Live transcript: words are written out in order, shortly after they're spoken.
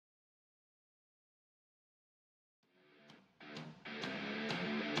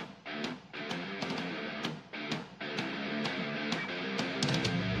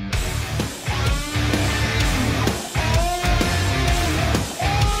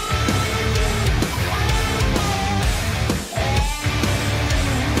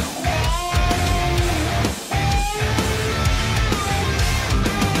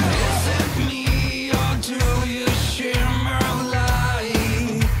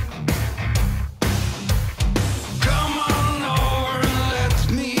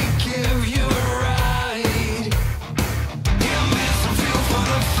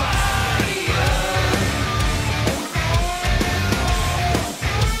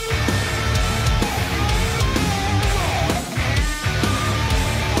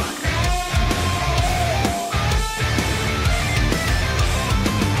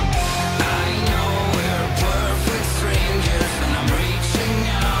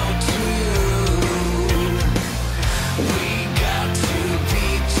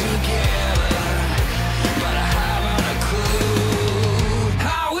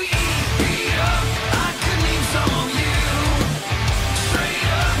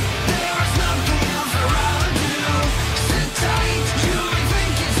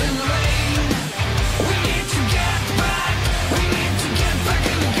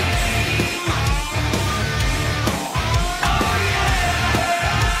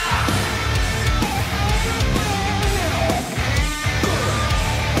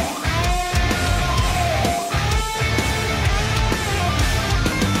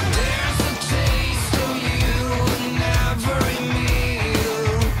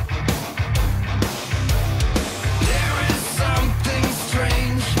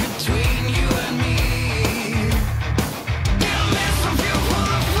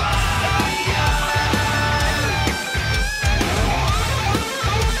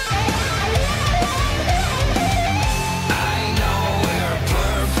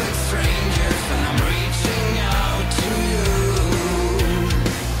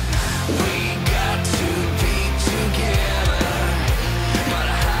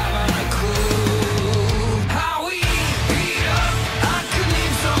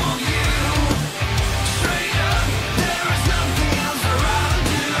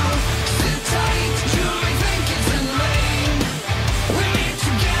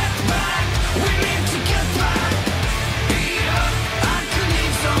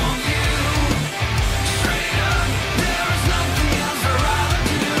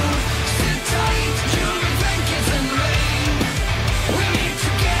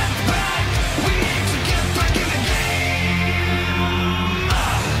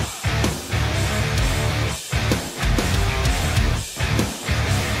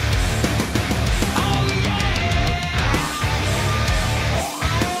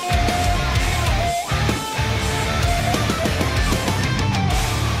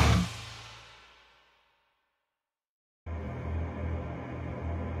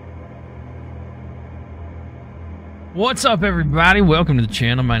What's up, everybody? Welcome to the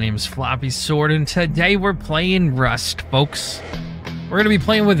channel. My name is FloppySword, and today we're playing Rust, folks. We're going to be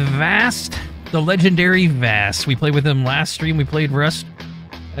playing with Vast, the legendary Vast. We played with him last stream. We played Rust,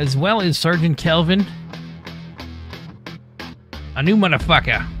 as well as Sergeant Kelvin. A new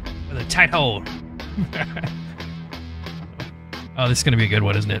motherfucker with a tight hole. Oh, this is going to be a good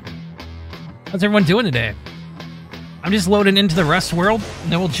one, isn't it? How's everyone doing today? I'm just loading into the Rust world,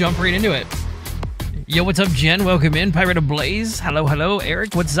 and then we'll jump right into it. Yo, what's up, Jen? Welcome in. Pirate of Blaze. Hello, hello.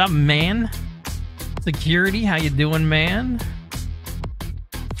 Eric, what's up, man? Security, how you doing, man?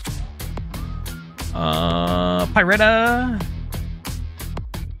 Pirata.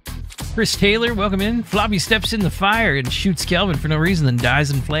 Chris Taylor, welcome in. Floppy steps in the fire and shoots Kelvin for no reason, then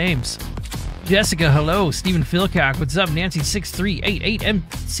dies in flames. Jessica, hello. Stephen Philcock, what's up?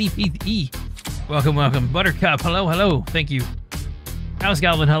 Nancy6388MCPE. Welcome, welcome. Buttercup, hello, hello. Thank you. House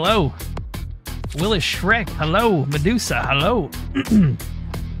Goblin, hello. Willis Shrek, hello. Medusa, hello.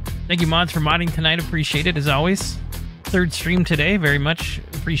 Thank you, mods, for modding tonight. Appreciate it, as always. Third stream today. Very much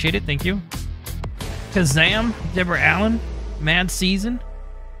appreciate it. Thank you. Kazam, Deborah Allen, Mad Season.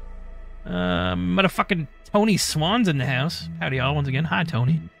 Motherfucking Tony Swan's in the house. Howdy, y'all, once again. Hi,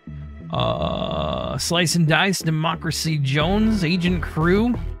 Tony. Slice and Dice, Democracy Jones, Agent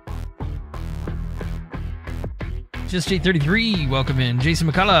Crew. Just J33, welcome in.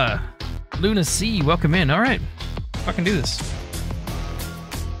 Jason McCullough. Luna C, welcome in. All right, fucking do this.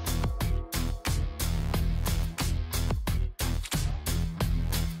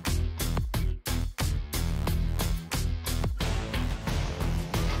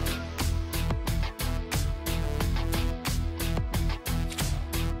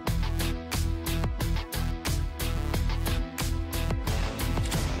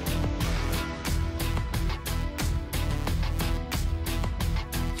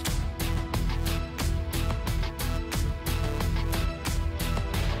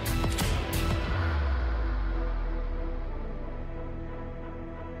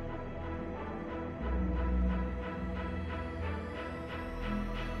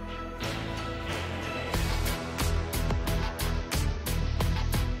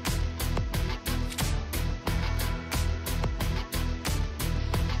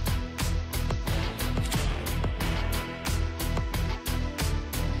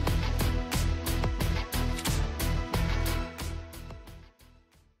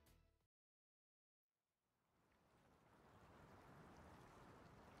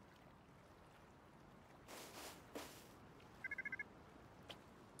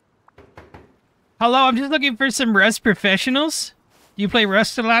 Hello, I'm just looking for some Rust professionals. Do you play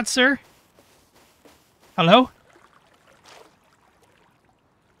Rust a lot, sir? Hello? Is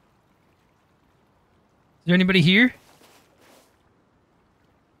there anybody here?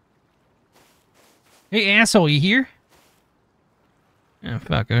 Hey, asshole, you here? Oh,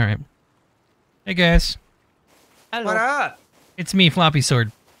 fuck, alright. Hey, guys. Hello. What up? It's me,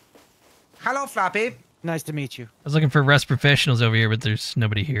 FloppySword. Hello, Floppy. Nice to meet you. I was looking for Rust professionals over here, but there's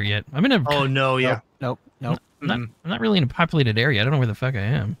nobody here yet. I'm in a... Oh, no, yeah. Nope. I'm not really in a populated area. I don't know where the fuck I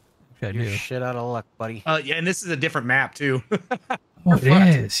am. I You're shit out of luck, buddy. Yeah, and this is a different map, too. Oh, it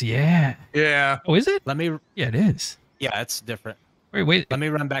is, yeah. Yeah. Oh, is it? Let me... Yeah, it is. Yeah, it's different. Wait. Let me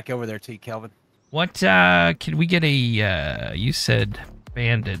run back over there to you, Kelvin. What, can we get a, you said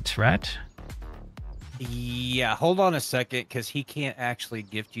bandit, right? Yeah, hold on a second, because he can't actually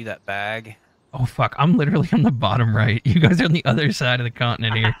gift you that bag. Oh, fuck. I'm literally on the bottom right. You guys are on the other side of the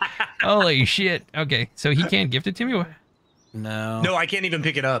continent here. Holy shit. Okay, so he can't gift it to me? No. No, I can't even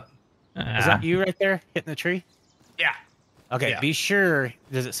pick it up. Is that you right there, hitting the tree? Yeah. Okay, Yeah. Be sure...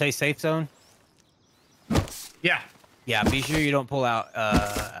 Does it say safe zone? Yeah. Yeah, be sure you don't pull out,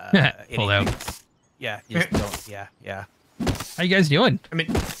 Pull out. Yeah, you just don't... Yeah. How you guys doing? I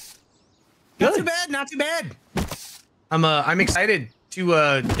mean... Not too bad, not too bad. I'm excited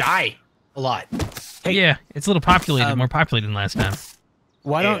to, die a lot. Hey, yeah, it's a little populated, more populated than last time.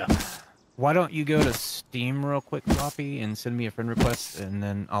 Why don't you go to Steam real quick, Floppy, and send me a friend request, and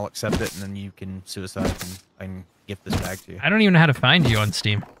then I'll accept it, and then you can suicide, and I can gift this bag to you. I don't even know how to find you on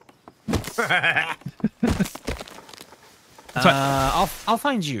Steam. I'll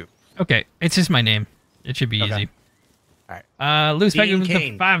find you. Okay, it's just my name. It should be easy. All right. Louis Beckman with the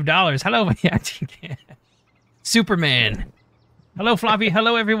Kane. $5. Hello, yeah, Superman. Hello, Floppy.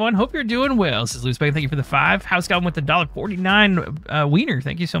 Hello, everyone. Hope you're doing well. This is Louis Beckman. Thank you for the 5. House Goblin with the $1.49 wiener.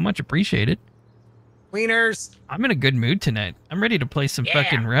 Thank you so much. Appreciate it. Wieners. I'm in a good mood tonight. I'm ready to play some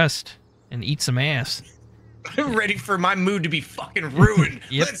fucking Rust and eat some ass. I'm ready for my mood to be fucking ruined.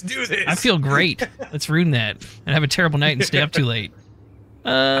 Yep. Let's do this. I feel great. Let's ruin that and have a terrible night and stay up too late.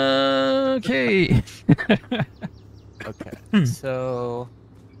 Okay. Okay. So.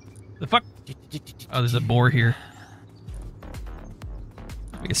 The fuck? Oh, there's a boar here.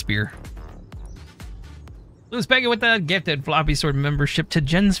 Make a spear. Louis Peggy with the gifted FloppySword membership to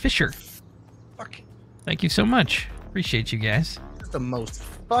Jens Fisher. Fuck. Thank you so much. Appreciate you guys. That's the most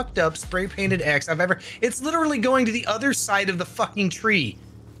fucked up spray painted X I've ever. It's literally going to the other side of the fucking tree.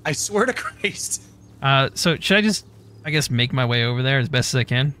 I swear to Christ. So should I just, I guess, make my way over there as best as I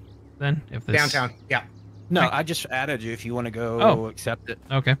can? Then, if this Downtown. Yeah. No, I just added you if you want to go accept it.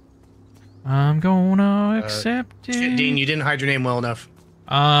 Okay. I'm gonna accept it. Shit, Dean, you didn't hide your name well enough.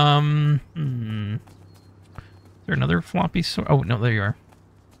 Is there another floppy sword? Oh no, there you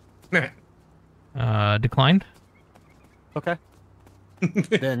are. Declined. Okay.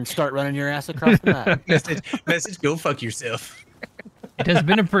 Then start running your ass across the map. Message. Go fuck yourself. It has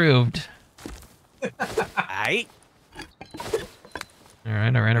been approved. Aight. All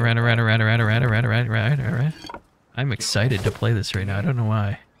right. I'm excited to play this right now. I don't know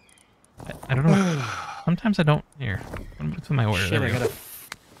why. I don't know. Sometimes I don't. Here, what's my order? Shit, I gotta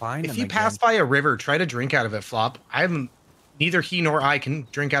find If them you pass by a river, try to drink out of it, Flop. Neither he nor I can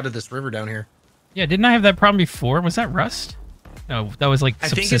drink out of this river down here. Yeah, didn't I have that problem before? Was that Rust? No, that was like I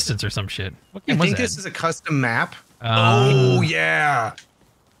think Subsistence or some shit. What game I was think that? this is a custom map. Oh, yeah.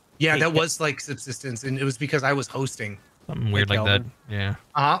 Yeah, that was like Subsistence, and it was because I was hosting. something weird like that. Yeah.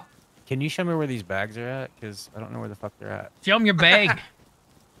 Uh-huh. Can you show me where these bags are at? Because I don't know where the fuck they're at. Show him your bag.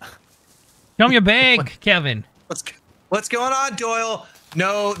 Show him your bag, Kevin. What's going on, Doyle?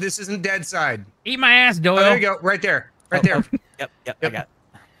 No, this isn't dead side. Eat my ass, Doyle. Oh, there you go. Right there. Right there. Yep, I got.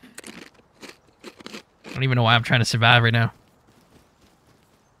 I don't even know why I'm trying to survive right now.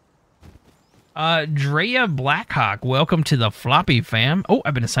 Drea Blackhawk, welcome to the Floppy fam. Oh,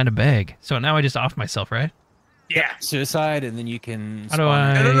 I've been assigned a bag. So now I just off myself, right? Yeah. Suicide, and then you can. How do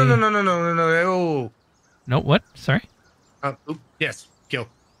I? No. No, what? Sorry. Yes. Kill.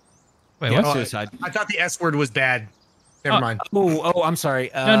 Wait, Yeah, what? suicide. I thought the S word was bad. Never mind. Oh, I'm sorry.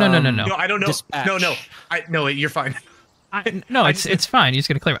 No. No, I don't know. Dispatch. No, you're fine. No, it's fine. You just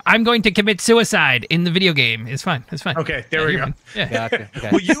gotta clear it. I'm going to commit suicide in the video game. It's fine. It's fine. Okay, there we you're go. fine. Yeah. Gotcha. Okay.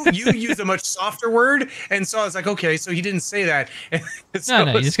 Well, you use a much softer word, and so I was like, okay, so he didn't say that.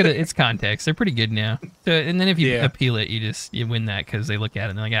 No, you just gotta. It's context. They're pretty good now. So, and then if you Yeah. appeal it, you win that because they look at it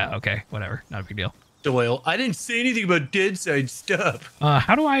and they're like, yeah, okay, whatever, not a big deal. Doyle, I didn't say anything about dead side stuff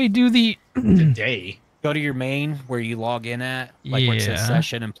How do I do the? today. Go to your main where you log in at, like where it says Yeah.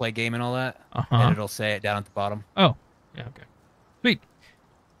 session and play game and all that, Uh-huh. and it'll say it down at the bottom. Oh, yeah, okay, sweet.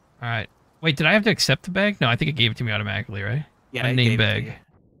 All right. Wait, did I have to accept the bag? No, I think it gave it to me automatically, right? Yeah, My it name gave it to bag. you.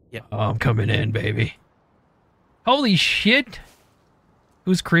 Yep. Oh, I'm coming in, baby. Holy shit!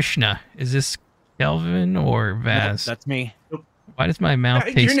 Who's Krishna? Is this Kelvin or Vaz? Nope, that's me. Why does my mouth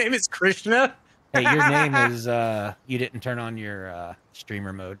Your taste? name is Krishna? Hey, your name is you didn't turn on your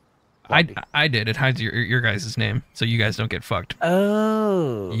streamer mode. I did. It hides your guys' name, so you guys don't get fucked.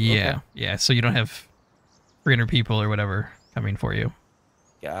 Oh. Yeah, okay. yeah. So you don't have 300 people or whatever coming for you.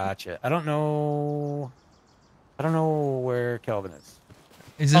 Gotcha. I don't know where Kelvin is.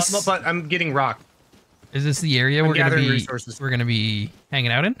 Is this But I'm getting rocked. is this the area I'm we're gonna gathering be resources. we're gonna be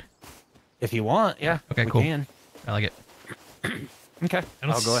hanging out in? If you want, yeah. Okay, we cool. Can. I like it. Okay.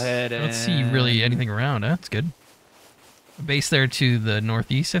 I'll go ahead I and. don't see really anything around. That's good. A base there to the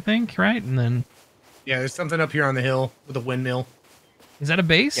northeast, I think, right? And then Yeah, there's something up here on the hill with a windmill. is that a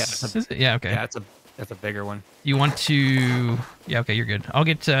base? Yeah, it's Is it? Yeah. Okay. Yeah, that's a bigger one. You want to? Yeah. Okay, you're good. I'll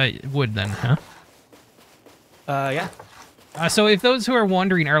get wood then, huh? Yeah. So if those who are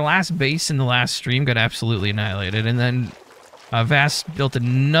wondering, our last base in the last stream got absolutely annihilated, and then Vast built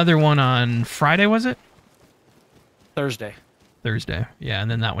another one on Friday, was it? Thursday. Thursday. Yeah, and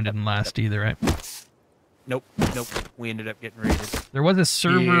then that one didn't last either, right? Nope. We ended up getting raided. There was a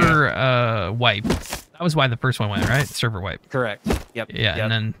server wipe. That was why the first one went, right? Server wipe. Correct. Yep. Yeah, Yep.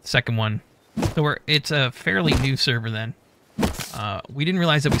 and then second one. So it's a fairly new server then. We didn't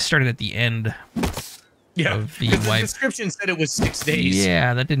realize that we started at the end Yeah, of the 'cause the wipe. description said it was 6 days.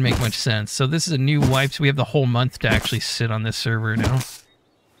 Yeah, that didn't make much sense. So this is a new wipe, so we have the whole month to actually sit on this server now.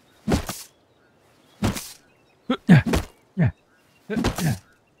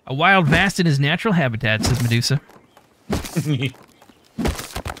 A wild vast in his natural habitat, says Medusa. I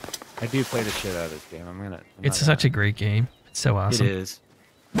do play the shit out of this game. It's such a great game. It's so awesome. It is.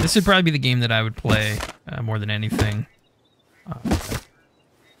 This would probably be the game that I would play more than anything.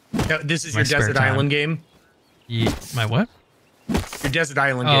 No, this is My your spare desert time. island game. My what? Your desert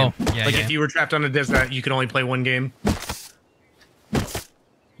island Oh, game. yeah, Like yeah. if you were trapped on a desert, you could only play one game.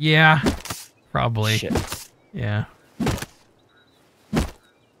 Yeah, probably. Shit. Yeah.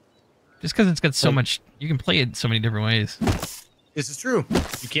 Just because it's got so much, you can play it so many different ways. This is true.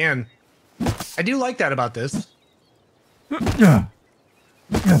 You can. I do like that about this. All right,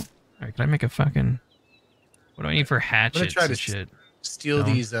 can I make a fucking? What do I need for hatchets try to and shit? Steal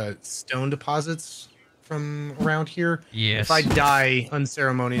these stone deposits from around here. Yes. If I die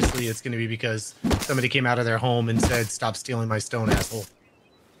unceremoniously, it's going to be because somebody came out of their home and said, "Stop stealing my stone, asshole."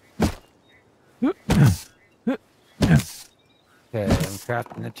 Okay, I'm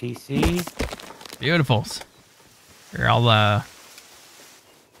crafting the TC. Beautiful. Here, I'll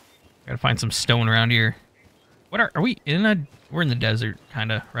gotta find some stone around here. What are we in a? We're in the desert,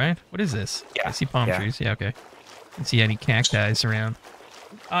 kinda, right? What is this? Yeah. I see palm trees. Yeah, okay. I can see any cacti around.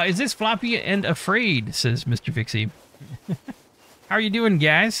 Is this Floppy and Afraid? Says Mr. Fixie. How are you doing,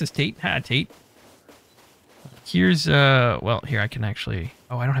 guys? Says Tate. Hi, Tate. Here's well, here I can actually.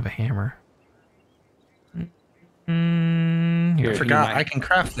 Oh, I don't have a hammer. Here. I forgot I can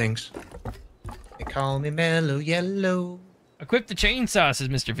craft things. They call me Mellow Yellow. Equip the chainsaw, says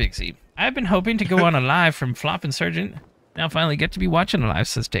Mr. Fixie. I've been hoping to go on a live from Flop and Sergeant. Now finally get to be watching a live,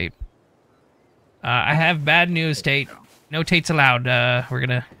 says Tate. I have bad news, Tate. No Tates allowed. We're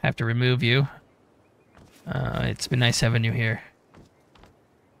gonna have to remove you. It's been nice having you here.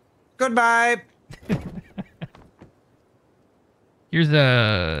 Goodbye. Here's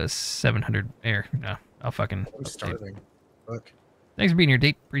a 700 air. No, I'll fucking. I'm starving. Look. Thanks for being here,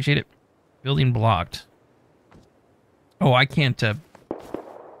 Tate. Appreciate it. Building blocked. Oh, I can't.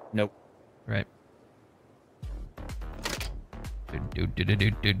 Nope. Right. I'm gonna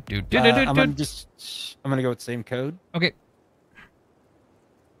go with the same code. Okay.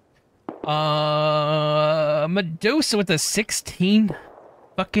 Medusa with a 16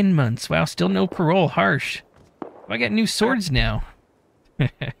 fucking months. Wow, still no parole. Harsh. I got new swords now.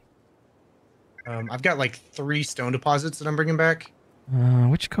 I've got like 3 stone deposits that I'm bringing back.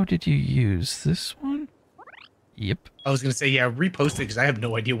 Which code did you use? This one? Yep. I was gonna say, yeah, repost it because I have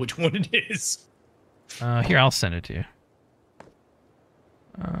no idea which one it is. Here, I'll send it to you.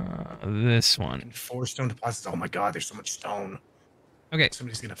 This one. And 4 stone deposits. Oh my god, there's so much stone. Okay.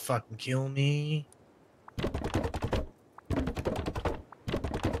 Somebody's gonna fucking kill me.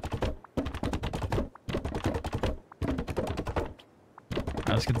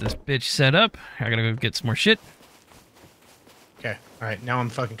 Let's get this bitch set up. I gotta go get some more shit. Okay, alright, now I'm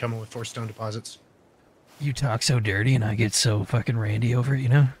fucking coming with 4 stone deposits. You talk so dirty and I get so fucking randy over it, you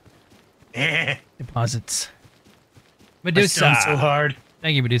know? Deposits. Medusa. I so hard.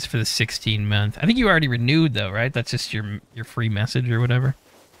 Thank you, Medusa, for the 16 month. I think you already renewed though, right? That's just your free message or whatever.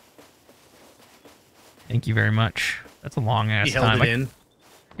 Thank you very much. That's a long ass He held time. it in.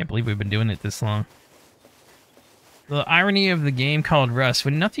 I can't believe we've been doing it this long. The irony of the game called Rust,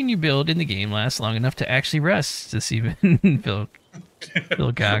 when nothing you build in the game lasts long enough to actually rust, to see Phil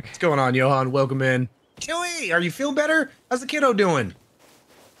Cock. What's going on, Johan? Welcome in. Chewy, are you feeling better? How's the kiddo doing?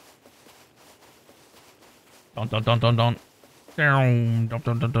 Don't.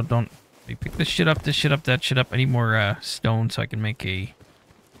 Hey, pick this shit up, that shit up. I need more stone so I can make a...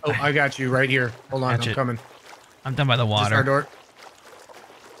 Oh, I got you right here. Hold on, I'm coming. I'm done by the water. Is this our door?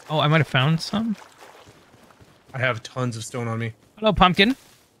 Oh, I might have found some. I have tons of stone on me. Hello, pumpkin.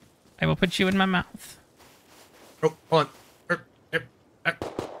 I will put you in my mouth. Oh, hold on. You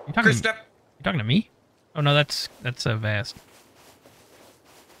Chris, step. talking to me? Oh no, that's a vast.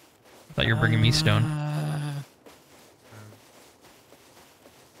 I thought you were bringing me stone.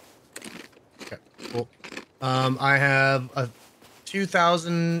 Okay, cool. I have a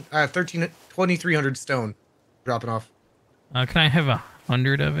 2,300 stone dropping off. Can I have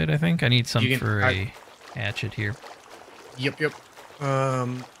 100 of it? I think I need some for a hatchet here. Yep. Here.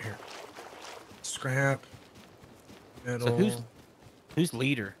 Scrap. Metal. So who's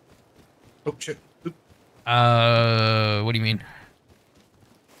leader? Oh shit. Oop. What do you mean?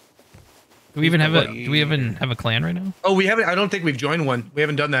 Do we even have a clan right now? Oh, we haven't. I don't think we've joined one. We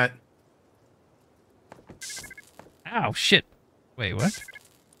haven't done that. Ow, shit. Wait, what?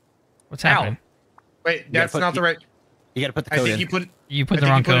 What's happening? Wait, that's not the right. You gotta put the code in. You put the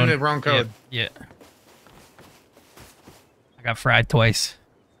wrong code. In the wrong code. Yeah. I got fried twice.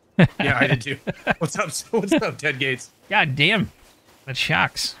 Yeah, I did too. What's up? What's up, Ted Gates? God damn. That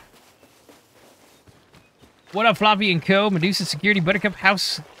shocks. What up, Floppy and Co? Medusa Security Buttercup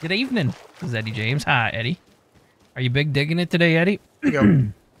House. Good evening. This is Eddie James. Hi, Eddie. Are you big digging it today, Eddie? Here you go.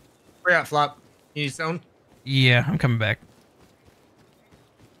 Where at, Flop? You need stone? Yeah, I'm coming back.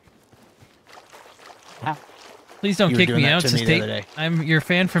 Please don't kick me out. I'm your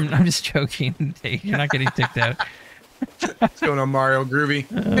fan from... I'm just joking. You're not getting kicked out. What's going on, Mario? Groovy.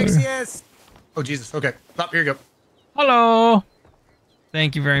 Thanks, yes. Oh, Jesus. Okay. Flop, here you go. Hello.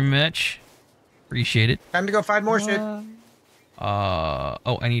 Thank you very much. Appreciate it. Time to go find more shit.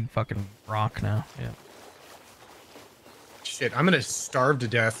 Oh, I need fucking rock now. Yeah. Shit, I'm gonna starve to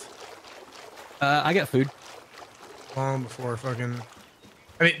death. I got food. Long before fucking.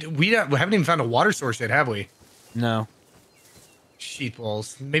 I mean, we haven't even found a water source yet, have we? No. Sheep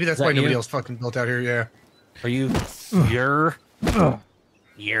balls. Maybe that's Is that why nobody you? else fucking built out here. Yeah. Are you? You're.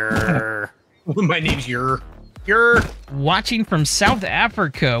 You're. My name's You're. Watching from South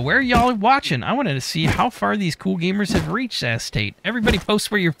Africa. Where are y'all watching? I wanted to see how far these cool gamers have reached that state. Everybody post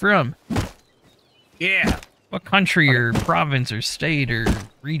where you're from. Yeah. What country or province or state or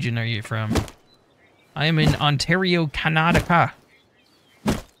region are you from? I am in Ontario, Canada.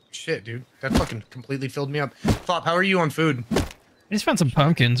 Shit, dude. That fucking completely filled me up. Flop, how are you on food? I just found some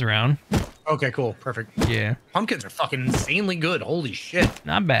pumpkins around. Okay, cool. Perfect. Yeah. Pumpkins are fucking insanely good. Holy shit.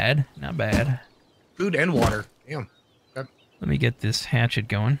 Not bad. Not bad. Food and water. Damn. Let me get this hatchet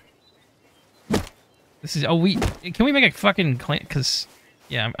going. This is... Oh, can we make a fucking clan? Because,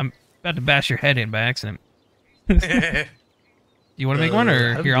 yeah, I'm about to bash your head in by accident. Do you want to make one?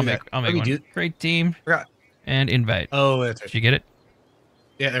 Or how do here, we I'll do make that? How do we one. do- Great team. Forgot. And invite. Oh, that's Did it. you get it?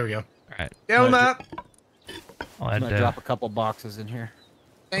 Yeah, there we go. All right. Down map. I'll I'm add... gonna drop a couple boxes in here.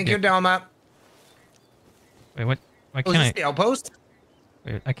 Thank Okay. you, down map. Wait, what? Why Oh, is can't this I... the outpost?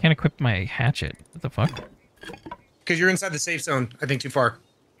 Wait, I can't equip my hatchet. What the fuck? Because you're inside the safe zone. I think too far.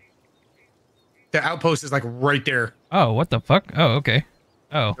 The outpost is like right there. Oh, what the fuck? Oh, okay.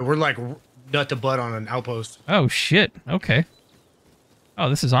 Oh. We're like nut to butt on an outpost. Oh, shit. Okay. Oh,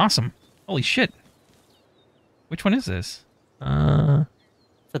 this is awesome. Holy shit. Which one is this?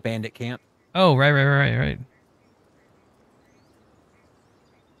 It's a bandit camp. Oh, right.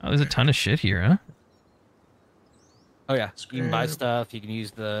 Oh, there's a ton of shit here, huh? Oh yeah, you can buy Scrap. stuff. You can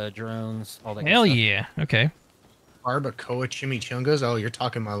use the drones. All that. Hell good stuff. yeah. Okay. Barbacoa chimichangas. Oh, you're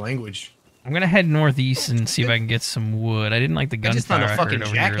talking my language. I'm gonna head northeast and see if I can get some wood. I didn't like the I just found gunfire a I fucking heard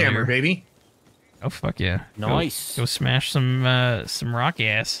over here jackhammer, earlier. baby. Oh, fuck yeah. Nice. Go smash some rock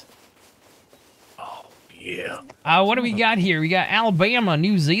ass. Yeah. What do we got here? We got Alabama,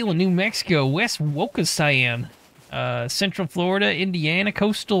 New Zealand, New Mexico, West Wokasan, Central Florida, Indiana,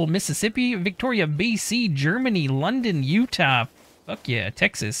 Coastal Mississippi, Victoria, BC, Germany, London, Utah. Fuck yeah,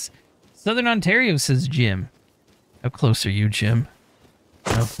 Texas. Southern Ontario, says Jim. How close are you, Jim?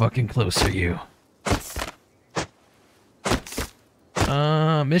 How fucking close are you?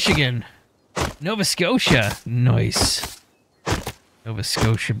 Michigan. Nova Scotia. Nice. Nova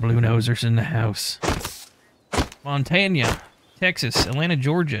Scotia Blue Nosers in the house. Montana, Texas, Atlanta,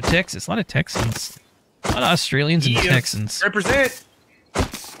 Georgia, Texas. A lot of Texans. A lot of Australians and Yeah. Texans. Represent.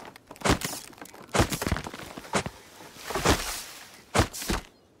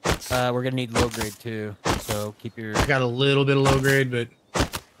 We're gonna need low grade too. So keep your. I got a little bit of low grade, but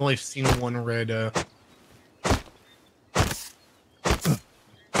I've only seen one red.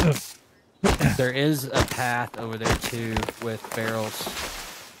 There is a path over there too with barrels.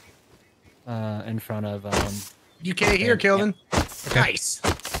 In front of UK here, Kelvin. Nice.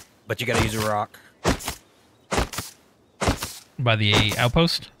 But you gotta use a rock. By the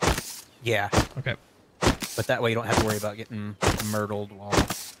outpost? Yeah. Okay. But that way you don't have to worry about getting myrtled while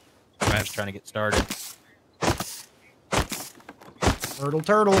you're just trying to get started.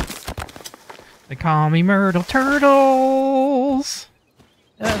 Turtle. They call me Myrtle Turtles.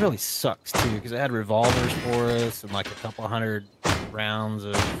 That really sucks too, because it had revolvers for us and like a couple hundred rounds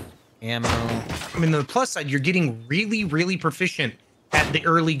of ammo. I mean, the plus side, you're getting really, really proficient at the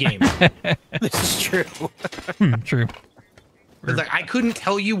early game. This is true. True. It's like I couldn't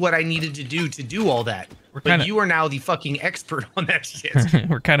tell you what I needed to do all that. We're But kinda- you are now the fucking expert on that shit.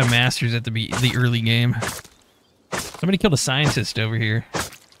 We're kind of masters at the early game. Somebody killed a scientist over here.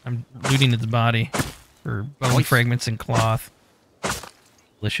 I'm looting its body for bone Nice. fragments and cloth.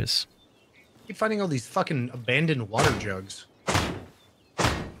 Delicious. Keep finding all these fucking abandoned water jugs.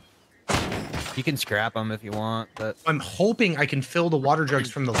 You can scrap them if you want, but I'm hoping I can fill the water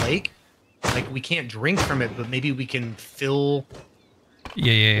jugs from the lake. Like we can't drink from it, but maybe we can fill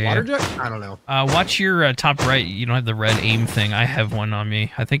Yeah. water jug. I don't know. Watch your top right. You don't have the red aim thing. I have one on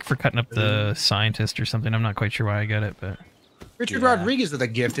me. I think for cutting up the scientist or something. I'm not quite sure why I got it, but Richard Yeah. Rodriguez with a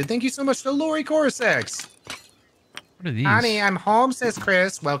gifted. Thank you so much to Lori Corsex. what are these? Honey, I'm home, says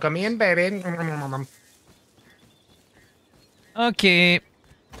Chris. Welcome in, baby. Okay.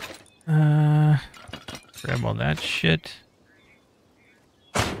 Grab all that shit.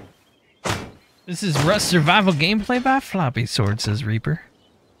 This is Rust Survival Gameplay by FloppySword, says Reaper.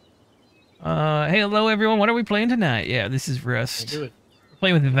 Hey, hello everyone. What are we playing tonight? Yeah, this is Rust. Do it. We're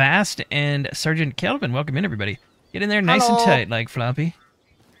playing with Vast and Sergeant Kelvin. Welcome in, everybody. Get in there nice Hello. and tight, like Floppy.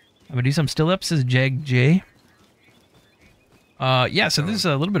 I'm gonna do some still up, says Jag J. Yeah, so there's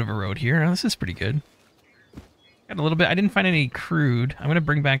a little bit of a road here. This is pretty good. Got a little bit. I didn't find any crude. I'm gonna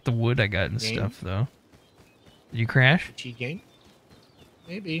bring back the wood I got and stuff though. Did you crash? Game?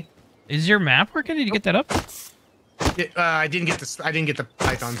 Maybe. Is your map working? Did you get that up? Yeah, I didn't get the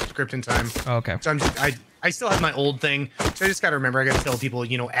Python script in time. Oh, okay. So I still have my old thing. So I just gotta remember. I gotta tell people,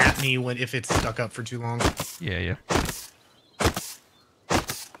 you know, at me if it's stuck up for too long. Yeah, yeah.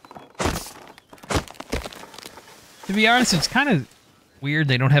 To be honest, it's kind of weird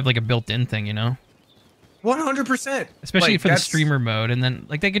they don't have like a built-in thing, you know? 100%. Especially like, for the streamer mode, and then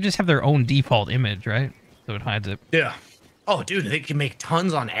like they could just have their own default image, right? So it hides it. Yeah. Oh, dude, they can make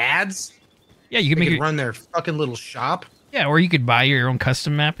tons on ads. Yeah, you can run their fucking little shop. Yeah, or you could buy your own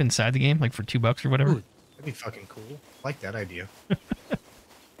custom map inside the game, like for $2 or whatever. Ooh, that'd be fucking cool. I like that idea.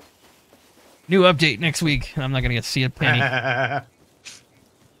 New update next week. I'm not gonna get to see a penny.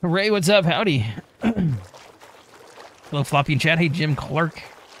 Ray, what's up? Howdy. Hello, Floppy and chat. Hey, Jim Clark.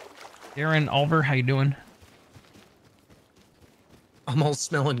 Darren Alver, how you doing? I'm all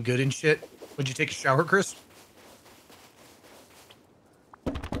smelling good and shit. Would you take a shower, Chris?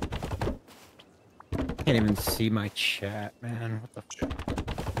 Can't even see my chat, man. What the shit?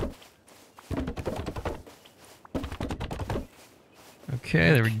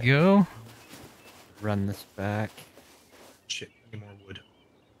 Okay, there we go. Run this back. Shit, get more wood.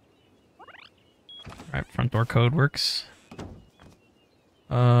 Alright, front door code works.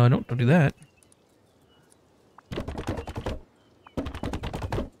 Nope, don't do that.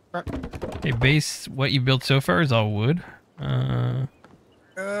 Hey, base, what you built so far is all wood.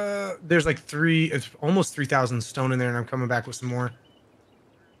 There's like it's almost 3,000 stone in there, and I'm coming back with some more.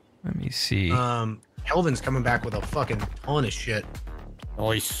 Let me see. Kelvin's coming back with a fucking ton of shit.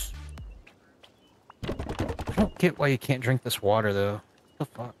 Nice. I don't get why you can't drink this water, though. What the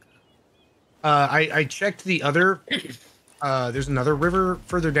fuck? I checked the other. There's another river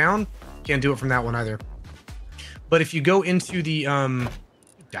further down. Can't do it from that one either. But if you go into the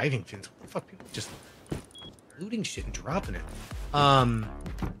diving fins, what the fuck? People just looting shit and dropping it.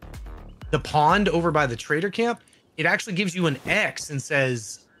 The pond over by the trader camp, it actually gives you an X and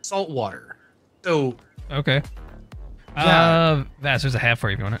says salt water. So Okay. Yeah. Vass, there's a hat for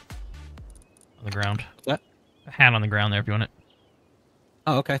you if you want it. On the ground. What? A hat on the ground there if you want it.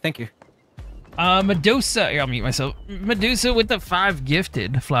 Oh, okay. Thank you. Medusa. Here, I'll mute myself. Medusa with the 5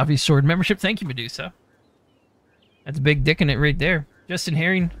 gifted FloppySword membership. Thank you, Medusa. That's big dick in it right there. Justin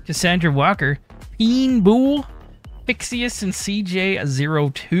Herring, Cassandra Walker, Peen Bool, Fixius, and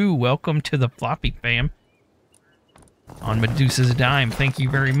CJ02. Welcome to the Floppy fam. On Medusa's dime. Thank you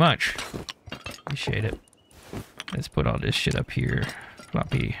very much. Appreciate it. Let's put all this shit up here.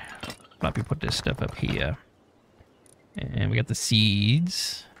 Floppy put this stuff up here. And we got the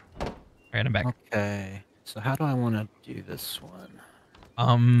seeds. Alright, I'm back. Okay. So how do I want to do this one?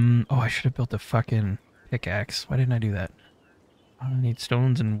 Oh, I should have built a fucking pickaxe. Why didn't I do that? I need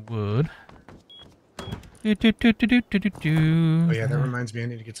stones and wood. Oh yeah, that reminds me. I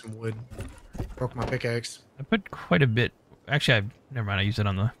need to get some wood. Broke my pickaxe. I put quite a bit. Actually, never mind. I used it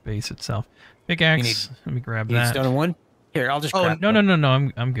on the base itself. Pickaxe. Let me grab You need that. stone and wood? Here, I'll just Oh, grab No.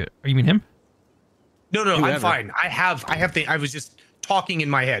 I'm good. Oh, you mean him? No, Whoever. I'm fine. I have I was just talking in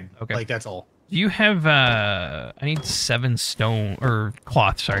my head. Okay. Like that's all. Do you have? I need 7 stone or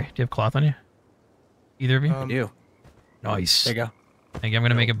cloth. Sorry. Do you have cloth on you? Either of you? I do. Nice. There you go. Thank you. I'm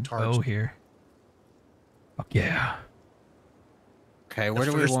gonna make a tarts. bow here. Fuck yeah. Okay, where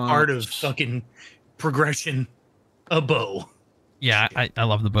do we First want? part of fucking progression, a bow. Yeah, I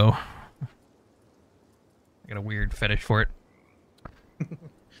love the bow. I got a weird fetish for it.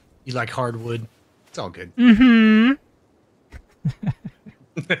 You like hardwood? It's all good. Mm-hmm.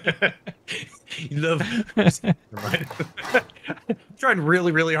 You love. Never mind. I'm trying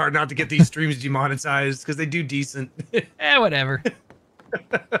really, really hard not to get these streams demonetized because they do decent. Whatever.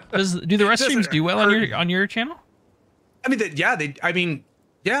 Do the rest streams do well on your channel? I mean,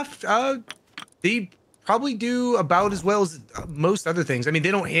 they probably do about as well as most other things. I mean,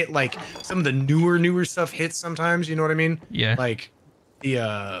 they don't hit like some of the newer stuff hits sometimes. You know what I mean? Yeah. Like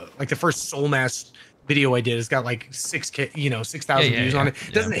the first Soul Mass video I did has got like 6,000 views on it.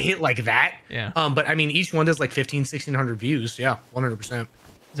 It doesn't hit like that. Yeah. But I mean, each one does like 1,500-1,600 views. Yeah, 100%.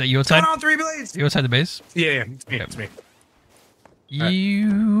 Is that you outside? Turn on 3 blades. You outside the base? Yeah, it's me. Okay. It's me.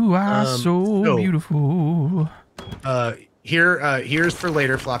 You are so beautiful. Here's for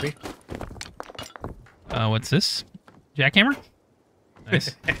later, Floppy. What's this? Jackhammer?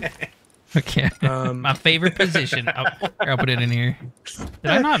 Nice. Okay. My favorite position. I'll put it in here.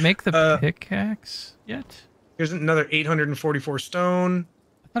 Did I not make the pickaxe yet? Here's another 844 stone.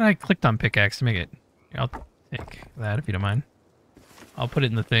 I thought I clicked on pickaxe to make it. Here, I'll take that if you don't mind. I'll put it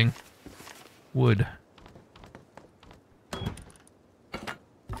in the thing. Wood.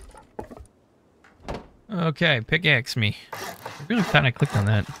 Okay, pickaxe me. I really thought I clicked on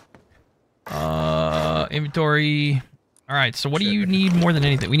that. Inventory. All right, so what do you need more than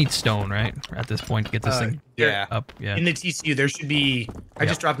anything? We need stone, right? At this point to get this thing up. Yeah. In the TCU, there should be. I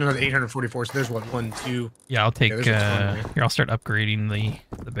just dropped another 844. So there's what 1, 2. Yeah, I'll take. Yeah, here, I'll start upgrading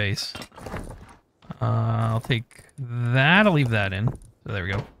the base. I'll take that. I'll leave that in. So there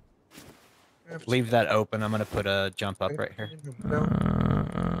we go. Leave that open. I'm gonna put a jump up right here.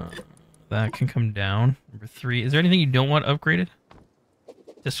 That can come down. Number 3. Is there anything you don't want upgraded?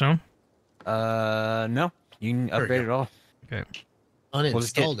 Just stone? No. You can upgrade it all. Okay. We'll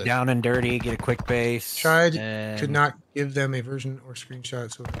just get Uninstalled it. down and dirty, get a quick base. Tried and... could not give them a version or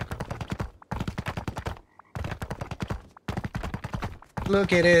screenshot. So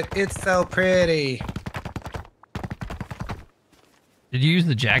look at it. It's so pretty. Did you use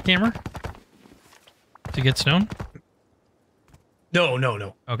the jackhammer to get stone? No, no,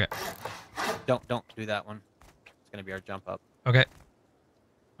 no. Okay. Don't do that one. It's gonna be our jump up. Okay.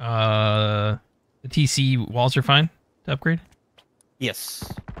 The TC walls are fine to upgrade?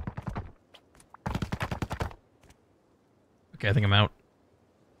 Yes. Okay, I think I'm out.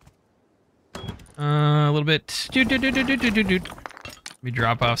 A little bit. Let me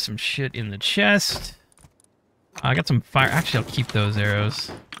drop off some shit in the chest. I got some fire. Actually, I'll keep those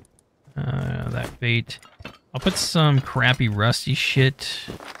arrows. That bait. I'll put some crappy rusty shit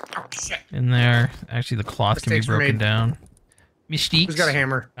in there. Actually, the cloth can be broken down. Mistakes. Who's got a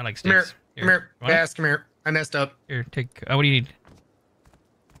hammer? I like Come here. sticks. Come here. Bass, come here. I messed up. Here, take. What do you need?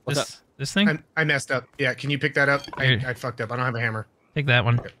 What's up? This thing? I messed up. Yeah, can you pick that up? Here. I fucked up. I don't have a hammer. Take that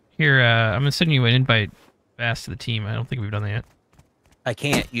one. Okay. Here, I'm gonna send you an invite fast to the team. I don't think we've done that yet. I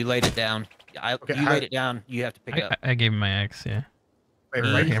can't. You laid it down. You laid it down. You have to pick it up. I gave him my axe, yeah. Wait,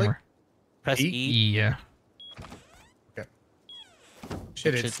 Or right click? hammer. Press E? E. Yeah.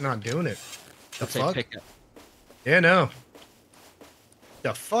 Shit, it's not doing it. The Let's say fuck? pick up. Yeah, no.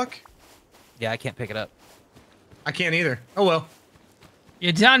 The fuck? Yeah, I can't pick it up. I can't either. Oh well.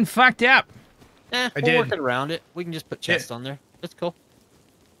 You done fucked up. We'll did. work it around it. We can just put chests on there. That's cool.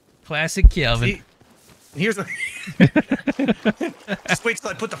 Classic Kelvin. See, here's the. Just wait till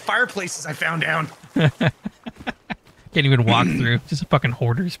I put the fireplaces I found down. Can't even walk through. Just a fucking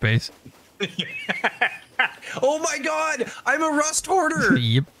hoarder space. Oh my god! I'm a rust hoarder!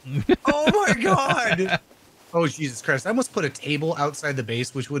 Yep. Oh my god! Oh Jesus Christ! I almost put a table outside the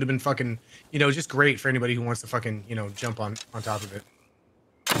base, which would have been fucking, just great for anybody who wants to fucking, jump on top of it.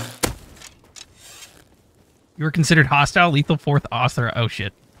 You were considered hostile, lethal, fourth author. Oh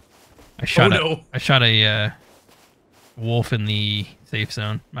shit! I shot a wolf in the safe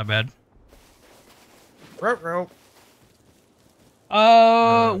zone. My bad. Ruh-roh.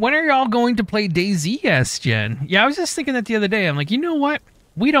 When are y'all going to play DayZ, yes, Jen? Yeah, I was just thinking that the other day. I'm like, you know what?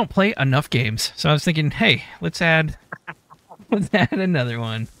 We don't play enough games. So I was thinking, hey, let's add another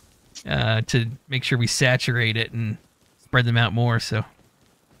one to make sure we saturate it and spread them out more so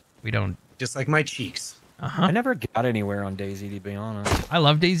we don't... Just like my cheeks. Uh-huh. I never got anywhere on DayZ, to be honest. I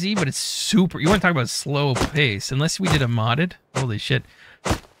love DayZ, but it's super... You want to talk about slow pace. Unless we did a modded. Holy shit.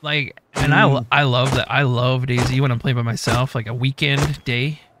 Like, and I love that. I love DayZ when I'm playing by myself, like a weekend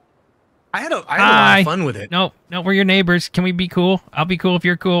day. I had a lot of fun with it. No, we're your neighbors. Can we be cool? I'll be cool if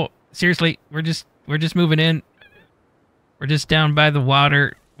you're cool. Seriously, we're just moving in. We're just down by the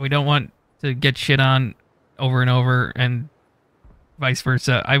water. We don't want to get shit on over and over and vice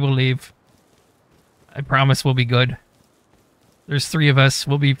versa. I will leave. I promise we'll be good. There's 3 of us.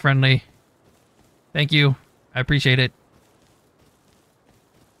 We'll be friendly. Thank you. I appreciate it.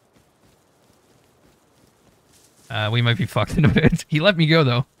 We might be fucked in a bit. He let me go,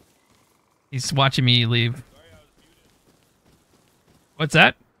 though. He's watching me leave. What's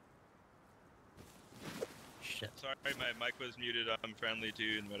that? Shit. Sorry, my mic was muted. I'm friendly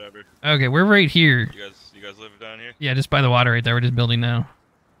too, and whatever. Okay, we're right here. You guys live down here? Yeah, just by the water right there. We're just building now.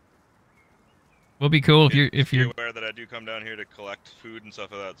 We'll be cool if you're Be aware that I do come down here to collect food and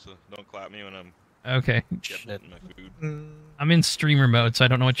stuff like that, so don't clap me when I'm okay. getting my food. I'm in streamer mode, so I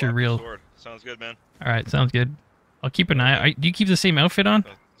don't know what your real. FloppySword. Sounds good, man. All right, sounds good. I'll keep an eye. Do you keep the same outfit on?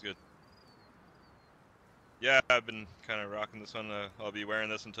 Sounds good. Yeah, I've been kind of rocking this one. I'll be wearing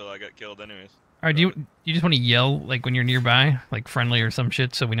this until I get killed, anyways. All right, do you just want to yell like when you're nearby, like friendly or some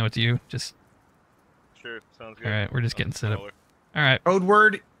shit, so we know it's you? Just. Sure, sounds good. All right, we're just getting set up. All right. Code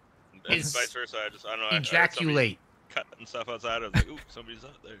word And is vice versa. I don't know. ejaculate. Cutting stuff outside. I was like, ooh, somebody's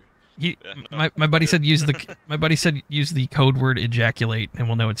out there. He, Yeah, no, my buddy good. said use the code word ejaculate, and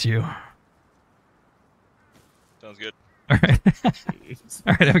we'll know it's you. Sounds good. All right. Jeez.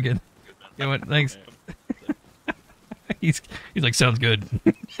 All right. Have a good. Good, man. You know what? Thanks. Yeah. He's like, sounds good.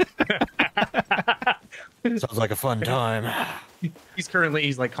 Sounds like a fun time.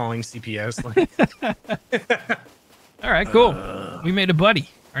 He's like calling CPS. Like, All right, cool. We made a buddy.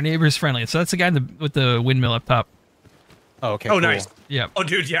 Our neighbor's friendly. So that's the guy with the windmill up top. Oh, okay. oh, cool. nice. Yeah, Oh,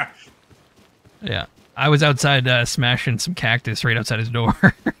 dude, yeah. yeah. I was outside smashing some cactus right outside his door.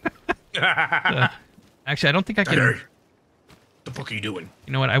 Actually, I don't think I can. Hey, the fuck are you doing?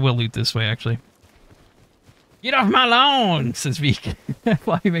 You know what? I will loot this way, actually. Get off my lawn, says Veek.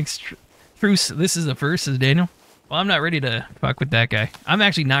 Floppy makes truce. This is the first, says Daniel. Well, I'm not ready to fuck with that guy. I'm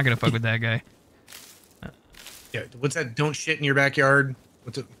actually not going to fuck with that guy. Yeah, what's that? Don't shit in your backyard.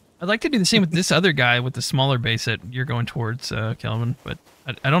 What's it? I'd like to do the same with this other guy with the smaller base that you're going towards, Kelvin, but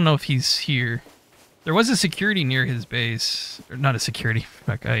I don't know if he's here. There was a security near his base. Or not a security.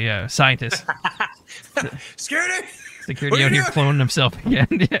 Fuck, yeah, scientist. Scared it? Security What are out you here doing? cloning himself again.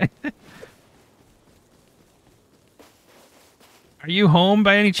 Yeah. Are you home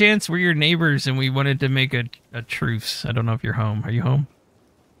by any chance? We're your neighbors and we wanted to make a truce. I don't know if you're home. Are you home?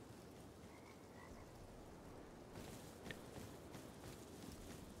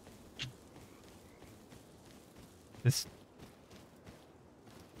 This.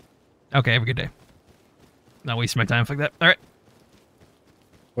 Okay, have a good day. Not wasting my time like that. All right.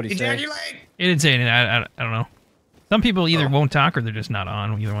 What do you say? Ejaculate. It didn't say anything. I don't know. Some people either won't talk or they're just not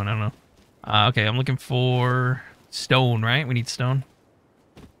on. Either one. I don't know. Okay, I'm looking for stone, right? We need stone.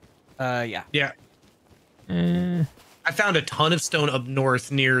 Yeah. Yeah. Eh, I found a ton of stone up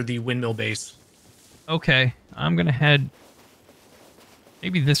north near the windmill base. okay, I'm going to head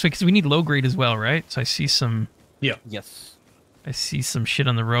maybe this way because we need low grade as well, right? So I see some Yes. shit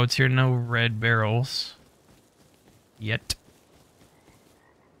on the roads here. No red barrels yet.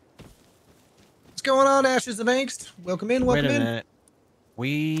 What's going on, Ashes of Angst? Welcome in, Wait welcome a in. minute.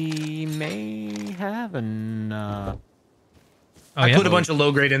 We may have an. Oh, I yeah? put a bunch of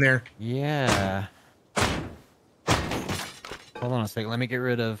low grade in there. Yeah. Hold on a second. Let me get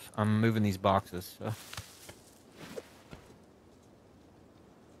rid of. I'm moving these boxes. So.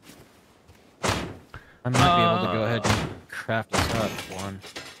 I might be able to go ahead and craft us up one.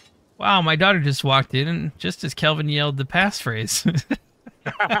 Wow, my daughter just walked in and just as Kelvin yelled the passphrase.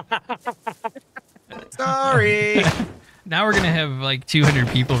 Sorry. Now we're going to have like 200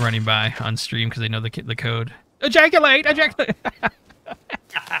 people running by on stream because they know the code. Ejaculate! Ejaculate!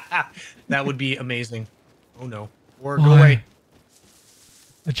 That would be amazing. Oh no. Or Boy. go away.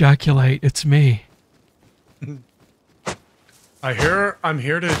 Ejaculate, it's me. I'm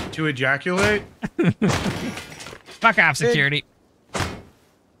here to ejaculate. Fuck off, security.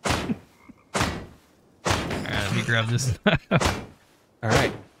 Alright, let me grab this. All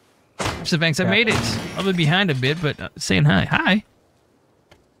right. So thanks, I made it. I'll be behind a bit, but saying hi. Hi.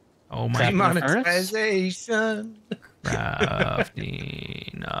 Oh my Demonetization.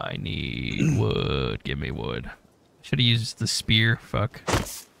 crafting. I need wood. Give me wood. Should have used the spear. Fuck.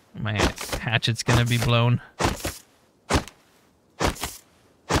 My hatchet's gonna be blown.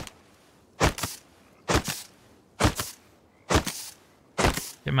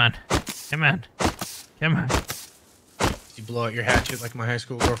 Come on. Come on. Come on. You blow out your hatchet like my high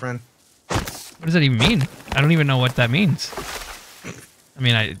school girlfriend. What does that even mean? I don't even know what that means. I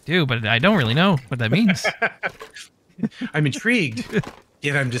mean, I do, but I don't really know what that means. I'm intrigued,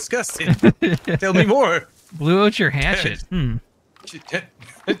 yet I'm disgusted. Tell me more. Blew out your hatchet.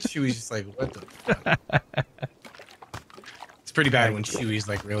 Chewy's just like, what the fuck? It's pretty bad when Chewy's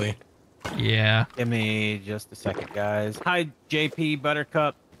like, really? Yeah. Give me just a second, guys. Hi, JP,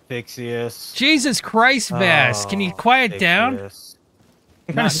 Buttercup, Fixius. Jesus Christ, Vass. Can you quiet down? Fixius.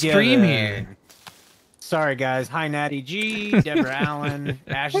 I'm trying to stream here. Sorry, guys. Hi, Natty G, Deborah Allen,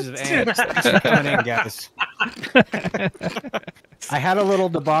 Ashes of Ants. Thanks for coming in, guys. I had a little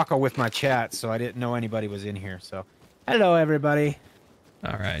debacle with my chat, so I didn't know anybody was in here. So, hello, everybody.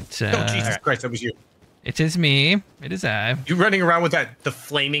 All right. Oh, Jesus Christ, that was you. It is me. It is I. You running around with the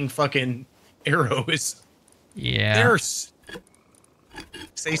flaming fucking arrows. Yeah. There's.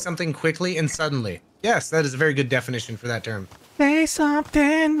 Say something quickly and suddenly. Yes, that is a very good definition for that term. Say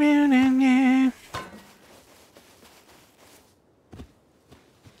something. Yeah.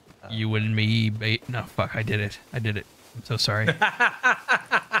 You and me, bait. No, fuck. I did it. I'm so sorry.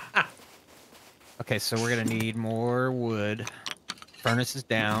 Okay, so we're gonna need more wood. Furnace is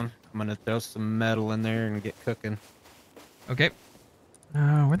down. I'm gonna throw some metal in there and get cooking. Okay.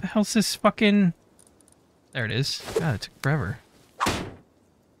 Where the hell's this fucking... There it is. God, it took forever.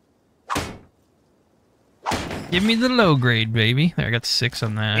 Give me the low grade, baby. There, I got 6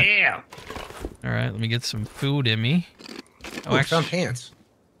 on that. Yeah. All right, let me get some food in me. Oh, I found pants.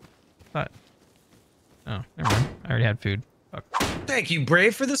 What? Oh, never mind. I already had food. Fuck. Thank you,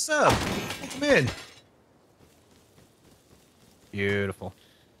 Brave, for the sub. Welcome in. Beautiful.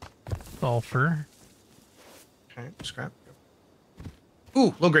 Sulfur. Okay, scrap.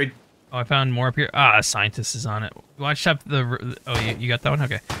 Ooh, low grade. Oh, I found more up here. Ah, a scientist is on it. Watch up the... Oh, you got that one?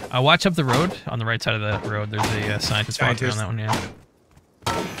 Okay. Watch up the road. On the right side of the road, there's a scientist walking on that one, yeah.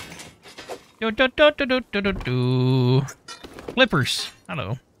 Do, do, do, do, do, do, do, do. Flippers.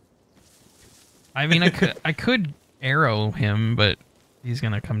 Hello. I mean, I could arrow him, but he's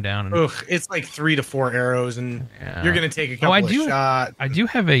gonna come down. And... Ugh, it's like 3 to 4 arrows, and Yeah. you're gonna take a couple of shots. I do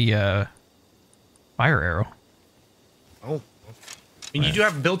have a fire arrow. Oh. And you do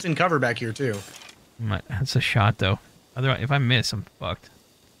have built-in cover back here, too. That's a shot, though. Otherwise, if I miss, I'm fucked.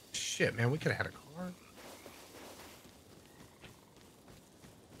 Shit, man, we could have had a car.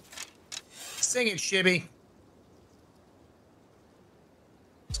 Sing it, Shibby.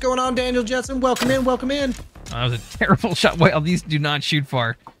 What's going on, Daniel Jetson? Welcome in, welcome in. Oh, that was a terrible shot. Well, these do not shoot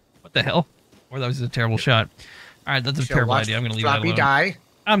far. What the hell? Or that was a terrible shot. All right, that's a terrible idea. I'm going to leave that Floppy alone. die.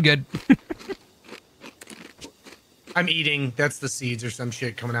 I'm good. I'm eating. That's the seeds or some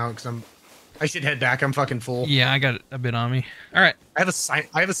shit coming out because I should head back. I'm fucking full. Yeah, I got a bit on me. All right. I have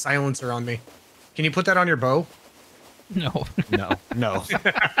a silencer on me. Can you put that on your bow? No. No, no.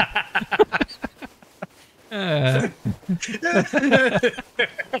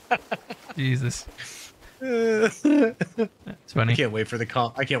 Jesus. That's funny. I can't wait for the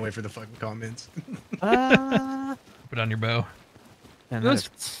fucking comments. Put on your bow. And Lewis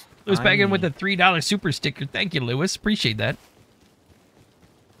back in with a $3 super sticker. Thank you, Lewis. Appreciate that.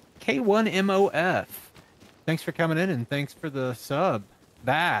 K1MOF. Thanks for coming in and thanks for the sub.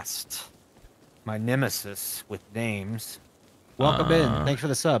 Vast. My nemesis with names. Welcome in. Thanks for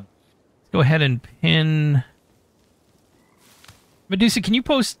the sub. Go ahead and pin... Medusa, can you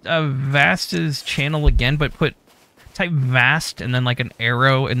post Vast's channel again, but type Vast and then like an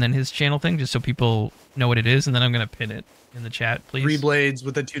arrow and then his channel thing, just so people know what it is, and then I'm going to pin it in the chat, please. 3 Blades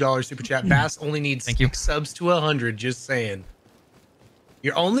with a $2 super chat. Bass only needs Thank you. 6 subs to 100, just saying.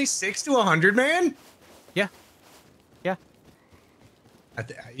 You're only 6 to 100, man? Yeah. Yeah.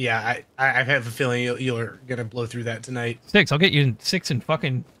 I have a feeling you're going to blow through that tonight. 6. I'll get you in 6 in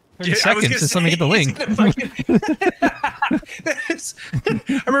fucking 30 Yeah, I was seconds. Just let me get the link.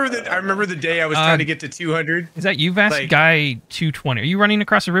 I remember the day I was trying to get to 200. Is that you, Vast? Like- Guy 220. Are you running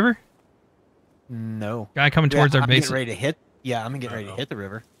across the river? No. Guy coming towards our I'm base. getting ready to hit. Yeah, I'm getting ready to hit the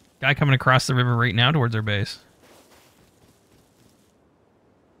river. Guy coming across the river right now towards our base.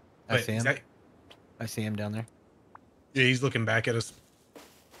 I Wait, see is him. that- I see him down there. Yeah, he's looking back at us.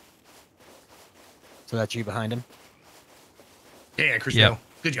 So that's you behind him. Yeah, Christo. Yep.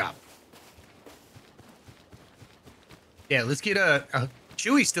 Good job. Yeah, let's get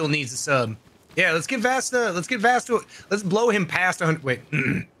Chewy still needs a sub. Yeah, let's get Vasta. Let's blow him past 100. Wait.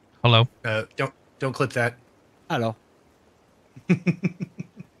 Hello. Don't clip that. Hello. What's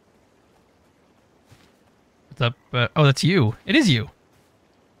up? Oh, that's you. It is you.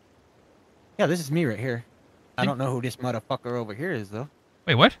 Yeah, this is me right here. I don't know who this motherfucker over here is though.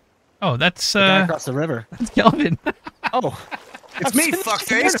 Wait, what? Oh, that's The guy across the river. that's Kelvin. Oh, It's me,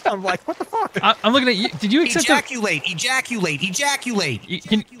 fuckface. I'm like, what the fuck? I'm looking at you. Did you accept Ejaculate.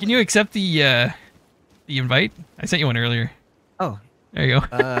 Can you accept the invite? I sent you one earlier. Oh, There you go.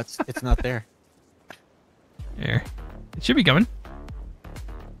 it's not there. There. It should be coming.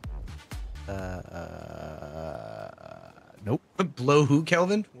 Nope. Blow who,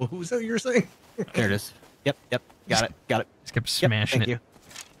 Kelvin? Well, who's that you were saying? There it is. Yep. Got it. Just kept Yep, smashing thank it. you.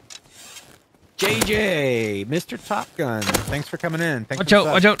 JJ, Mr. Top Gun. Thanks for coming in. Thanks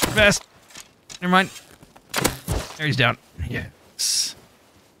Watch out, fast. Never mind. There he's down. Yes.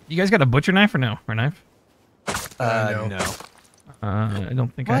 You guys got a butcher knife or no? Or knife? No. I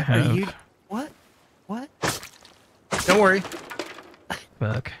don't think I What have. are you? What? Don't worry.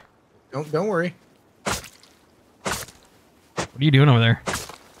 Fuck. Don't worry. What are you doing over there?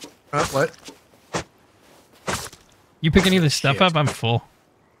 What? You pick any of this stuff Shit. up? I'm full.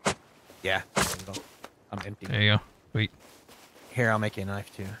 Yeah. I'm empty. There you go. Sweet. Here, I'll make you a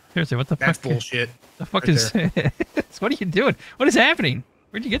knife too. Seriously, what the That's fuck? bullshit. The fuck right is what are you doing? What is happening?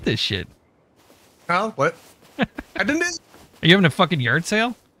 Where'd you get this shit? Oh, what? I didn't. Are you having a fucking yard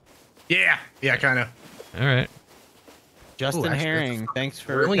sale? Yeah, kind of. All right. Justin actually, Herring, that's thanks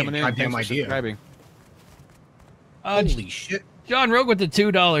for brilliant coming in. goddamn Thanks for idea. subscribing. Holy shit. John Rogue with the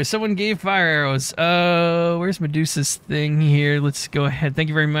 $2. Someone gave fire arrows. Where's Medusa's thing here? Let's go ahead. Thank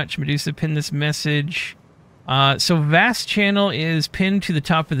you very much, Medusa. Pin this message. So Vast channel is pinned to the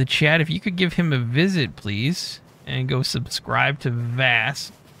top of the chat. If you could give him a visit, please, and go subscribe to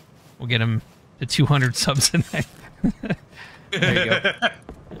Vast, we'll get him to 200 subs tonight. There you go.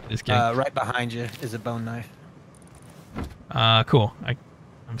 Just kidding. Right behind you is a bone knife. Cool.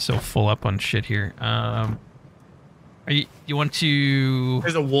 I'm so full up on shit here. You want to?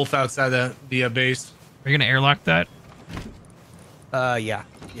 There's a wolf outside the base. Are you gonna airlock that? Yeah.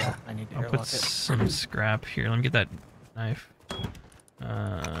 I need to I'll put airlock it. some scrap here. Let me get that knife.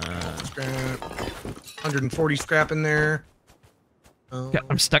 Scrap. 140 scrap in there. Yeah,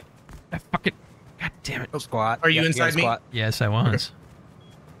 I'm stuck. I fucking. God damn it. Oh, Squat. Are you Yep, inside gotta me? squat. Yes, I was.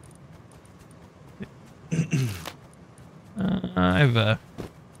 I have a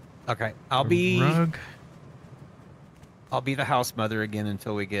Okay, I'll be rug. the house mother again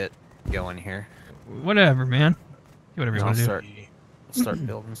until we get going here. Whatever, man. Do whatever you I'll want to do. start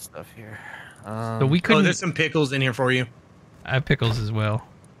building stuff here. So we Oh, couldn't. there's some pickles in here for you. I have pickles as well,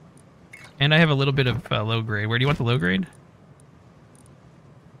 and I have a little bit of low grade. Where do you want the low grade?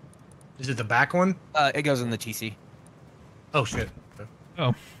 Is it the back one? It goes in the TC. Oh shit.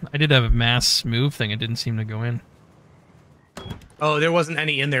 Oh, I did have a mass move thing. It didn't seem to go in. Oh, there wasn't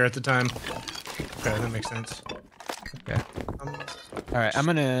any in there at the time. Okay, that makes sense. Okay. Um, All right,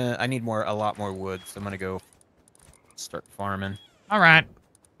 I need a lot more wood, so I'm gonna go start farming. All right.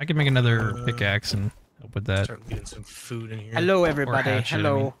 I can make another pickaxe and help with that. start leaving some food in here. Hello, Or everybody. hatchet, I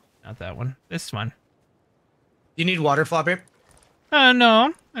Hello. mean. Not that one. This one. You need water, Floppy?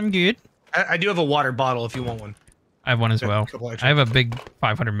 No, I'm good. I do have a water bottle if you want one. I have one as Got a well. couple extra. I have a big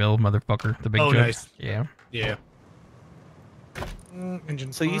 500 mil motherfucker. The big Oh, jug. nice. Yeah. Yeah.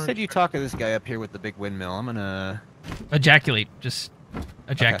 Engine So you parts. said you talk to this guy up here with the big windmill. I'm gonna. Ejaculate. Just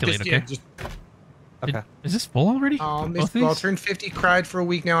ejaculate, Just, okay? yeah, just, Okay. Is this full already? oh, Both Miss these? Ball turned 50, cried for a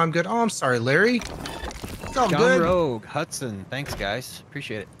week now. I'm good. Oh, I'm sorry, Larry. It's all John good. Rogue, Hudson. Thanks, guys.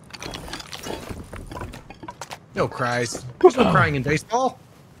 Appreciate it. No cries. There's no crying in baseball.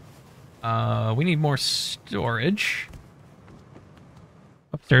 We need more storage.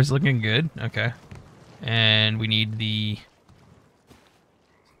 Upstairs looking good. Okay. And we need the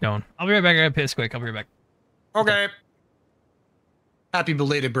stone. I'll be right back. I gotta piss quick. I'll be right back. Okay. Happy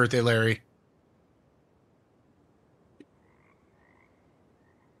belated birthday, Larry.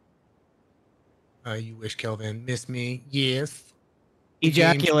 You wish Kelvin missed me. Yes.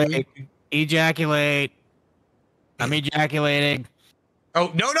 Ejaculate. Ejaculate. I'm ejaculating.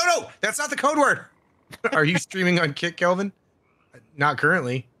 Oh, no. That's not the code word. Are you streaming on Kick, Kelvin? Not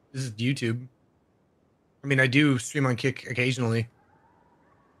currently. This is YouTube. I mean, I do stream on Kick occasionally.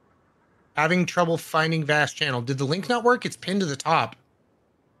 Having trouble finding Vast channel. Did the link not work? It's pinned to the top.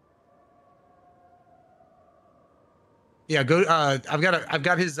 Yeah, go. I've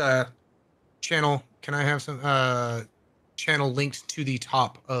got his channel. Can I have some channel linked to the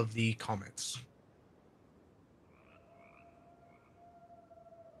top of the comments?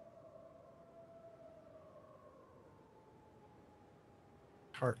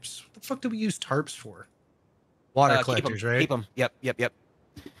 Tarps. What the fuck do we use tarps for? Water collectors, right? Keep them. Yep.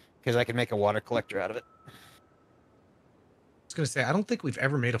 Because I can make a water collector out of it. I was gonna say I don't think we've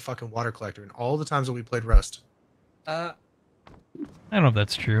ever made a fucking water collector in all the times that we played Rust. I don't know if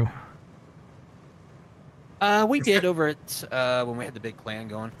that's true. We did over at when we had the big clan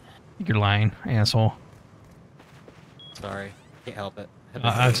going. I think you're lying, asshole. Sorry, can't help it.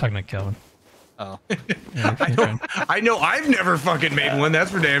 I was talking to Kelvin. Oh, Yeah, I know I've never fucking made one.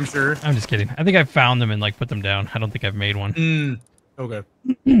 That's for damn sure. I'm just kidding. I think I found them and like put them down. I don't think I've made one. Okay.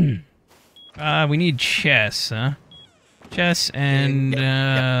 We need chess, huh? Chess and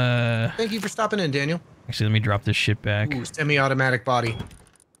Thank you for stopping in, Daniel. actually, let me drop this shit back. Ooh, semi-automatic body.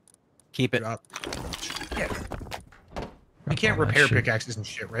 keep it. Drop. Yeah. Drop You can't all that repair shit. pickaxes and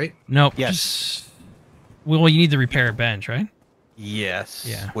shit, right? Nope. Yes. Just... Well, you need the repair bench, right? Yes.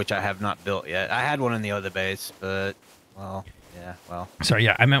 Yeah. Which I have not built yet. I had one in the other base, but well, yeah. Well, Sorry,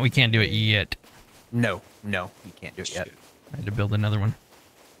 yeah, I meant we can't do it yet. no, you can't do it yet. I had to build another one.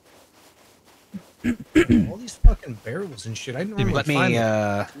 All these fucking barrels and shit. I normally Let me find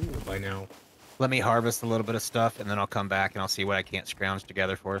them by now. let me harvest a little bit of stuff, and then I'll come back and I'll see what I can't scrounge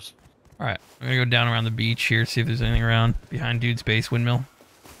together for us. All right, I'm gonna go down around the beach here, see if there's anything around behind dude's base windmill.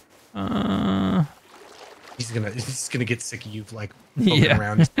 He's gonna get sick of you like poking Yeah.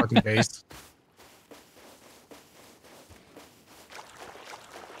 around his fucking base.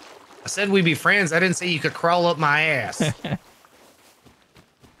 I said we'd be friends. I didn't say you could crawl up my ass.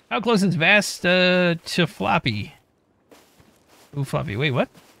 How close is Vast to Floppy? Ooh, Floppy. Wait, what?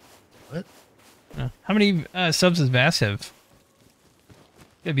 What? How many subs does Vast have?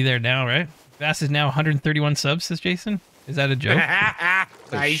 Gotta be there now, right? Bass is now 131 subs, says Jason. Is that a joke? Oh,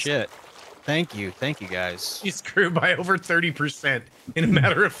 Nice. shit. Thank you guys. You grew by over 30% in a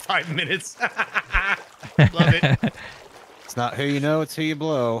matter of 5 minutes. Love it. It's not who you know, it's who you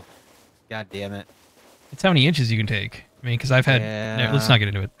blow. God damn it. It's how many inches you can take. I mean, because I've had... Yeah. No, let's not get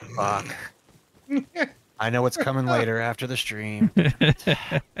into it. Fuck. I know what's coming later after the stream.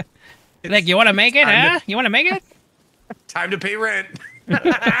 Like, you want to make it, time huh? You want to make it? Time to pay rent.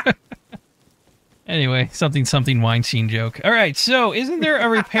 Anyway, something Weinstein joke. All right, so isn't there a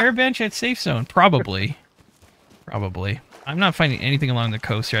repair bench at Safe Zone? Probably. Probably. I'm not finding anything along the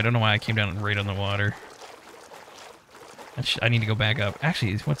coast here. I don't know why I came down right on the water. I need to go back up.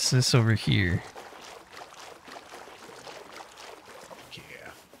 Actually, what's this over here? Yeah.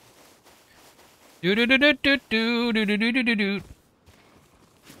 Do-do-do-do-do-do-do-do-do-do-do.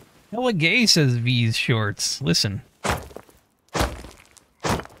 Hella gay, says V's Shorts. Listen.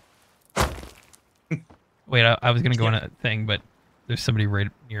 Wait, I was going to go on a thing, but there's somebody right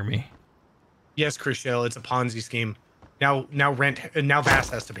near me. Yes, Chris Shell, it's a Ponzi scheme. Now Vass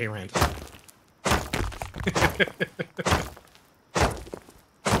has to pay rent.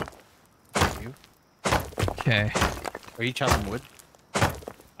 Okay. Are you chopping wood?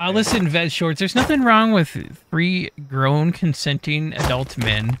 Listen, Vez Shorts, there's nothing wrong with 3 grown, consenting adult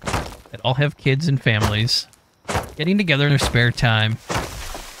men that all have kids and families getting together in their spare time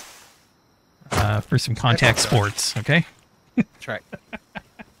for some contact sports, okay? That's right.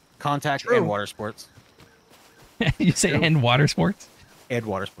 Contact True. and water sports. You say and water sports? And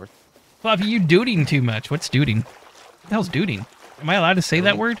water sports. Floppy, you duding too much. What's duding? What the hell's duding? Am I allowed to say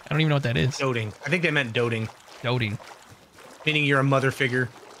that word? I don't even know what that is. Doting. I think they meant doting, Doting. meaning you're a mother figure.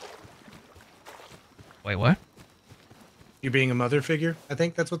 Wait, what? You're being a mother figure. I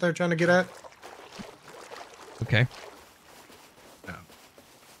think that's what they're trying to get at. Okay. No.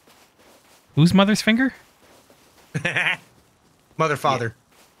 Whose mother's finger? Mother, father.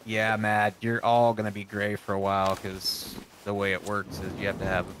 Yeah, Matt, you're all going to be gray for a while because the way it works is you have to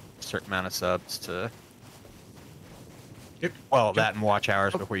have a certain amount of subs to... Yep. Well, that and watch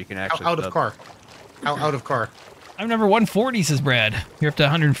hours before you can actually Out of sub. car. Out of car. I'm number 140, says Brad. You're up to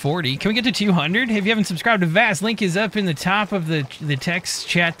 140. Can we get to 200? If you haven't subscribed to Vast, link is up in the top of the text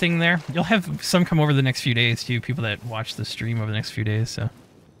chat thing there. You'll have some come over the next few days, too. People that watch the stream over the next few days, so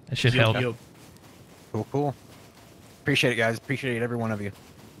that should help. Yup. Cool, cool. Appreciate it, guys. Appreciate every one of you.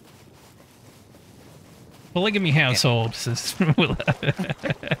 Polygamy household, says Willa.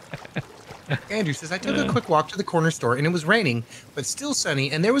 Andrew says, I took a quick walk to the corner store and it was raining, but still sunny,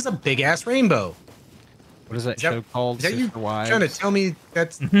 and there was a big ass rainbow. What is that Is that- show called? Is that you Sister Wives? trying to tell me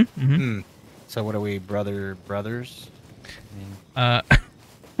that's... So what are we, brothers?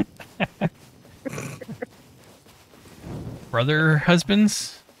 Brother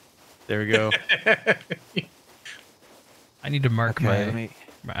husbands? There we go. I need to mark Okay, let me...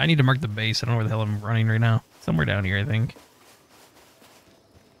 I need to mark the base. I don't know where the hell I'm running right now. Somewhere down here, I think.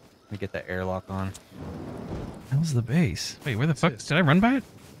 Let me get that airlock on. How's the base? Wait, where the fuck? this? Did I run by it?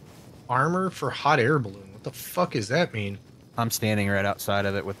 Armor for hot air balloon. What the fuck does that mean? I'm standing right outside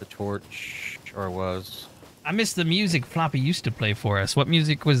of it with the torch, or was. I missed the music Floppy used to play for us. What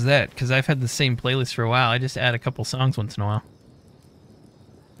music was that? Because I've had the same playlist for a while. I just add a couple songs once in a while.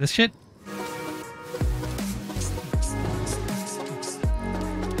 This shit?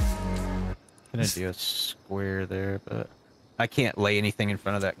 Gonna do a square there, but I can't lay anything in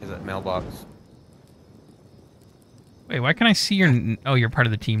front of that because that mailbox. Wait, why can I see your... Oh, you're part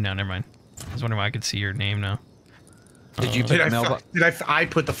of the team now. Never mind. I was wondering why I could see your name now. Did you put Did the I, mailbox? I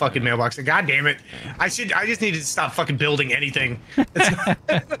put the fucking mailbox in? God damn it. I just needed to stop fucking building anything.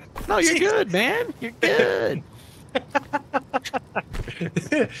 No, you're good, man. You're good.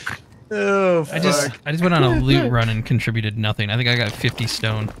 Oh, I just went on a loot run and contributed nothing. I think I got 50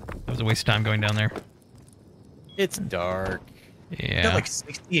 stone. That was a waste of time going down there. It's dark. I Yeah. got like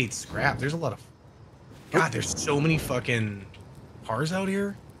 68 scrap. There's a lot of... God, there's so many fucking cars out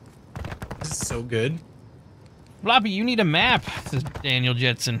here. This is so good. Floppy, you need a map, says Daniel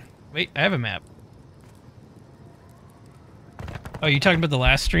Jetson. Wait, I have a map. Oh, you talking about the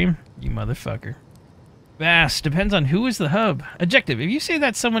last stream? You motherfucker. Vast, depends on who is the hub. Adjective, if you say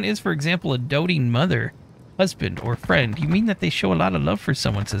that someone is, for example, a doting mother, husband, or friend, you mean that they show a lot of love for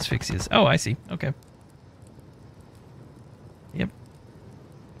someone, says Fixius. Oh, I see. Okay. Yep.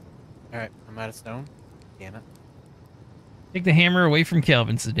 Alright, I'm out of stone. Damn it. Take the hammer away from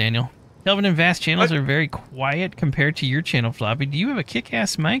Kelvin, says Daniel. Kelvin and Vast channels are very quiet compared to your channel, Floppy. Do you have a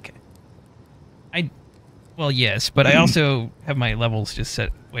kick-ass mic? Well, yes, but I also have my levels just set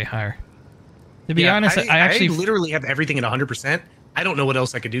way higher. To be honest, I actually literally have everything at 100%, I don't know what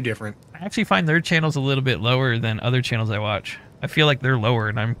else I could do different. I actually find their channels a little bit lower than other channels I watch. I feel like they're lower,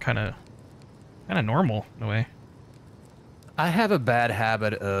 and I'm kind of normal in a way. I have a bad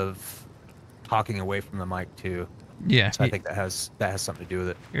habit of talking away from the mic too. Yeah, So I think that has something to do with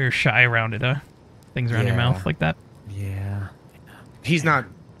it. you're shy around it, huh? Things around your Yeah. mouth like that. Yeah. He's not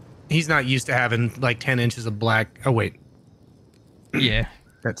used to having like 10 inches of black. Oh wait, Yeah,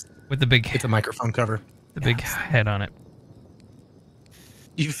 that's with the big it's a microphone cover. big head on it.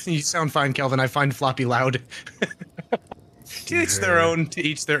 You sound fine, Kelvin. I find Floppy loud. To each their own. To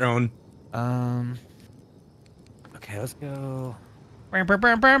each their own. Okay, let's go. Andrew,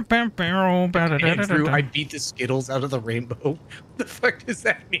 I beat the Skittles out of the rainbow. What the fuck does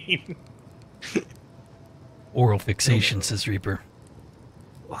that mean? Oral fixation, says Reaper.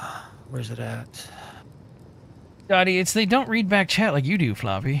 Where's it at? Dottie, it's they don't read back chat like you do,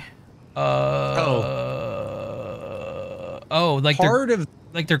 Floppy.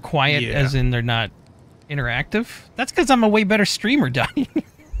 Like they're quiet, Yeah. as in they're not interactive. That's because I'm a way better streamer, Dottie.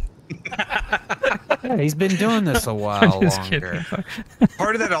 Yeah, he's been doing this a while Just longer. kidding.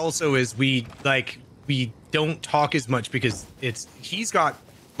 Part of that also is we don't talk as much because he's got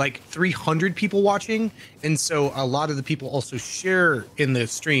like 300 people watching, and so a lot of the people also share in the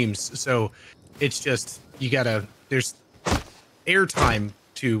streams. So it's just there's airtime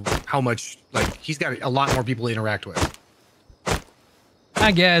to how much, like, he's got a lot more people to interact with.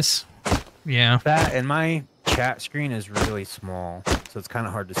 I guess. Yeah. That and my chat screen is really small, so it's kind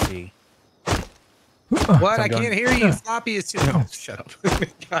of hard to see. What? I'm I going- can't hear you. Floppy is too. No, shut up.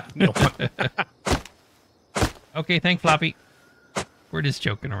 God, no. Okay, thank Floppy. We're just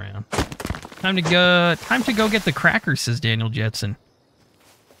joking around. Time to go get the crackers, says Daniel Jetson.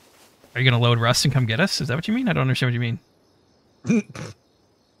 Are you gonna load Rust and come get us? Is that what you mean? I don't understand what you mean.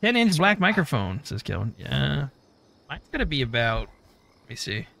 10-inch black microphone, says Kelvin. Yeah. Mine's gonna be about, let me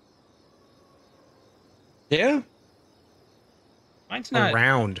see. Yeah. Mine's not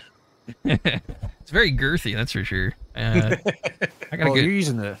Around. It's very girthy, that's for sure. I got Oh, a you're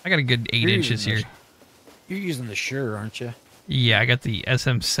using the I got a good 8 you're inches using here. you're using the Shure, aren't you? Yeah, I got the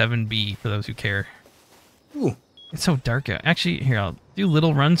SM7B for those who care. Ooh. It's so dark out. Actually, here, I'll do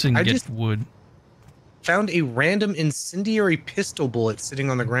little runs and I get just- wood. Found a random incendiary pistol bullet sitting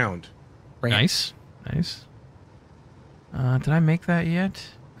on the ground. Nice. Nice. Did I make that yet?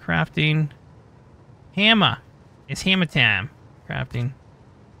 Crafting. Hammer. It's hammer time. Crafting.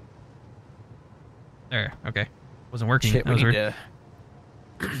 There. Okay. Wasn't working. Shit, That was weird.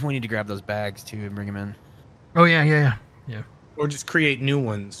 we need to grab those bags too and bring them in. Oh, yeah. Or just create new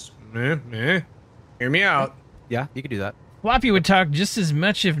ones. Hear me out. Yeah, you could do that. Floppy would talk just as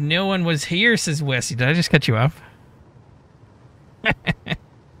much if no one was here, says Wesley. Did I just cut you off?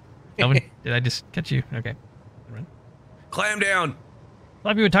 Kelvin, did I just cut you? Okay. Clam down.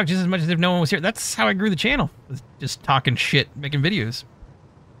 Floppy would talk just as much as if no one was here. That's how I grew the channel. Was just talking shit, making videos.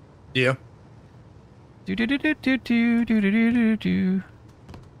 Yeah. Do.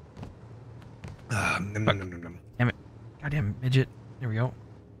 Nom, nom, nom, nom, nom. Damn it. Goddamn midget. There we go.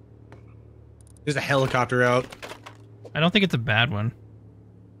 There's a helicopter out. I don't think it's a bad one.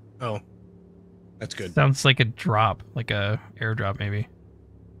 Oh. That's good. Sounds like a drop. Like a airdrop, maybe.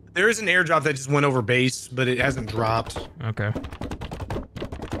 There is an airdrop that just went over base, but it hasn't dropped. Okay.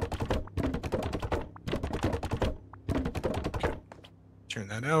 Turn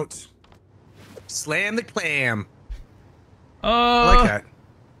that out. Slam the clam. I Oh, like that.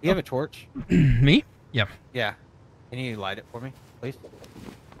 You have a torch? me? Yeah. Yeah. Can you light it for me, please?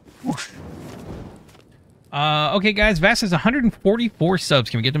 Okay, guys. Vass has 144 subs.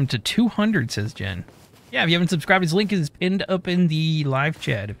 Can we get them to 200, says Jen. Yeah, if you haven't subscribed, his link is pinned up in the live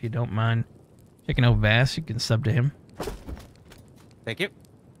chat. If you don't mind checking out Vass, you can sub to him. Thank you.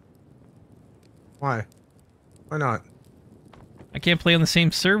 Why? Why not? I can't play on the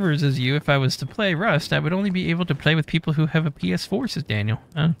same servers as you. If I was to play Rust, I would only be able to play with people who have a PS4, says Daniel.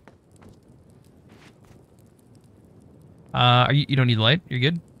 You don't need light? You're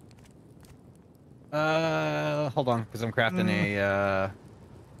good? Hold on, because I'm crafting a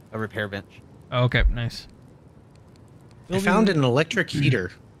repair bench. Oh, okay, nice. I found an electric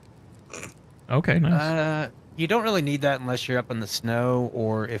heater. Okay, nice. You don't really need that unless you're up in the snow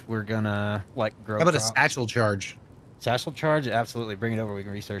or if we're gonna like grow. How about a crops. satchel charge? Satchel charge? Absolutely. Bring it over. We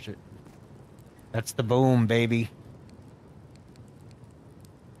can research it. That's the boom, baby.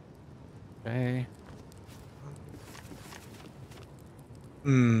 Okay.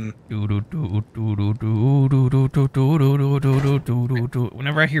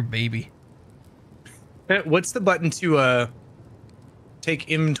 Whenever I hear baby. What's the button to take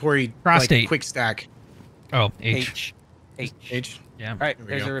inventory? Prostate. Like, quick stack. Oh, H. H. H. Yeah. All right, There we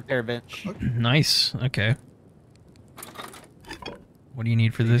there's go. a repair bench. Nice. Okay. What do you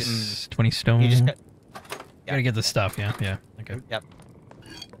need for this? 20 stone. You just got. Gotta get the stuff. Yeah. Yeah. Okay. Yep.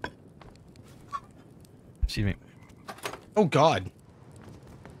 Excuse me. Oh God.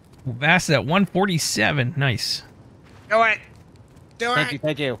 Vast at 147. Nice. Do it. Do Thank it. you.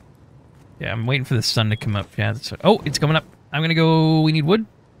 Thank you. Yeah, I'm waiting for the sun to come up. Yeah. That's what, oh, it's coming up. I'm gonna go. We need wood.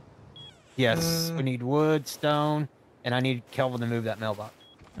 Yes, we need wood, stone, and I need Kelvin to move that mailbox.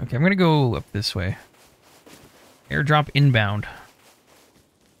 Okay, I'm gonna go up this way. Airdrop inbound.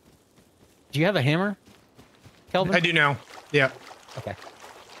 Do you have a hammer, Kelvin? I do now. Yeah. Okay.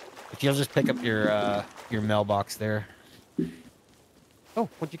 If you'll just pick up your mailbox there. Oh,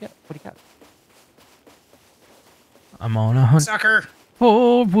 what'd you get? What do you got? I'm on a hunt Sucker.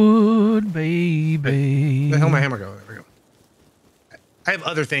 for wood, baby. Where the hell my hammer go? There we go. I have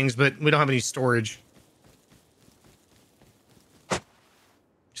other things, but we don't have any storage. You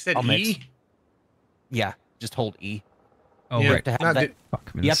said I'll E? mix. Yeah, just hold E. Oh, Yeah, You right. have to have not that. do-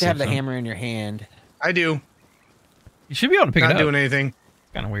 Fuck, I'm in You have to have the safe zone. hammer in your hand. I do. You should be able to pick Not it up. doing anything.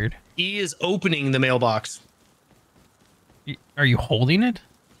 Kind of weird. E is opening the mailbox. Are you holding it?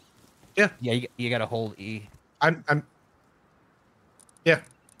 Yeah, you gotta hold E. I'm yeah,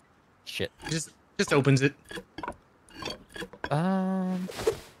 Shit. just opens it.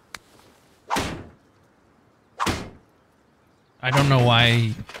 I don't know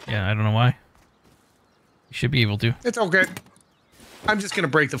why. Yeah, I don't know why. You should be able to. It's okay. I'm just gonna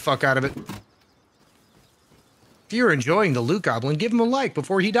break the fuck out of it. If you're enjoying the Loot Goblin, give him a like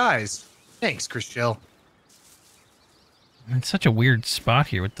before he dies. Thanks, Chriselle. It's such a weird spot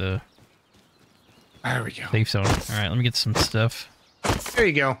here with the There we go. safe zone. All right, let me get some stuff. There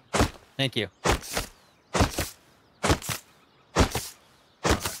you go. Thank you.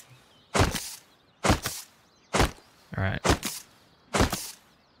 All right.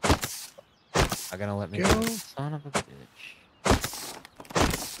 Not gonna let me Go. go. Son of a bitch.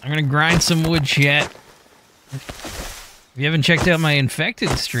 I'm gonna grind some wood, chat. If you haven't checked out my infected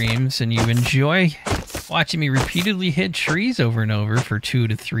streams and you enjoy watching me repeatedly hit trees over and over for 2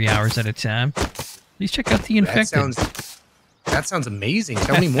 to 3 hours at a time, please check out the infected. That sounds amazing.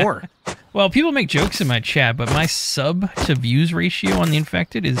 Tell me more. Well, people make jokes in my chat, but my sub to views ratio on the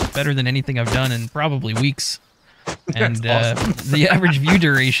infected is better than anything I've done in probably weeks. And the average view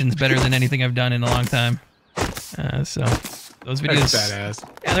duration is better than anything I've done in a long time. So those videos, That's badass.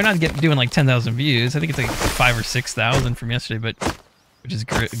 yeah, they're not doing like 10,000 views. I think it's like 5,000 or 6,000 from yesterday, but which is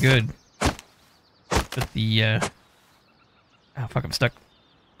good. But the oh fuck, I'm stuck.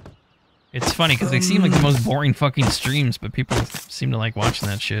 It's funny because they seem like the most boring fucking streams, but people seem to like watching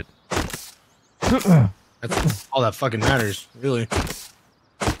that shit. That's all that fucking matters, really.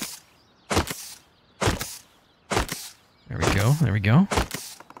 There we go. There we go.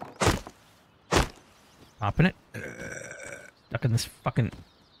 Popping it. Stuck in this fucking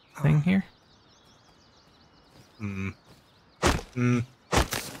thing here.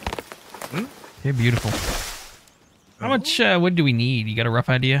 Okay, beautiful. How much wood do we need? You got a rough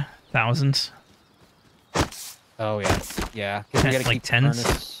idea? Thousands? Oh yeah, yeah. 'Cause we gotta Like keep the tens?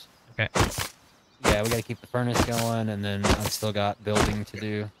 furnace. Okay. Yeah, we gotta keep the furnace going, and then I've still got building to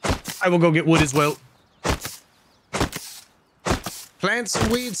do. I will go get wood as well. Plant some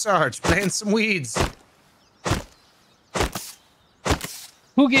weeds, Sarge. Plant some weeds.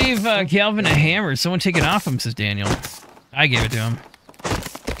 Who gave Calvin a hammer? Someone take it off him, says Daniel. I gave it to him.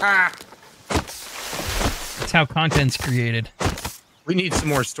 Ah, That's how content's created. we need some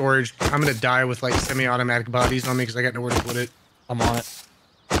more storage. I'm gonna die with like semi-automatic bodies on me because I got nowhere to put it. I'm on it.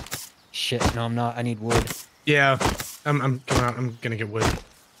 Shit, no, I'm not. I need wood. Yeah, I'm coming out. I'm gonna get wood.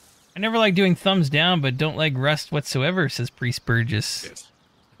 I never like doing thumbs down, but don't like rust whatsoever, says Priest Burgess. Yes.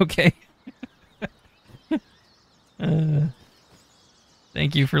 Okay.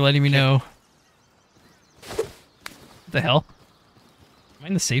 Thank you for letting me know. What the hell? Am I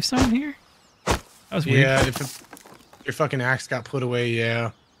in the safe zone here? That was weird. Yeah, if your fucking axe got put away,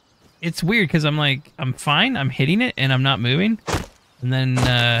 yeah. It's weird because I'm like, I'm fine, I'm hitting it, and I'm not moving. And then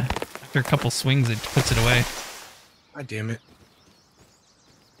after a couple swings, it puts it away. God damn it.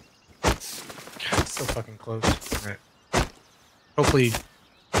 God, it's so fucking close. All right. Hopefully,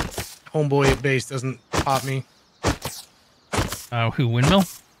 homeboy at base doesn't pop me. Who, Windmill?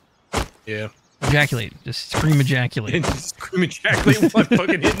 Yeah. Ejaculate. Just scream ejaculate. And scream ejaculate while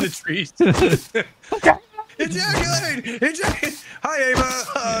fucking hitting the trees. Ejaculate! Ejaculate! Hi,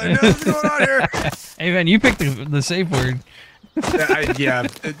 Ava. What's going on here? Hey, man, you picked the safe word. Yeah.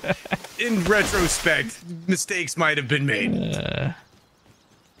 In retrospect, mistakes might have been made.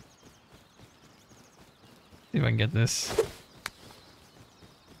 See if I can get this.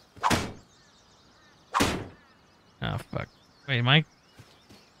 Wait, am I...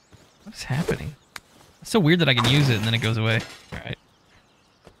 What's happening? It's so weird that I can use it and then it goes away. Alright.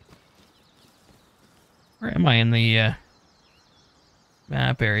 Where am I in the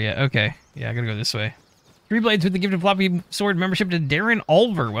map area? Okay. Yeah, I gotta go this way. 3 blades with the gifted floppy sword membership to Darren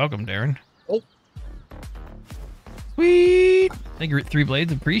Olver. Welcome, Darren. Oh. Sweet! Thank you, 3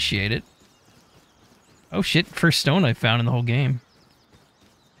 blades. Appreciate it. Oh shit, first stone I found in the whole game.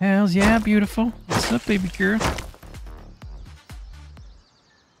 Hells yeah, beautiful. What's up, baby girl?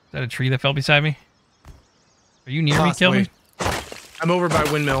 Is that a tree that fell beside me? Are you near Possibly. me, Kelvin? I'm over by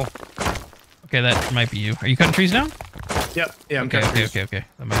windmill. Okay, that might be you. Are you cutting trees down? Yep. Yeah, I'm Okay, cutting okay, trees. okay.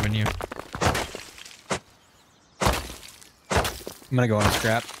 That might have been you. I'm gonna go on a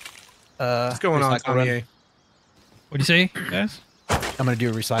scrap. What's going on, recycle run. Tommy? What'd you say, guys? I'm gonna do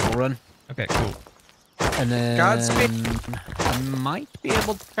a recycle run, Okay, cool. and then Godspeed. I might be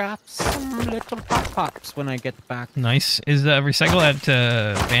able to craft some little pops when I get back. Nice. Is recycle at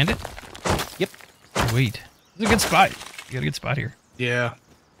Bandit? Yep. Sweet. It's a good spot. You got a good spot here. Yeah.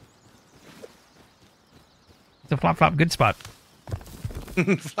 It's a flop, good spot.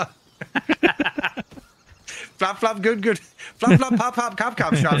 Flop, flop, good, good. Flop, flop, pop, pop, cop,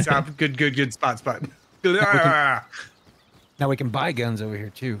 cop, shop, shop. Good, good, good, spot, spot. Now we can buy guns over here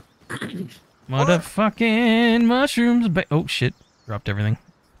too. Motherfucking mushrooms. Oh, shit. Dropped everything.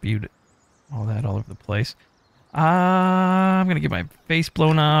 Spewed all that all over the place. I'm going to get my face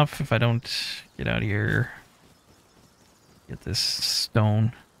blown off if I don't get out of here. Get this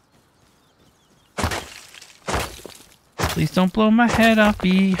stone. Please don't blow my head off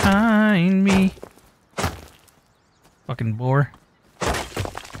behind me. Fucking bore.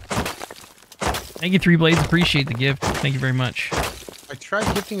 Thank you, 3 blades. Appreciate the gift. Thank you very much. I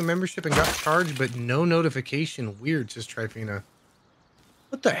tried gifting a membership and got charged, but no notification. Weird, says Trifina.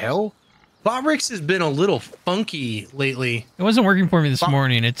 What the hell? Bobrix has been a little funky lately. It wasn't working for me this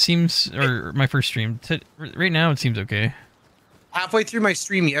morning. It seems, or my first stream. Right now, it seems okay. Halfway through my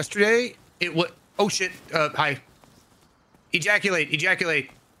stream yesterday, it was... Oh, shit. Hi. Ejaculate,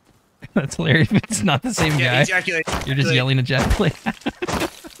 ejaculate. That's hilarious. It's not the same Yeah, guy. ejaculate. You're just yelling ejaculate.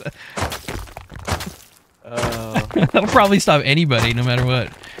 That'll probably stop anybody, no matter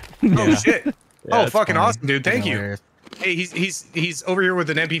what. Oh, shit. Oh, that's fucking funny. awesome, dude. Thank you. Hilarious. Hey, he's over here with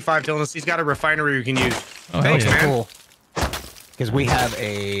an MP5 telling us he's got a refinery we can use. Oh, hell Thanks, yeah. man. Cool. Because we have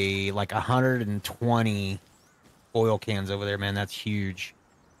like 120 oil cans over there, man. That's huge.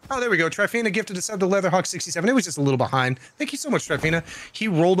 Oh, there we go. Trifina gifted a sub to Leatherhawk67. It was just a little behind. Thank you so much, Trifina. He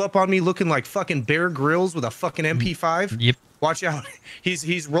rolled up on me looking like fucking Bear Grylls with a fucking MP5. Yep. Watch out.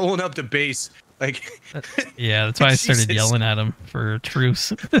 He's rolling up to base. Like, Yeah, that's why I started Jesus. yelling at him for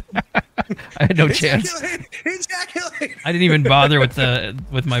truce. I had no chance. ejaculate, ejaculate. I didn't even bother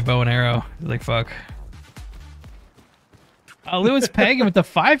with my bow and arrow. Like, fuck. Lewis Pagan with the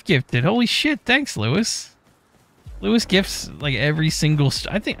 5 gifted. Holy shit! Thanks, Lewis. Lewis gifts like every single.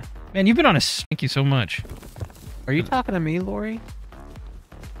 I think, man, you've been on a. Thank you so much. Are you talking to me, Lori?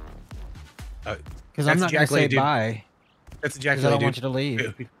 Because that's I'm not gonna say ejaculate, dude. bye. That's Because ejaculate, I don't dude. want you to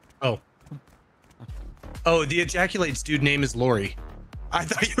leave. Oh. Oh, the ejaculates dude name is Lori. I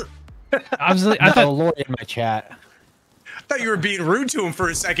thought you were, Obviously, I No, thought. Lori in my chat. were being rude to him for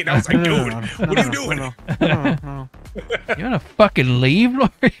a second. I was like, dude, what are you doing? No. You wanna fucking leave,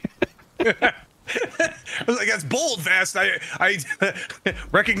 Lori? I was like, that's bold, Vast. I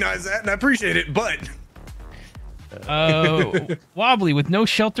recognize that and I appreciate it, but Wobbly with no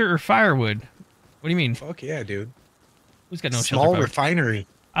shelter or firewood. What do you mean? fuck yeah, dude. Who's got no Small shelter? Or refinery.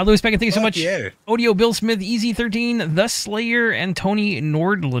 Lewis Pagan, thank you so Fuck much. yeah. Odio, Bill Smith, Easy13, The Slayer, and Tony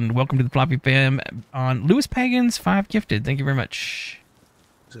Nordland. Welcome to the Floppy Fam on Lewis Pagan's 5 gifted. Thank you very much.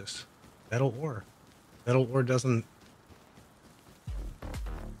 This metal ore. Metal ore doesn't.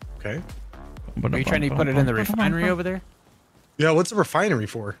 Okay. Are you trying to put it in the refinery over there? Yeah, what's a refinery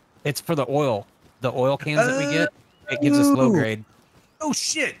for? It's for the oil. The oil cans that we get. It gives us low Ooh. grade. Oh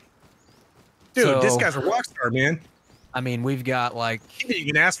shit, dude, this So- guy's a rock star, man. I mean, we've got like He didn't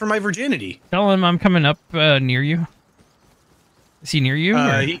even ask for my virginity. Tell him I'm coming up near you. Is he near you?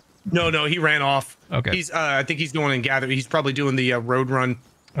 or- No, he ran off. Okay. He's I think he's going and gather. He's probably doing the road run.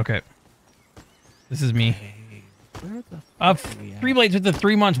 Okay. This is me. 3 blades with the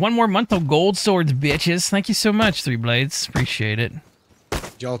 3 months. 1 more month of gold swords, bitches. Thank you so much, 3 blades. Appreciate it.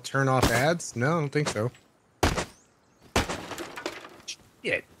 Did y'all turn off ads? No, I don't think so.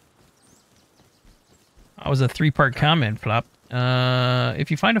 Shit. That was a 3-part comment, Flop. If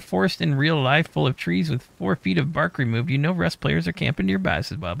you find a forest in real life full of trees with 4 feet of bark removed, you know rest players are camping nearby,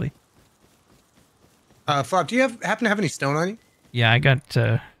 says Bobley. Flop, do you happen to have any stone on you? Yeah, I got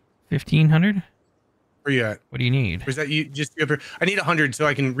 1,500. Where you at? What do you need? Or is that you just up here? I need 100 so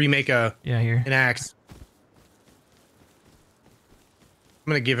I can remake Yeah, here. an axe.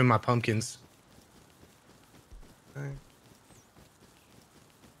 I'm gonna give him my pumpkins. Okay.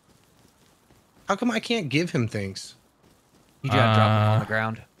 How come I can't give him things? You gotta drop them on the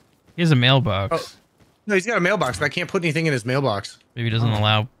ground. He has a mailbox. Oh. No, he's got a mailbox, but I can't put anything in his mailbox. Maybe he doesn't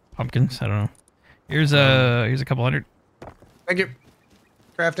allow pumpkins. I don't know. Here's a couple hundred. Thank you.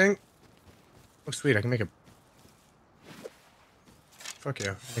 Crafting. Oh, sweet. I can make a... Fuck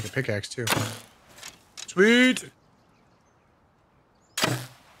yeah. Make a pickaxe, too. Sweet.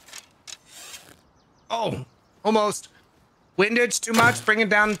 Oh, almost. Windage, too much. Bring it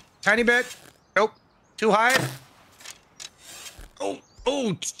down tiny bit. Nope. Too high.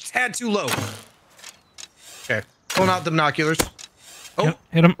 Oh, tad too low. Okay. Pulling out the binoculars. Oh, Yep,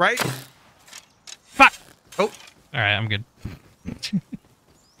 hit him. right. Fuck. Oh. All right, I'm good.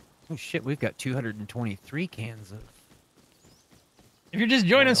 Oh shit, we've got 223 cans of. If you're just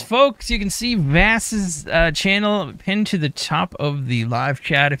joining us, folks, you can see Vass's channel pinned to the top of the live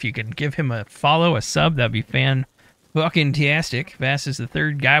chat. If you can give him a follow, a sub, that'd be fan-fucking-tastic. Vass is the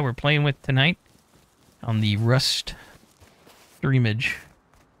third guy we're playing with tonight on the Rust streamage.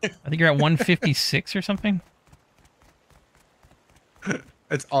 I think you're at 156 or something.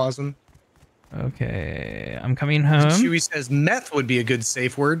 That's awesome. Okay, I'm coming home. Chewy says meth would be a good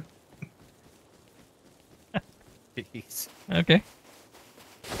safe word. Jeez. Okay.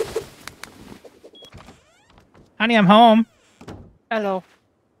 Honey, I'm home. Hello.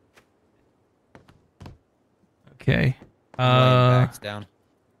 Okay. Backs down.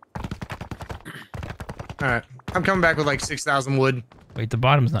 All right. I'm coming back with like 6,000 wood. Wait, the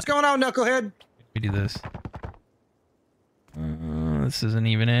bottom's not. What's going on, Knucklehead? We do this. This isn't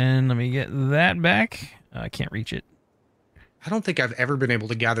even in. Let me get that back. I can't reach it. I don't think I've ever been able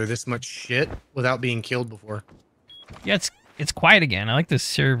to gather this much shit without being killed before. Yeah, it's quiet again. I like this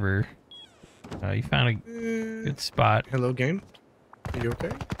server. You found a good spot. Hello, game. Are you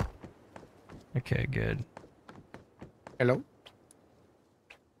okay? Okay, good. Hello?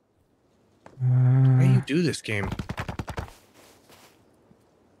 How do you do this game?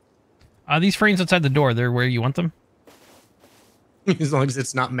 These frames outside the door, they're where you want them? As long as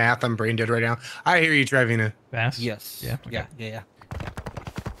it's not math, I'm brain dead right now. I hear you, Trevina. Fast? Yes. Yeah. Okay. Yeah.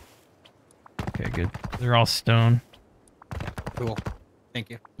 Okay, good. They're all stone. Cool. Thank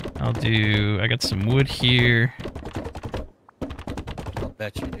you. I got some wood here. I'll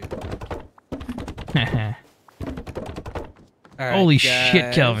bet you do. All right, Holy guys.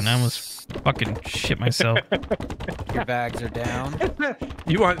 shit, Kelvin. I almost fucking shit myself. Your bags are down.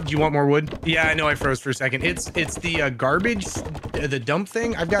 You want more wood? Yeah, I know I froze for a second. It's the garbage, the dump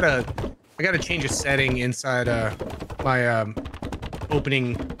thing. I gotta change a setting inside my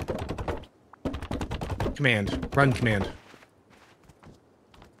opening command, run command.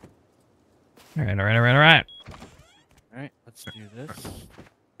 All right. All right, let's do this.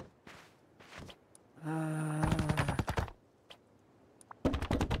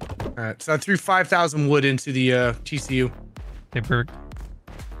 All right, so I threw 5,000 wood into the TCU. Paper.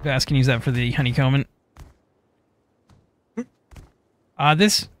 Vass can use that for the honeycombing.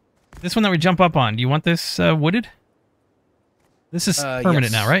 This one that we jump up on. Do you want this wooded? This is permanent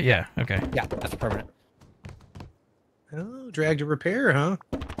yes. now, right? Yeah. Okay. Yeah, that's permanent. Oh, drag to repair, huh?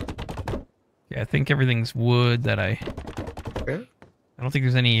 Yeah, I think everything's wood that I Okay. don't think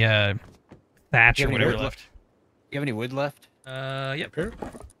there's any thatch You or have any whatever wood left. You have any wood left? Yep. Repair.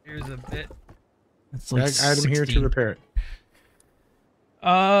 Here's a bit. It's Drag like item here to 16. repair it.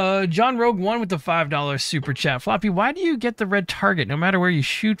 John Rogue 1 with the $5 super chat. Floppy, why do you get the red target no matter where you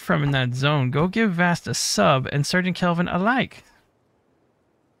shoot from in that zone? Go give Vast a sub and Sergeant Kelvin a like.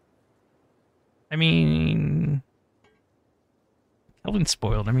 I mean, Kelvin's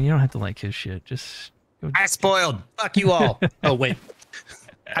spoiled. I mean, you don't have to like his shit. Just go. I spoiled. Fuck you all. Oh wait.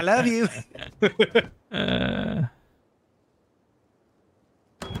 I love you.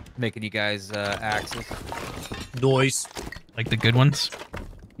 Making you guys axes. Noise. Like the good ones.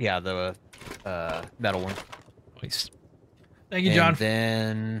 Yeah, the metal one. Nice. Thank you, John. And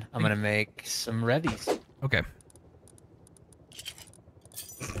then I'm gonna make some revies. Okay.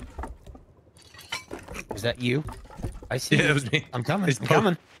 Is that you? I see. Yeah, you. that was me. I'm coming. It's I'm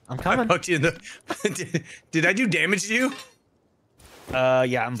coming. I'm I coming. poked you in the. Did I do damage to you?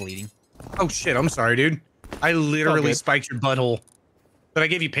 Yeah, I'm bleeding. Oh shit! I'm sorry, dude. I literally good. spiked your butthole, but I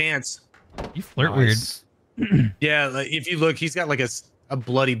gave you pants. You flirt Nice. weird. Yeah, like, if you look, he's got like a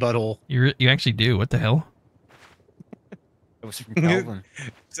bloody butthole. You actually do. What the hell? It was from Calvin.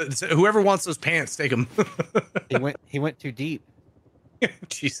 So whoever wants those pants, take them. He went too deep.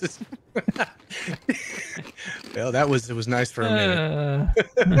 Jesus. Well, it was nice for a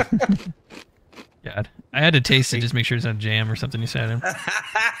minute. God, I had to taste it just make sure it's not jam or something you said. Is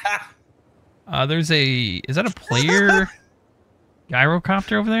that a player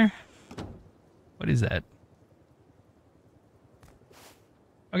gyrocopter over there? What is that?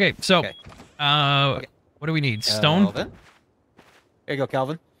 Okay, so, Okay. what do we need? Stone? Calvin. There you go,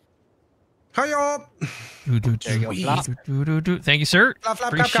 Calvin. Hi-yo! There you go. Flop. Thank you, sir. Flop,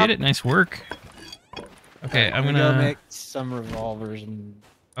 flop, Appreciate flop, it. Nice work. Okay, I'm Go gonna make some revolvers and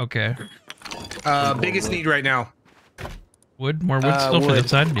Okay. Biggest need right now. Wood? More wood still for the wood.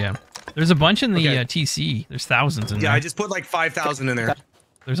 upside? Yeah. There's a bunch in the Okay. TC. There's thousands in Yeah, there. I just put like 5,000 in there.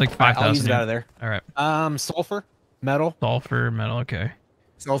 There's like I'll use 5,000. it out of there. All right. Sulfur, metal. Sulfur, metal. Okay.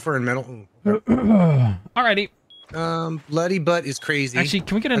 Sulfur and metal. Alrighty. Bloody butt is crazy. Actually,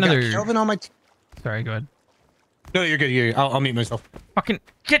 can we get I got another? Kelvin on my. Sorry, go ahead. No, you're good. You're good. I'll mute myself. Fucking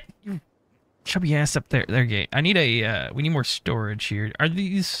get your chubby ass up there. There you go. I need a. We need more storage here. Are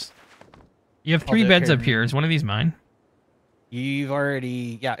these? You have 3 they're beds here. up here. Is one of these mine? You've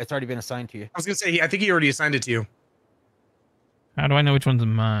already, yeah, it's already been assigned to you. I was gonna say, I think he already assigned it to you. How do I know which one's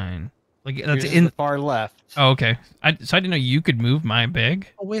mine? Like that's Yours is in. the far left. Oh, okay. So I didn't know you could move my bag.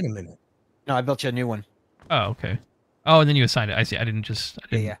 Oh, wait a minute. No, I built you a new one. Oh, okay. Oh, and then you assigned it. I see. I didn't just. I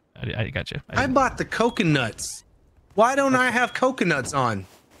didn't, Yeah, I gotcha. I bought the coconuts. Why don't I have coconuts on?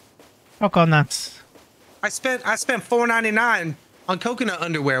 Coconuts. I spent $4.99 on coconut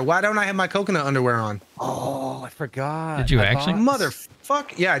underwear. Why don't I have my coconut underwear on? Oh, I forgot. Did you I actually? thought-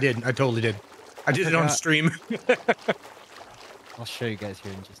 Motherfuck. Yeah, I did. I totally did. I did it on forgot. stream. I'll show you guys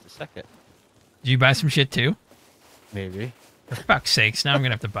here in just a second. Did you buy some shit too? Maybe. For fuck's sakes! Now I'm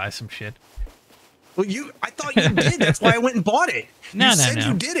gonna have to buy some shit. Well, I thought you did. That's why I went and bought it. No, you no, said no.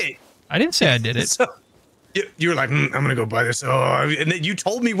 you did it. I didn't say I did it. So you were like, I'm gonna go buy this. Oh, and then you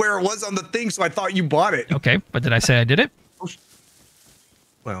told me where it was on the thing, so I thought you bought it. Okay, but did I say I did it?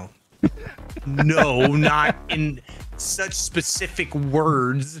 Well, no, not in such specific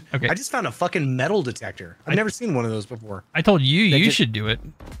words. Okay. I just found a fucking metal detector. I've never seen one of those before. I told you They you just- should do it.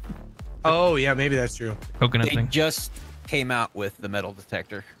 Oh, yeah, maybe that's true. Coconut They thing. just came out with the metal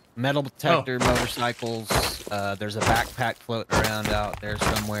detector. Metal detector, motorcycles. There's a backpack floating around out there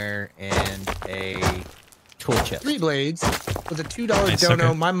somewhere, and a tool chest. 3 blades with a $2 Nice, dono.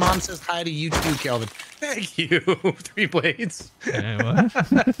 okay. My mom says hi to you too, Kelvin. Thank you. 3 blades.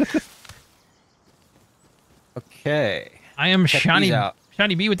 What? Okay. I am Check Shawnee. these out.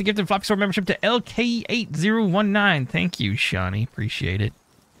 Shawnee B with the gifted FloppySword membership to LK8019. Thank you, Shawnee. Appreciate it.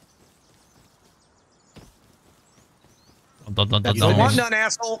 That's You don't nice. want none,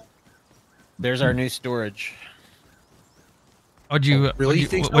 asshole. There's our new storage. What'd you Oh, really? You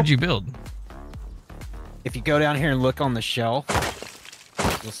think so? what'd you build? If you go down here and look on the shelf,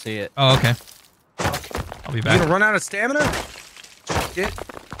 you'll see it. Oh, okay. I'll be You back. gonna run out of stamina? Shit.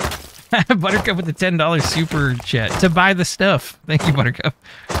 Buttercup with the $10 super chat to buy the stuff. Thank you, Buttercup.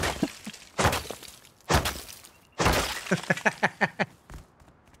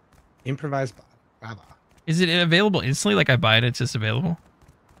 Improvise. Baba. Is it available instantly? Like I buy it, it's just available?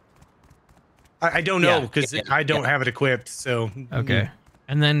 I don't know Yeah, because yeah, I don't have it equipped. So Okay.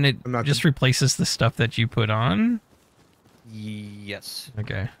 And then it I'm not just replaces the stuff that you put on? Yes.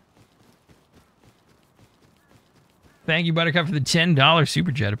 Okay. Thank you, Buttercup, for the $10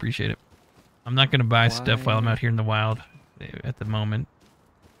 super chat. Appreciate it. I'm not going to buy stuff while I'm out here in the wild at the moment.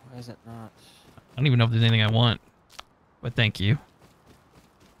 Why is it not? I don't even know if there's anything I want. But thank you.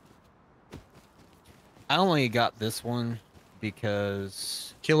 I only got this one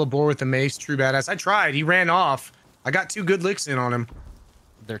because kill a boar with a mace, true badass. I tried. He ran off. I got 2 good licks in on him.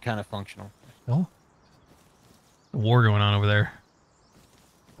 they're kind of functional. Oh. A war going on over there.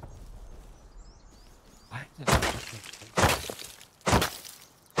 Why is it not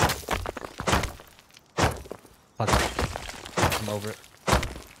fuck it. I'm over it.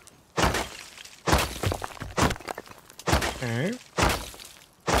 Okay.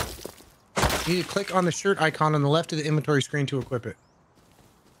 You need to click on the shirt icon on the left of the inventory screen to equip it.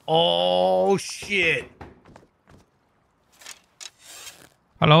 Oh, shit.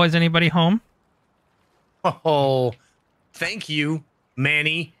 Hello, is anybody home? Oh, thank you,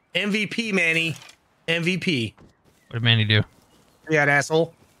 Manny. MVP, Manny. MVP. What did Manny do? Yeah,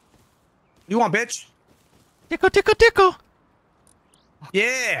 asshole. You want, bitch? Tickle, tickle, tickle.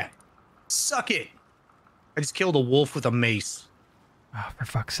 Yeah. Suck it. I just killed a wolf with a mace. Oh, for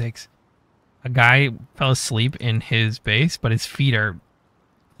fuck's sakes. A guy fell asleep in his base, but his feet are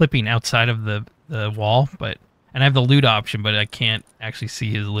flipping outside of the wall. And I have the loot option, but I can't actually see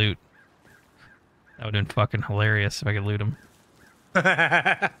his loot. That would have been fucking hilarious if I could loot him. Wait,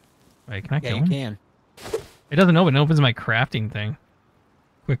 can I Yeah, kill you him? can. It doesn't open. It opens my crafting thing.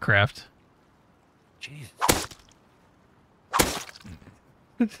 Quick craft. Jesus.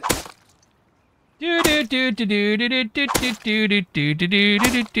 Hey,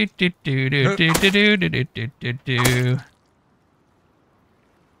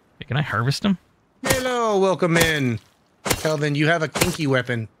 can I harvest them? Hello, welcome in. Kelvin, you have a kinky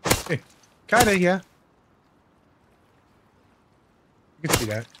weapon. Kinda, yeah. You can see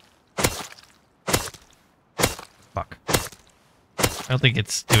that. Fuck. I don't think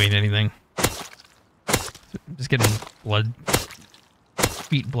it's doing anything. I'm just getting blood.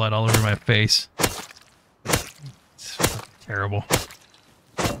 Feet blood all over my face. It's fucking terrible.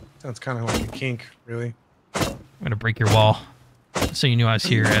 Sounds kind of like a kink, really. I'm gonna break your wall. Just so you knew I was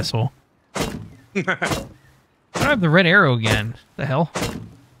here, asshole. I don't have the red arrow again. The hell?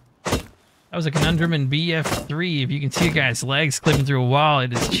 That was a conundrum in BF3. If you can see a guy's legs clipping through a wall,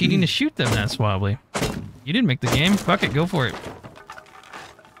 it is cheating to shoot them that wobbly. You didn't make the game. Fuck it, go for it.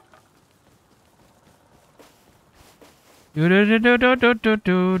 Shit.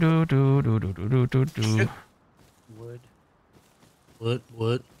 What?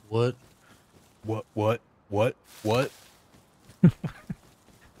 What?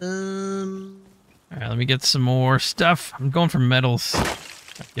 Alright, let me get some more stuff. I'm going for metals.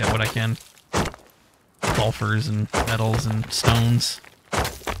 Get what I can. Sulfurs and metals and stones.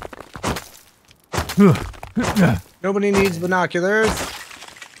 Nobody needs binoculars.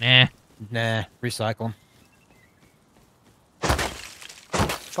 Nah. Nah, recycle 'em.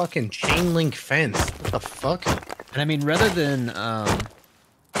 Fucking chain link fence. What the fuck? And I mean, rather than,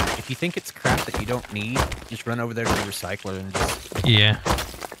 if you think it's crap that you don't need, just run over there to the recycler and just Yeah.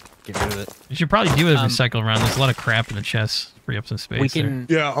 get rid of it. You should probably do a recycle round. There's a lot of crap in the chest. Free up some space. We can,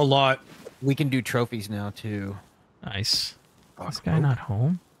 Yeah, a lot. we can do trophies now too. There. Nice. This guy not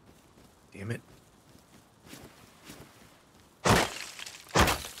home? Damn it.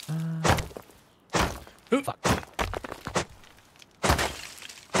 Fuck.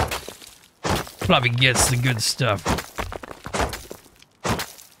 Floppy gets the good stuff.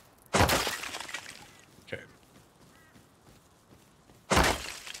 Okay.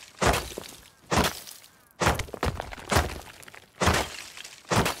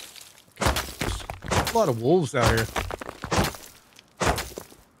 A lot of wolves out here.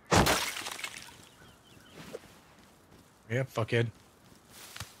 Yeah, fuckhead.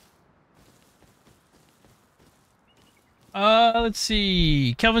 Let's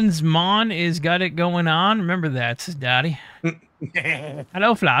see. Kelvin's Mon is got it going on. Remember that, Daddy.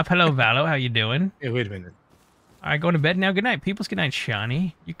 Hello, Flop. Hello, Valo. How you doing? Hey, wait a minute. All right, going to bed now. Good night, peoples. Good night,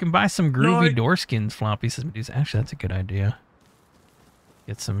 Shawnee. You can buy some groovy door skins, Floppy says Medusa. Actually, that's a good idea.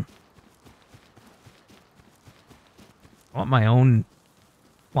 Get some. I want my own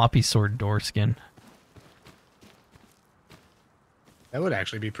FloppySword door skin. That would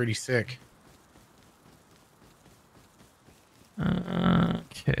actually be pretty sick.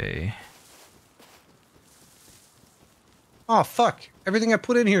 Okay. Oh, fuck. Everything I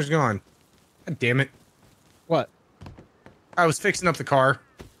put in here is gone. God damn it. What? I was fixing up the car.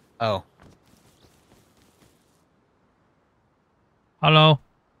 Oh. Hello.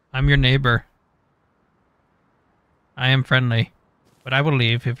 I'm your neighbor. I am friendly, but I will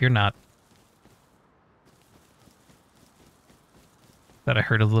leave if you're not. Thought I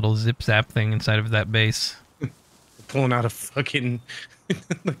heard a little zip zap thing inside of that base. Pulling out a fucking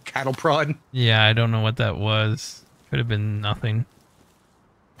cattle prod. Yeah, I don't know what that was. Could have been nothing.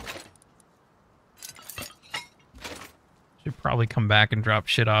 Should probably come back and drop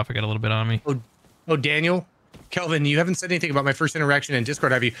shit off. I got a little bit on me. Oh, Daniel? Kelvin, you haven't said anything about my first interaction in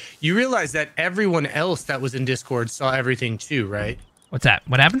Discord, have you? You realize that everyone else that was in Discord saw everything too, right? What's that?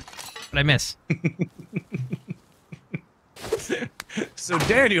 What happened? What did I miss? So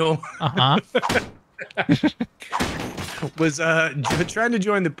Daniel was trying to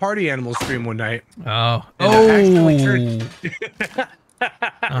join the party animal stream one night. Oh. And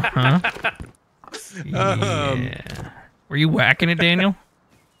Yeah. Were you whacking it, Daniel?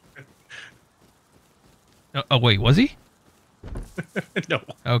 Oh, wait, was he? No.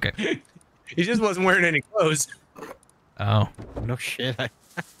 Okay. He just wasn't wearing any clothes. Oh. No shit. I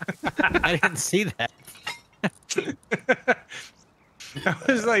didn't see that. I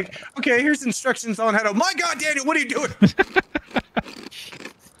was like, okay, here's instructions on how to. My God, Daniel, what are you doing?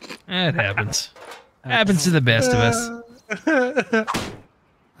 It happens. Happens to the best of us.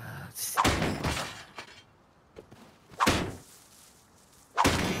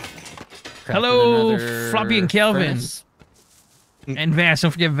 Hello, Floppy and Kelvin. And Vass.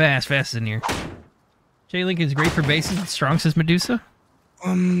 Don't forget Vass. Vass is in here. J-Link is great for bases and strong, says Medusa.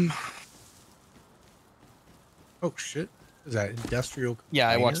 Oh shit! Is that industrial? Yeah,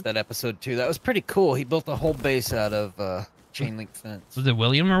 I container? watched that episode too. That was pretty cool. He built a whole base out of chain link fence. Was it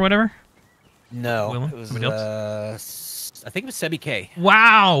William or whatever? No, Willem? it was Somebody I think it was Sebi K.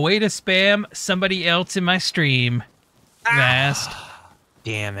 Wow, way to spam somebody else in my stream. Vast.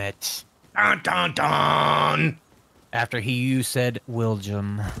 Damn it. Dun dun dun. After you said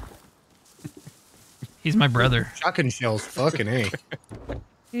William. He's my brother. Shotgun shells, fucking a.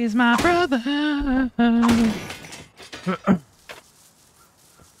 He's my brother.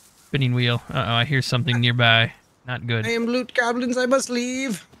 Spinning wheel. Uh-oh, I hear something nearby. Not good. I am loot goblins. I must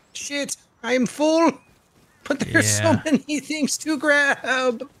leave. Shit, I am full. But there's so Yeah. many things to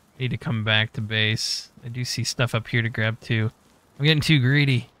grab. Need to come back to base. I do see stuff up here to grab too. I'm getting too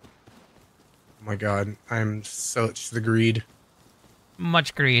greedy. Oh my god, I'm such the greed.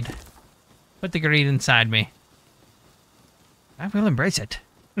 Much greed. Put the greed inside me. I will embrace it.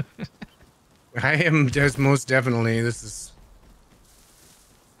 I am just most definitely. This is.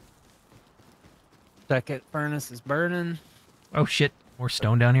 Second furnace is burning. Oh shit. More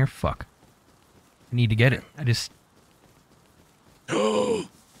stone down here? Fuck. I need to get it. I just...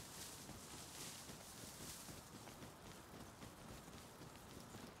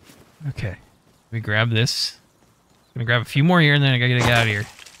 Okay. Let me grab this. I'm gonna grab a few more here and then I gotta get out of here.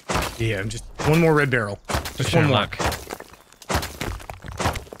 Yeah, just one more red barrel. Just one more. Luck.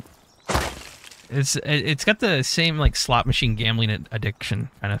 It's got the same like slot machine gambling addiction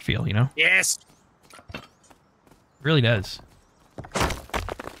kind of feel, you know? Yes. Really does.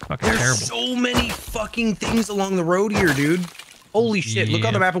 Fucking There's terrible. so many fucking things along the road here, dude. Holy shit! Look on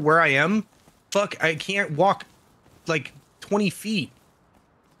Yeah. the map of where I am. Fuck, I can't walk like 20 feet.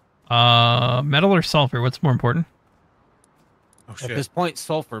 Metal or sulfur? What's more important? Oh At shit! this point,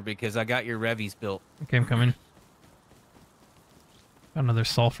 sulfur because I got your revies built. Okay, I'm coming. Got another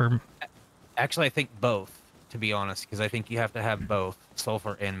sulfur. Actually, I think both, to be honest, because I think you have to have both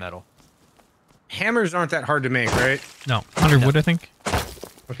sulfur and metal. Hammers aren't that hard to make, right? No, 100 wood, I think.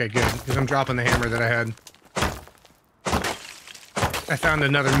 Okay, good. Because I'm dropping the hammer that I had. I found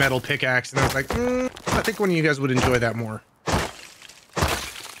another metal pickaxe, and I was like, I think one of you guys would enjoy that more.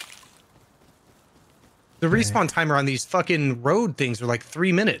 The respawn timer on these fucking road things are like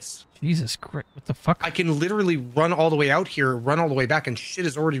 3 minutes. Jesus Christ, what the fuck? I can literally run all the way out here, run all the way back, and shit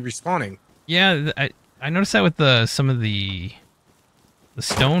is already respawning. Yeah, I noticed that with some of the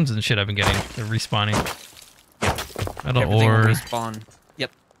stones and shit I've been getting. They're respawning. Metal Everything will ore. respawn.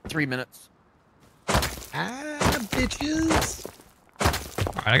 Yep, 3 minutes. Ah, bitches.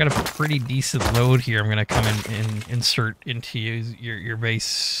 Alright, I got a pretty decent load here. I'm gonna come in and insert into your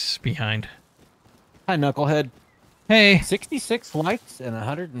base behind. Hi, Knucklehead. Hey, 66 likes and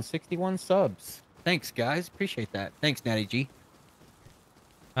 161 subs. Thanks, guys. Appreciate that. Thanks, Natty G.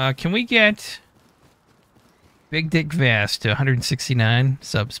 can we get Big Dick Vast to 169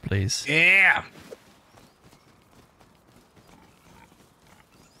 subs, please? Yeah.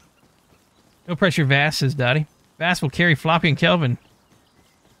 No pressure, Vast, says Dottie. Vast will carry Floppy and Kelvin.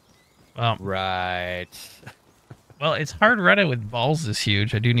 Well, Right. well, it's hard running with balls this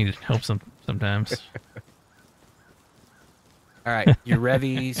huge. I do need help sometimes. All right, your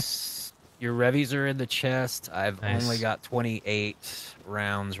revies, your revies are in the chest. I've Nice. only got 28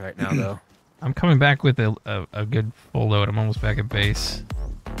 rounds right now, though. I'm coming back with a good full load. I'm almost back at base.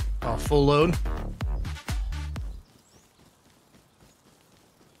 Oh, full load.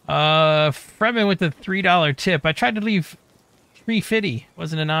 Fremen with the $3 tip. I tried to leave Tree Fitty.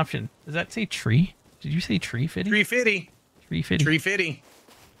 Wasn't an option. Does that say tree? Did you say Tree Fitty? 350. Tree Fitty. 350.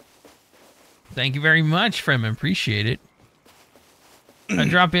 Thank you very much, Fremen. Appreciate it. I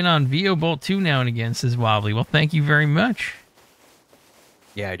drop in on VO Bolt 2 now and again, says Wobbly. Well, thank you very much.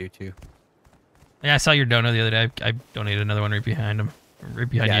 Yeah, I do too. Yeah, I saw your dono the other day. I donated another one right behind him. Right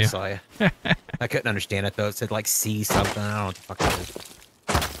behind Yeah, you. I saw you. I couldn't understand it though. It said like C something. I don't know what the fuck it is.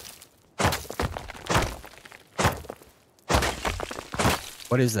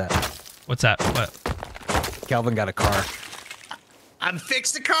 What is that? What's that? What? Calvin got a car. I'm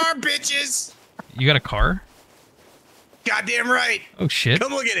fixed the car, bitches. You got a car? Goddamn right. Oh, shit.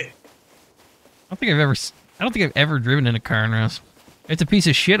 Come look at it. I don't think I've ever driven in a car in Rust. It's a piece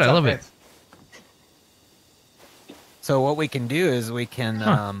of shit. I love it. So what we can do is we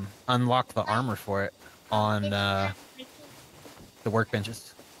can unlock the armor for it on the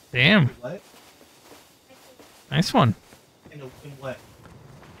workbenches. Damn. What? Nice one. In what?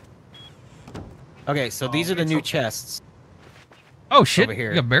 Okay, so these are the new chests. Oh, shit. Over here.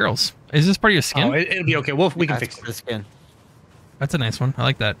 You got barrels. Is this part of your skin? Oh, it'll be okay. We can That's fix the it. skin. That's a nice one. I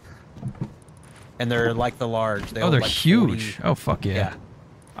like that. and they're like the large. They Oh, hold they're like huge. 40 Oh, fuck yeah. Yeah.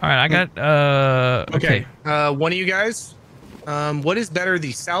 All right, I got, okay. One of you guys. What is better,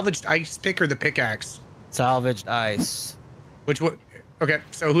 the salvaged ice pick or the pickaxe? Salvaged ice. Which one? Okay,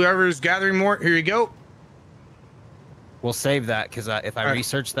 so whoever's gathering more, here you go. We'll save that because if I All right.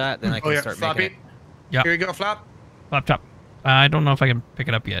 research that, then I can start Floppy. making it. Yeah. Here you go, Flop. Laptop. I don't know if I can pick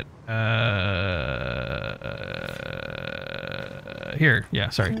it up yet. Here. Yeah,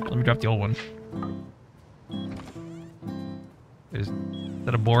 sorry. Let me drop the old one. Is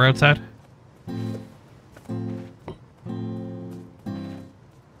that a boar outside?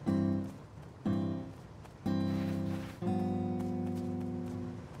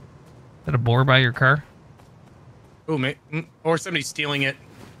 Is that a boar by your car? Oh, mate. Or somebody's stealing it.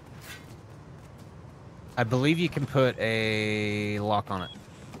 I believe you can put a lock on it.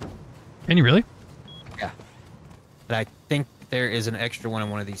 Can you really? Yeah. But I think there is an extra one in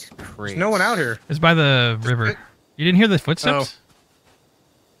one of these crates. There's no one out here. It's by the river. You didn't hear the footsteps?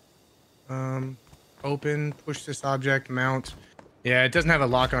 Open, push this object, mount. Yeah, it doesn't have a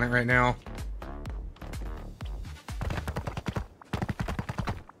lock on it right now.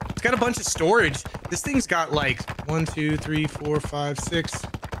 It's got a bunch of storage. This thing's got like 1, 2, 3, 4, 5, 6,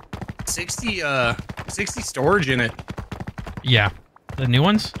 60 storage in it. Yeah. The new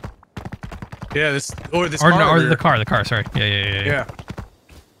ones? Yeah, this Or car the car, sorry. Yeah. Yeah.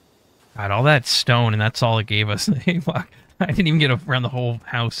 God, all that stone, and that's all it gave us. Fuck. I didn't even get around the whole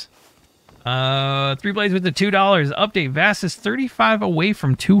house. 3 blades with the $2. Update. Vast is 35 away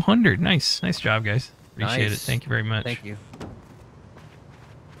from 200. Nice. Nice job, guys. Appreciate it. Nice. Thank you very much. Thank you.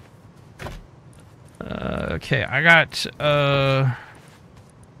 Okay, I got,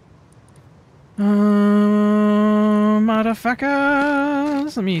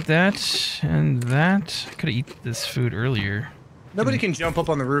 motherfuckers. Let me eat that and that. I could have eaten this food earlier. Nobody can jump up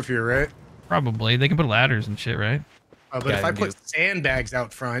on the roof here, right? Probably. They can put ladders and shit, right? But Yeah, if I you put do. sandbags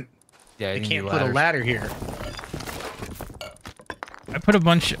out front, Yeah, they you can't can do put a ladders. ladder here. I put a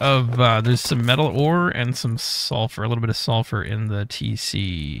bunch of, there's some metal ore and some sulfur, a little bit of sulfur in the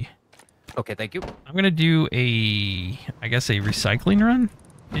TC. Okay, thank you. I'm going to do I guess a recycling run.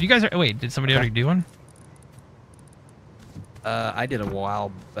 Did you guys, wait, did somebody already do one? I did a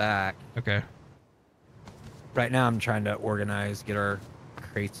while back. Okay. Right now, I'm trying to organize, get our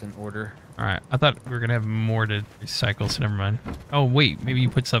crates in order. All right. I thought we were going to have more to recycle, so never mind. Oh, wait, maybe you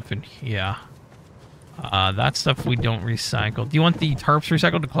put stuff in here. That stuff we don't recycle. Do you want the tarps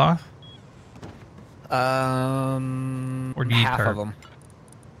recycled to cloth? Or do you need half tarp? of them.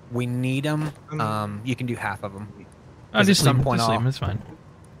 We need them. You can do half of them. Oh, just leave some them. point Just leave I'll- them. It's fine.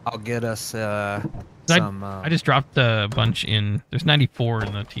 I'll get us some. I just dropped a bunch in. There's 94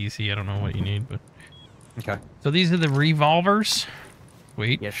 in the TC. I don't know what you need, but Okay. so these are the revolvers.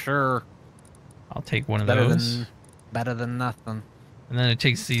 Wait, Yeah, sure. I'll take one of Better those. than nothing. And then it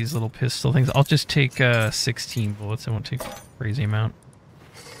takes these little pistol things. I'll just take 16 bullets. I won't take a crazy amount.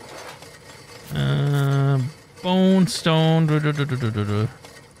 Bone, stone.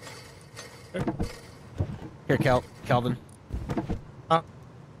 Here, Calvin.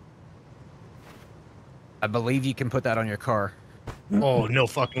 I believe you can put that on your car. Oh, no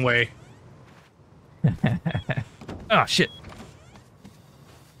fucking way. Oh, shit.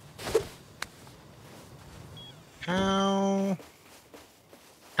 How?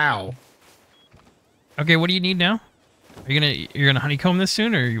 How? Okay, what do you need now? You're gonna honeycomb this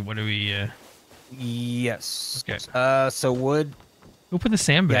soon, or what do we? Yes. Okay. So wood. Who put the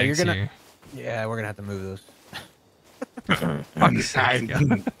sandbags you're gonna- here? Yeah, we're gonna have to move those. Fuck's sake.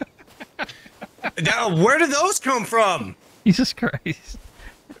 Where did those come from? Jesus Christ.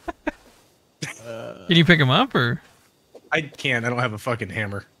 Can you pick them up, or? I can't. I don't have a fucking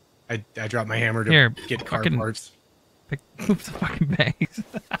hammer. I dropped my hammer to Here, get car fucking- parts. Move the fucking bags.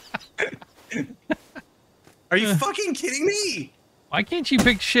 Are you fucking kidding me? Why can't you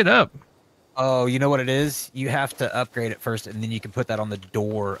pick shit up? Oh, you know what it is? You have to upgrade it first, and then you can put that on the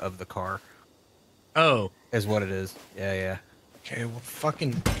door of the car. Oh. Is what it is. Yeah. Okay, well,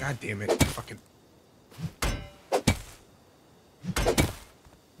 fucking, god damn it. Fucking.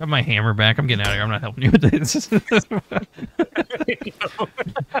 Got my hammer back. I'm getting out of here. I'm not helping you with this.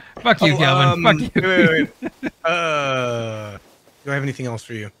 Fuck you, Calvin. Fuck you. Wait. Do I have anything else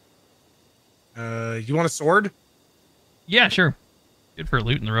for you? You want a sword? Yeah, sure. Good for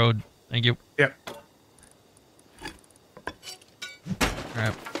loot in the road. Thank you. Yep. All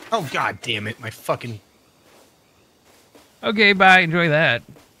right. Oh, god damn it. My fucking. Okay, bye. Enjoy that.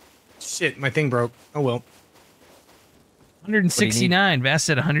 Shit, my thing broke. Oh, well. 169. Vast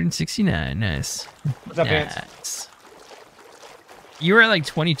at 169. Nice. What's up, Vance? Nice. You were at like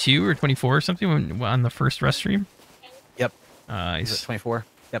 22 or 24 or something on the first Rust stream? Yep. Is Nice. it 24?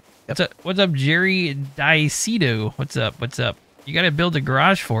 Yep. What's up, Jerry Dicido? What's up? What's up? You got to build a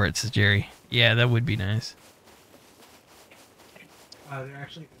garage for it, says Jerry. Yeah, that would be nice. They're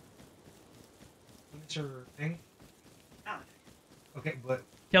actually furniture thing. Okay, but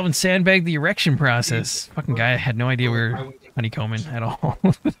Kelvin sandbagged the erection process. Fucking guy had no idea we were honeycombing at all.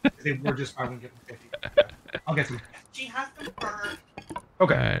 they were just I won't get them 50. I'll get some. She has them first.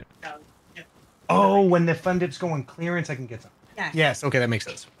 Okay. All right. Oh, when the fun dips go on clearance, I can get some. Yes. Yes. Okay, that makes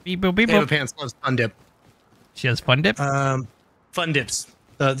sense. Beep boop beep Ava boop. Pants loves fun dip. She has fun dip. Fun dips.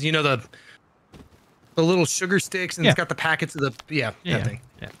 You know the little sugar sticks, and Yeah. it's got the packets of the that thing.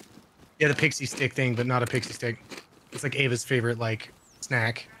 Yeah. Yeah, the pixie stick thing, but not a pixie stick. It's like Ava's favorite like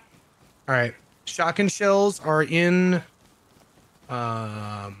snack. All right, shotgun shells are in.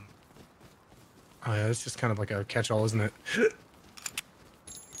 Oh yeah, it's just kind of like a catch-all, isn't it?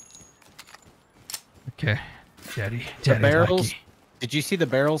 Okay. Daddy. The Daddy barrels. lucky. Did you see the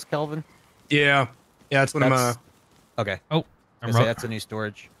barrels, Kelvin? Yeah, that's what I'm. Okay. Oh, I say that's a new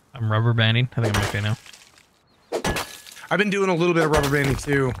storage. I'm rubber banding. I think I'm okay now. I've been doing a little bit of rubber banding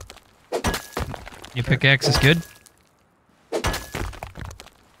too. Your pickaxe is good.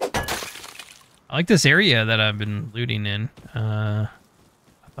 I like this area that I've been looting in. I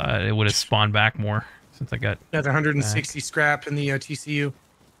thought it would have spawned back more since I got. That's 160 scrap in the TCU.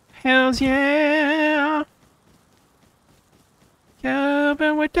 Hells yeah!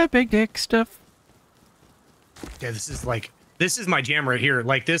 Kelvin with the big dick stuff. Yeah, this is my jam right here.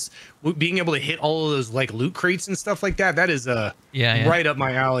 Like this, being able to hit all of those like loot crates and stuff like that. That is Yeah. right up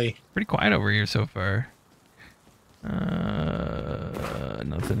my alley. Pretty quiet over here so far.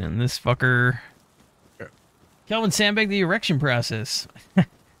 Nothing in this fucker. Okay. Kelvin sandbagged the erection process. Did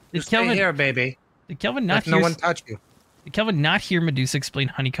Just stay Kelvin? here, baby. Did Kelvin not Let hear? no one touch you. Did Kelvin not hear Medusa explain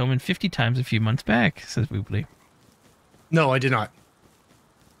honeycomb 50 times a few months back? Says Woobly. No, I did not.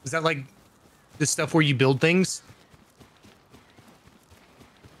 Is that like the stuff where you build things?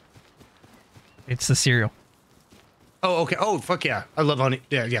 It's the cereal. Oh, okay. Oh, fuck yeah. I love honey.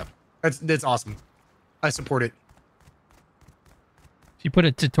 Yeah, yeah. That's awesome. I support it. If you put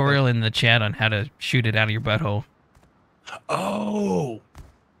a tutorial in the chat on how to shoot it out of your butthole, Oh,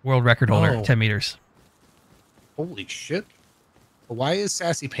 world record holder, Oh. 10 meters. holy shit. Why is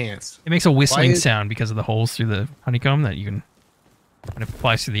Sassy Pants? It makes a whistling is- sound because of the holes through the honeycomb that you can. When it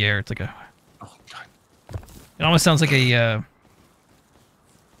flies through the air, it's like a. Oh, God. It almost sounds like a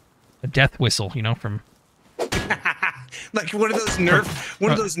death whistle, you know, from. Like one of those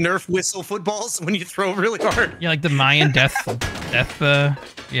Nerf whistle footballs when you throw really hard. Yeah, like the Mayan death.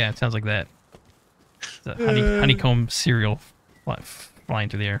 Yeah, it sounds like that. It's a honeycomb cereal flying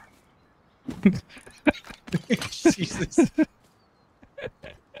through the air. Jesus.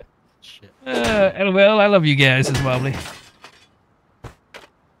 Shit. LOL, I love you guys as wobbly.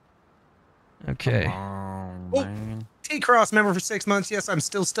 Okay. Oh, Oh. man. T-Cross member for 6 months. Yes, I'm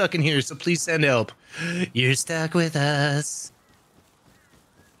still stuck in here, so please send help. You're stuck with us.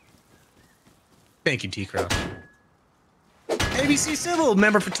 Thank you, T-Cross. ABC Civil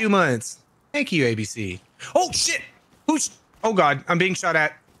member for 2 months. Thank you, ABC. Oh, shit. Oh, God. I'm being shot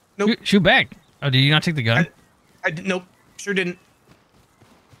at. Nope. Shoot back. Oh, did you not take the gun? Nope. Sure didn't.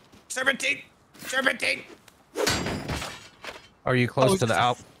 Serpentine. Serpentine. Are you close to the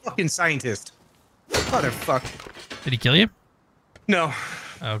out? Fucking scientist. Motherfucker. Did he kill you? No.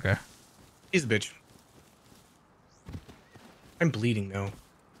 Oh, okay. He's a bitch. I'm bleeding though.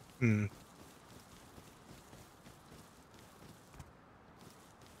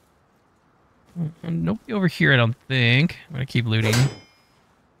 Nobody over here, I don't think. I'm gonna keep looting.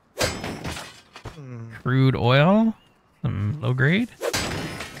 Crude oil. Some low grade.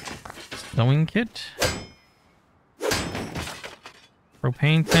 Sewing kit.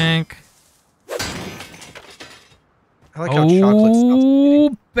 Propane tank. I like how chocolate smells.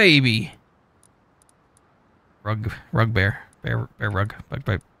 Oh, baby. Rug bear. Bear rug.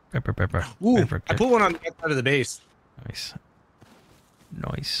 Bear. Ooh, Bear. I put one on the outside of the base. Nice.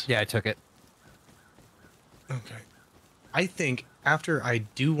 Nice. Yeah, I took it. Okay. I think after I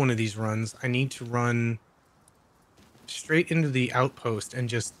do one of these runs, I need to run straight into the outpost and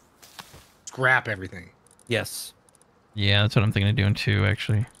just scrap everything. Yes. Yeah, that's what I'm thinking of doing too,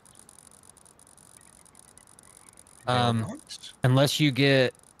 actually. Unless you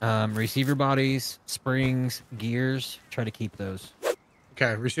get receiver bodies, springs, gears, try to keep those.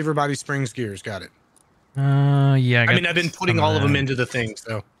 Okay, receiver body, springs, gears, got it. Yeah. I mean, I've been putting all of them into the thing,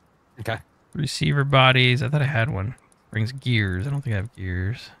 so. Okay. Receiver bodies. I thought I had one. Brings gears. I don't think I have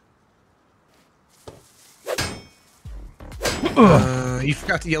gears. You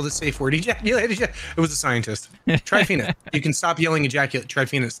forgot to yell the safe word. Ejaculate. It was a scientist. Trifina. You can stop yelling ejaculate.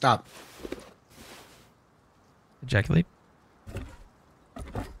 Trifina, stop. Ejaculate.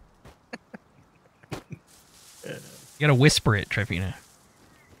 You gotta whisper it, Trifina.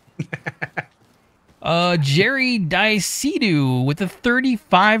 Jerry Diceidu with a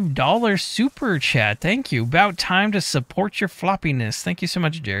 $35 super chat. Thank you. About time to support your floppiness. Thank you so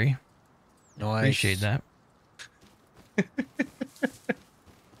much, Jerry. Nice. Appreciate that.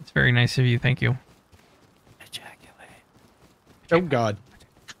 It's very nice of you. Thank you. Ejaculate. Oh God.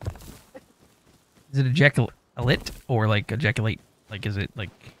 Is it ejaculate or like ejaculate? Like, is it like?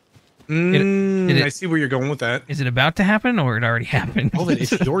 Did it, I see where you're going with that. is it about to happen or it already happened? Oh,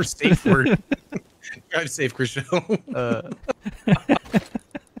 it's your safe word. Drive safe, Christian.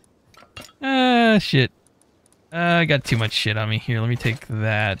 Shit. I got too much shit on me. Here, let me take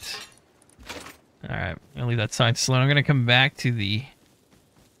that. Alright, I'll leave that sign slow. I'm gonna come back to the...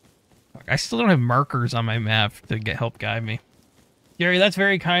 I still don't have markers on my map to help guide me. Gary, that's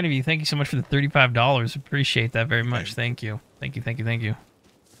very kind of you. Thank you so much for the $35. Appreciate that very much. Thank you. Thank you, thank you, thank you.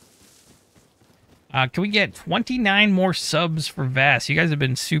 Can we get 29 more subs for Vass? You guys have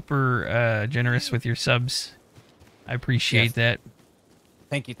been super generous with your subs. I appreciate that.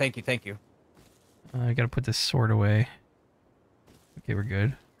 Thank you, thank you, thank you. I gotta put this sword away. Okay, we're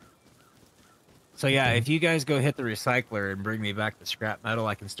good. So yeah, if you guys go hit the recycler and bring me back the scrap metal,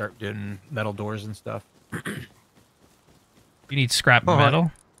 I can start doing metal doors and stuff. You need scrap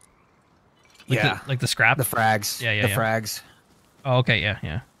metal? Like Yeah. like the scrap? The frags. Yeah, yeah, The yeah. frags. Oh, okay, yeah,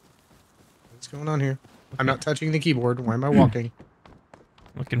 yeah. What's going on here? I'm not touching the keyboard. Why am I walking?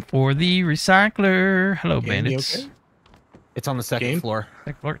 Looking for the recycler. Hello, Game, you bandits. okay? It's on the second Game? floor.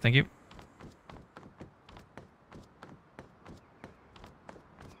 Second floor, thank you.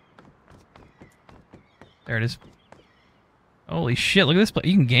 There it is. Holy shit, look at this place.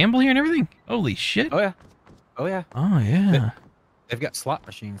 You can gamble here and everything? Holy shit. Oh yeah. Oh yeah. Oh, yeah. They've got slot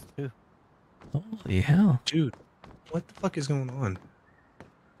machines too. Holy hell. Dude, what the fuck is going on?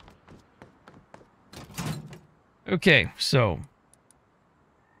 Okay, so...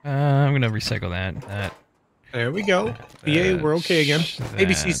 I'm gonna recycle that. There we go. BA, we're okay again.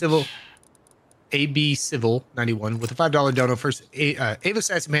 ABC Civil. AB Civil 91 with a $5 dono first. Ava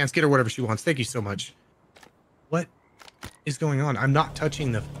Sassy Pants, get her whatever she wants. Thank you so much. What is going on? I'm not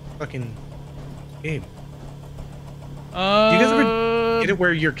touching the fucking game. Do you guys ever get it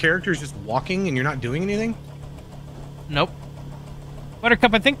where your character is just walking and you're not doing anything? Nope.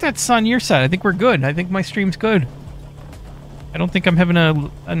 Buttercup, I think that's on your side. I think we're good. I think my stream's good. I don't think I'm having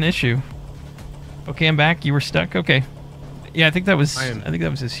an issue. Okay, I'm back. You were stuck? Okay. Yeah, I think that was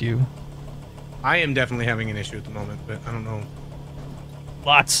just you. I am definitely having an issue at the moment, but I don't know.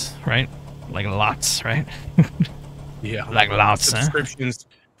 Lots, right? Like lots, right? Yeah. Like lots, huh? Subscriptions.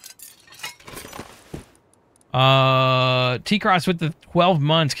 T-Cross with the 12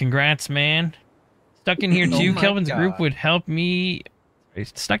 months. Congrats, man. Stuck in here too. my Kelvin's God. group would help me.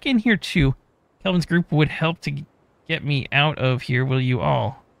 Stuck in here too. Kelvin's group would help to get me out of here, will you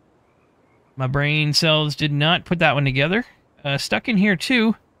all? My brain cells did not put that one together. Stuck in here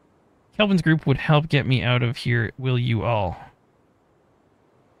too. Kelvin's group would help get me out of here, will you all?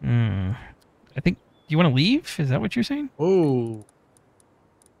 I think... Do you want to leave? Is that what you're saying? Oh.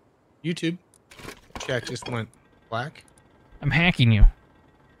 YouTube. Chat just went black. I'm hacking you.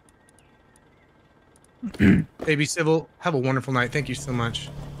 AB Civil, have a wonderful night. Thank you so much.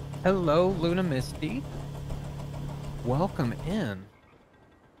 Hello, Luna Misty. Welcome in.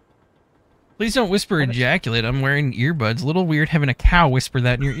 Please don't whisper ejaculate. I'm wearing earbuds. A little weird having a cow whisper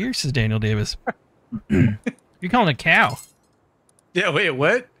that in your ear, says Daniel Davis. You're calling a cow. Yeah, wait,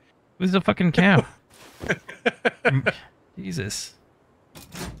 what? Who's a fucking cow? Jesus.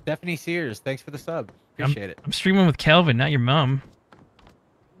 Stephanie Sears, thanks for the sub. Appreciate it. I'm streaming with Kelvin, not your mom.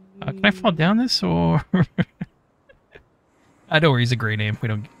 Can I fall down this or? I don't worry, he's a great name. We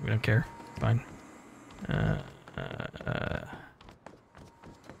don't care. It's fine.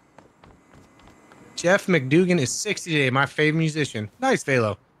 Jeff McDougan is 60 today. My favorite musician. Nice,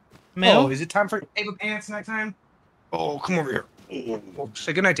 Phalo. Mel? Oh, is it time for Ava Pants night time? Oh, come over here. Oh,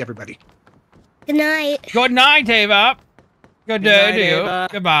 say good night to everybody. Good night. Good night, Ava. Good day night, to you. Ava.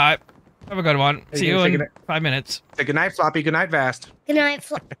 Goodbye. Have a good one. Hey, See you you gonna in say good 5 minutes. Say good night, Floppy. Good night, Vast. Good night,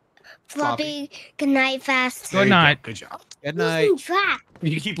 Floppy. Good night, Fast. There you go. night. Good job. Good night. Losing track.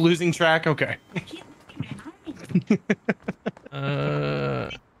 You keep losing track? Okay.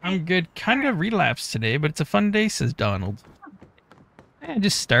 I'm good. Kind of relapsed today, but it's a fun day, says Donald.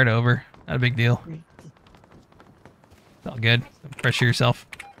 Just start over. Not a big deal. It's all good. Don't pressure yourself.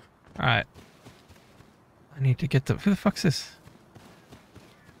 All right. I need to get the... Who the fuck's this?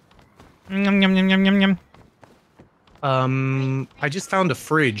 Yum, yum, yum, yum, yum, yum. I just found a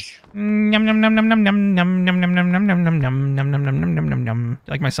fridge. Yum, yum, yum, yum, yum, yum, yum, yum, yum, yum, yum, yum, yum, yum, yum, yum, yum, yum, yum, yum.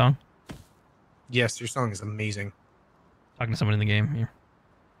 Like my song? Yes, your song is amazing. Talking to someone in the game here.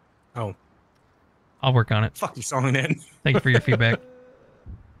 Oh, I'll work on it. fuck your song then. Thank you for your feedback.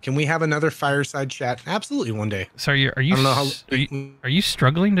 Can we have another fireside chat? Absolutely, one day. Sorry, are you I don't know how. are you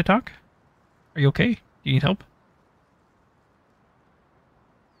struggling to talk? Are you okay? Do you need help?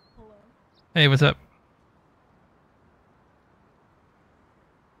 Hello. Hey, what's up?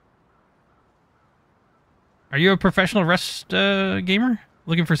 Are you a professional Rust gamer?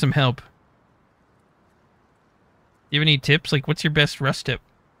 Looking for some help. Do you have any tips? Like, what's your best Rust tip?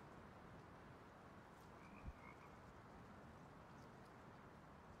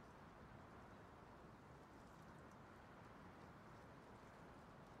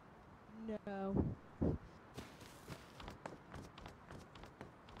 No.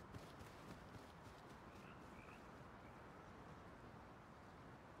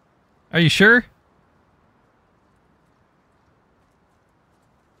 Are you sure?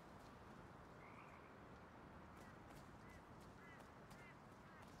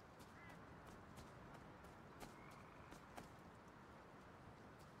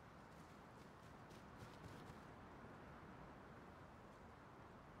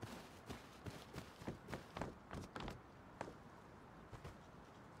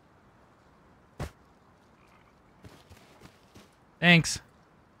 Thanks.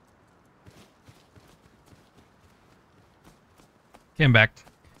 Okay, I'm back.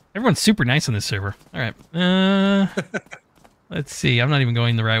 Everyone's super nice on this server. All right. Let's see. I'm not even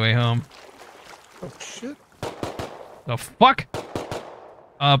going the right way home. Oh shit. The fuck?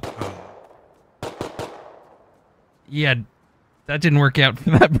 Yeah, that didn't work out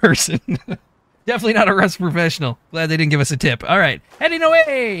for that person. Definitely not a Rust professional. Glad they didn't give us a tip. All right. Heading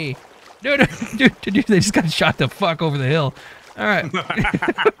away! Dude, they just got shot the fuck over the hill. All right.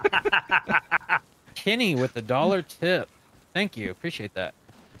 Kenny with the $1 tip. Thank you. Appreciate that.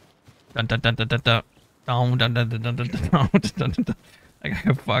 Dun, dun, dun, dun, dun, dun. Dun, dun, dun, dun, dun, dun, dun, dun, dun, dun. I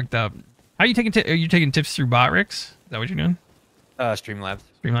got fucked up. How are you taking are you taking tips through Botrix? Is that what you're doing? Streamlabs.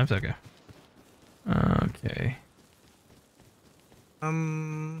 Streamlabs? Okay. Okay.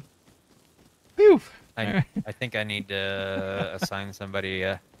 Phew. I think I need to assign somebody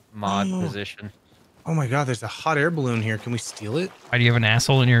a mod position. Oh my god, there's a hot air balloon here. Can we steal it? Why do you have an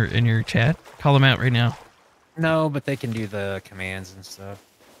asshole in your chat? Call them out right now. No, but they can do the commands and stuff.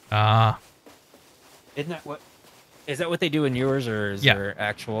 Ah. Isn't that what? Is that what they do in yours, or is there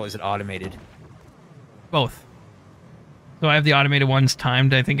actual? Is it automated? Both. So I have the automated ones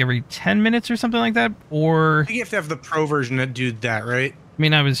timed, I think, every 10 minutes or something like that. Or I think you have to have the pro version that do that, right? I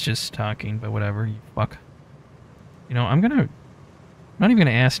mean, I was just talking, but whatever. You fuck. You know, I'm not even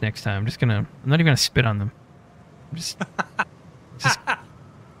gonna ask next time. I'm not even gonna spit on them. I'm just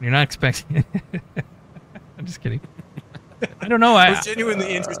you're not expecting it. I'm just kidding. I don't know. I was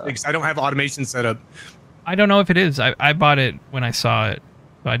genuinely interested because I don't have automation set up. I don't know if it is. I bought it when I saw it.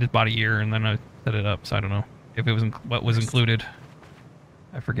 So I just bought a year and then I set it up. So I don't know if it was what was included.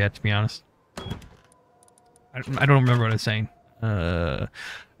 I forget, to be honest. I don't remember what I was saying.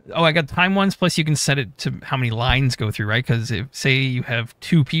 Oh, I got time ones. Plus, you can set it to how many lines go through, right? Because if, say, you have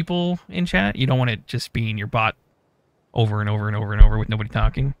 2 people in chat, you don't want it just being your bot over and over and over and over with nobody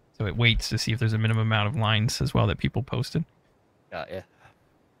talking. So it waits to see if there's a minimum amount of lines as well that people posted. Got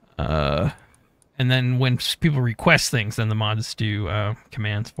ya. And then when people request things, then the mods do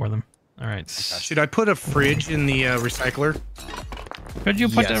commands for them. All right. Should I put a fridge in the recycler? Could you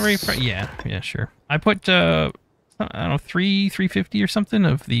put yeah, sure. I put I don't know, 350 or something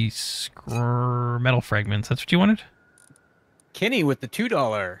of these metal fragments. That's what you wanted? Kenny with the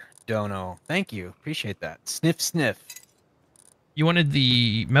 $2 dono. Thank you. Appreciate that. Sniff, sniff. You wanted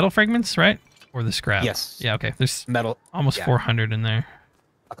the metal fragments, right? Or the scrap? Yes. Yeah, okay. There's metal. Almost 400 in there.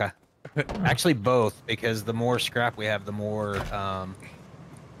 Okay. Actually, both, because the more scrap we have, the more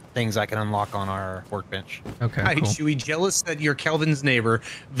things I can unlock on our workbench. Okay, Hi, cool. Chewy. Jealous that you're Kelvin's neighbor.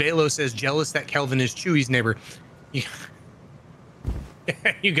 Velo says jealous that Kelvin is Chewy's neighbor.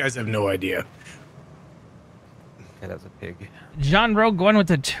 You guys have no idea. Yeah, that's a pig. John Rogue going with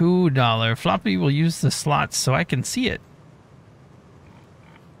the $2. Floppy will use the slots so I can see it.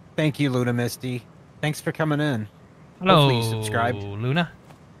 Thank you, Luna Misty. Thanks for coming in. Hello, Hopefully you subscribed. Luna.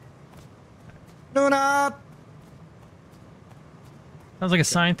 Luna! Sounds like a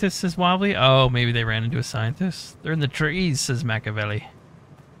scientist, says Wobbly. Oh, maybe they ran into a scientist. They're in the trees, says Machiavelli.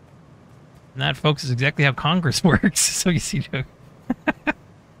 And that, folks, is exactly how Congress works. So you see, that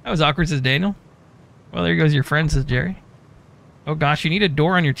was awkward, says Daniel. Well, there goes your friend, says Jerry. Oh gosh, you need a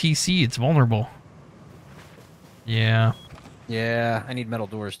door on your TC. It's vulnerable. Yeah. Yeah, I need metal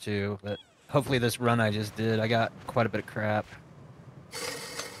doors too, but hopefully this run I just did, I got quite a bit of crap.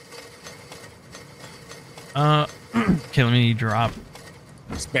 Okay, let me drop.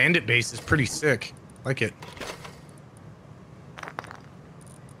 This bandit base is pretty sick. Like it.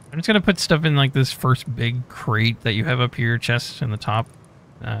 I'm just gonna put stuff in like this first big crate that you have up here, chest in the top.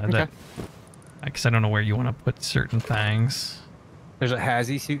 That, because I don't know where you want to put certain things. There's a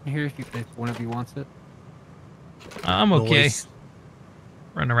Hazy suit in here if one of you wants it. I'm okay. Noise.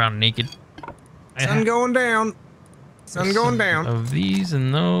 Running around naked. Sun going down. Sun going down. Of these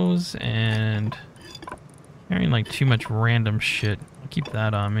and those, and carrying like too much random shit. I'll keep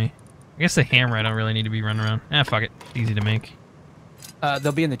that on me. I guess the hammer I don't really need to be running around. Ah, fuck it. It's easy to make.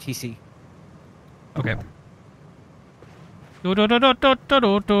 They'll be in the TC. Okay. Do, do, do, do, do,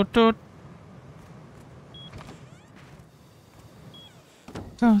 do, do, do.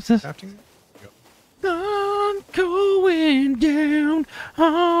 So is this Crafting? sun going down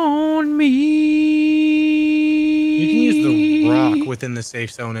on me? You can use the rock within the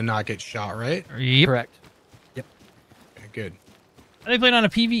safe zone and not get shot, right? Yep. Correct. Okay, good. Are they playing on a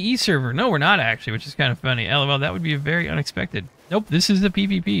PvE server? No, we're not actually, which is kind of funny. LOL, that would be very unexpected. Nope, this is the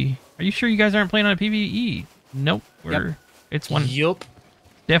PvP. Are you sure you guys aren't playing on a PvE? Nope, it's one. Yup.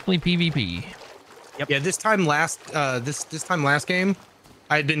 Definitely PvP. Yep. Yeah, this time last game,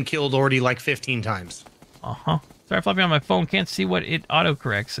 I had been killed already like 15 times. Uh-huh. Sorry, Floppy on my phone. Can't see what it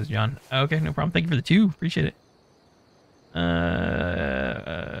autocorrects, says John. Okay, no problem. Thank you for the 2. Appreciate it.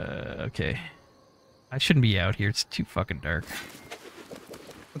 Okay. I shouldn't be out here. It's too fucking dark.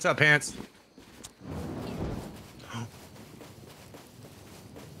 What's up, Pants?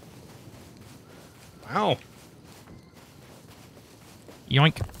 Wow.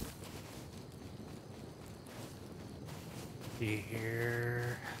 Yoink. See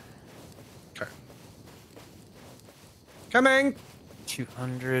here. Okay. Coming.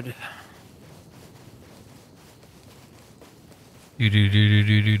 Do200. do do do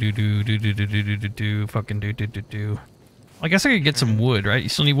do do do do do do do do do do fucking do do do do. I guess I could get some wood, right? You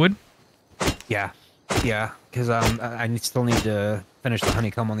still need wood? Yeah. Yeah, because I still need to finish the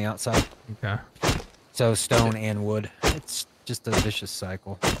honeycomb on the outside. Okay. So stone and wood. It's just a vicious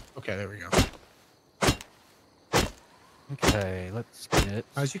cycle. Okay, there we go. Okay, let's get...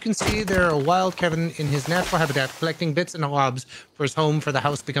 As you can see, there are wild Kevin in his natural habitat, collecting bits and knobs for his home, for the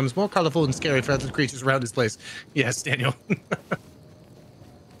house becomes more colorful and scary for other creatures around his place. Yes, Daniel.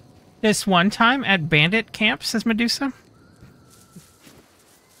 This one time at bandit camp, says Medusa.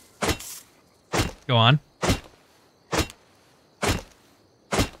 Go on.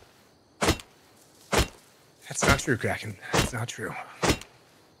 That's not true, Kraken. That's not true.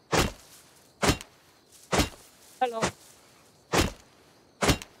 Hello.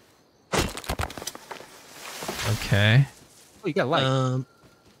 Okay. Oh, you got light.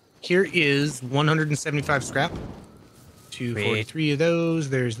 Here is 175 scrap. 243 of those.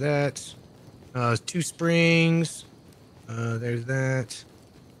 There's that. 2 springs. There's that.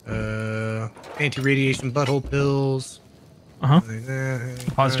 Anti-radiation butthole pills. Like that.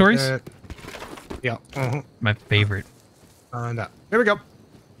 Repositories? That. Yeah. My favorite. There we go.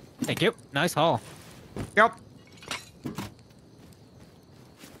 Thank you. Nice haul. Yep.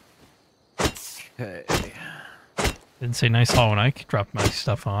 Okay. Didn't say nice haul when I dropped my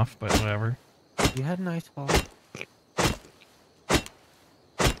stuff off, but whatever. You had a nice haul.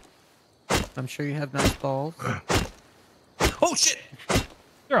 I'm sure you have nice balls. Oh, shit!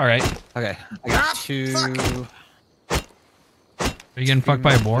 You're alright. Okay. I got 2... Are you getting fucked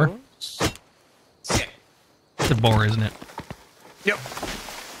by a boar? Shit. It's a boar, isn't it? Yep.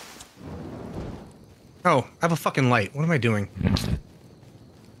 Oh, I have a fucking light. What am I doing?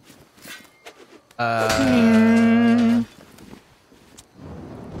 Why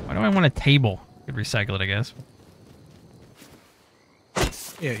do I want a table? Could recycle it, I guess.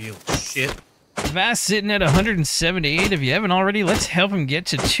 Yeah, you shit. Vast sitting at 178. If you haven't already, let's help him get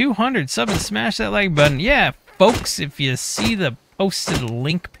to 200. Sub and smash that like button. Yeah, folks, if you see the posted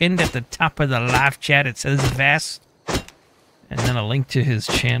link pinned at the top of the live chat, it says Vast. And then a link to his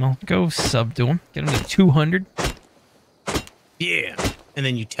channel. Go sub to him. Get him to 200. Yeah. And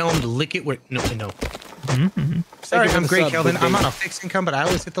then you tell him to lick it where... No. Mm-hmm. Sorry, Thank you for I'm the great, sub, Kelvin. Big I'm Big. on a fixed income, but I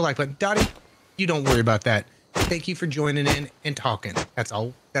always hit the like button. Dottie, you don't worry about that. Thank you for joining in and talking. That's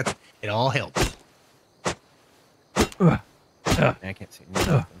all. It all helps. I can't see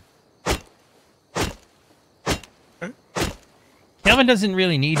nothing. Kelvin doesn't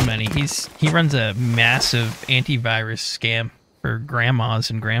really need money. He runs a massive antivirus scam for grandmas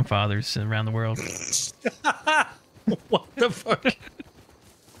and grandfathers around the world. What the fuck?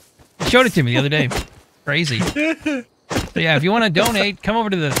 He showed it to me the other day. Crazy. So yeah, if you want to donate, come over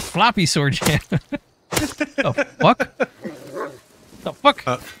to the FloppySword channel. The fuck? The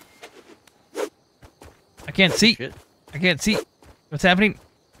fuck? I can't see. Shit. I can't see. What's happening?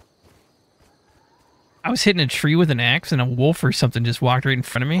 I was hitting a tree with an axe and a wolf or something just walked right in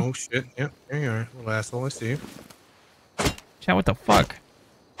front of me. Oh shit! Yep, there you are, little asshole. I see you. Chat, what the fuck?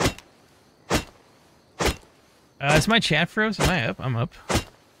 Is my chat froze? Am I up? I'm up.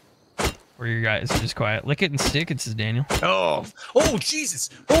 Or you guys are just quiet. Lick it and stick. It says Daniel. Oh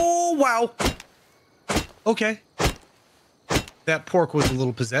Jesus! Oh wow. Okay. That pork was a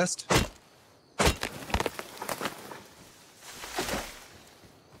little possessed.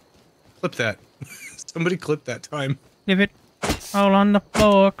 Clip that. Somebody clip that time. Clip it. All on the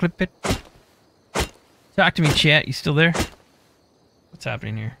floor. Clip it. Talk to me, chat. You still there? What's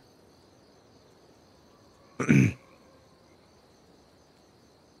happening here? Okay,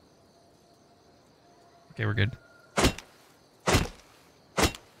 we're good.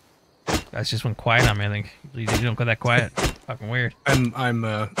 Guys just went quiet on me, I think. You don't go that quiet. Fucking weird.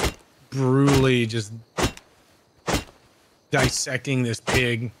 I'm brutally just dissecting this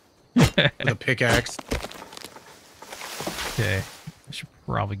pig with a pickaxe. Okay. I should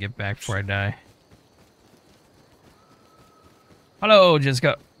probably get back before I die. Hello,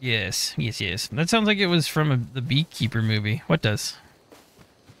 Jessica. Yes. That sounds like it was from the Beekeeper movie. What does?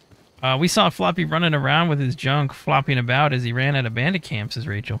 We saw Floppy running around with his junk flopping about as he ran out of bandit camp, says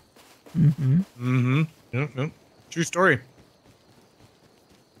Rachel. Yep. True story.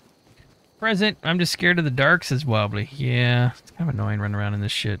 Present. I'm just scared of the dark, says Wobbly. Yeah, it's kind of annoying running around in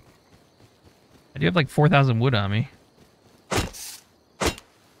this shit. I do have like 4,000 wood on me.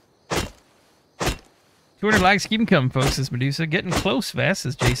 200 likes. Keep them coming, folks, says Medusa. Getting close, fast,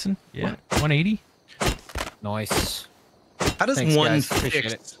 says Jason. Yeah, 180. Nice. How does Thanks, one guys.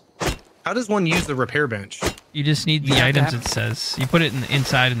 Appreciate fix? How does one use the repair bench? You just need the items, it says. You put it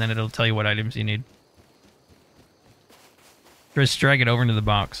inside, and then it'll tell you what items you need. Just drag it over into the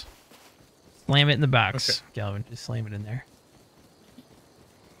box. Slam it in the box, Okay. Galvin. Just slam it in there.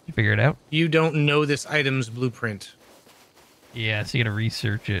 You figure it out? You don't know this item's blueprint. Yeah, so you gotta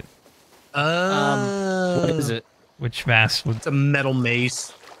research it. What is it? Which fast would... It's a metal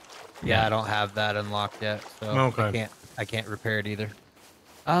mace. Yeah, I don't have that unlocked yet, so Okay. I can't repair it either.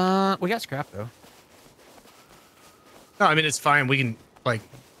 We got scrap though. No, I mean it's fine. We can like,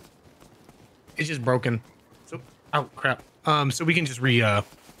 it's just broken. So, oh crap. So we can just research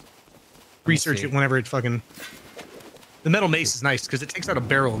see. it whenever it fucking. The metal mace is nice because it takes out a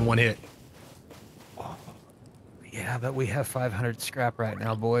barrel in one hit. Yeah, but we have 500 scrap right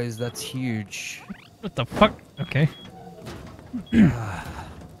now, boys. That's huge. What the fuck? Okay.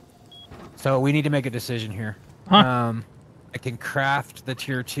 So we need to make a decision here. Huh? I can craft the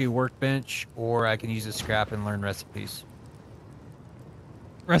tier 2 workbench, or I can use the scrap and learn recipes.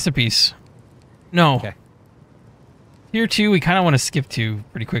 Recipes. No. Okay. Tier 2, we kind of want to skip to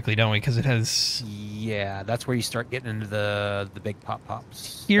pretty quickly, don't we? Because it has Yeah, that's where you start getting into the big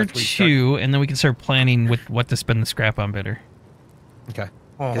pops. tier That's where you start- 2, and then we can start planning with what to spend the scrap on better. Okay.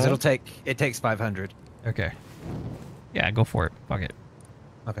 Because it takes 500. Okay. Yeah, go for it. Fuck it.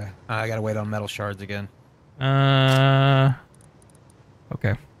 Okay. I gotta wait on metal shards again.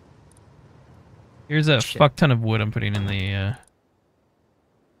 Okay. Here's a Shit. fuck ton of wood I'm putting in the,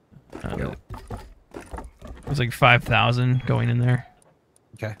 Yo. it was like 5,000 going in there.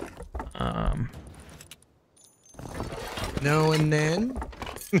 Okay. No, and then.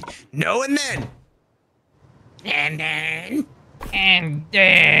 No, and then. And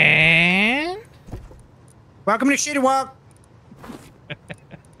then... Welcome to Shitty Walk.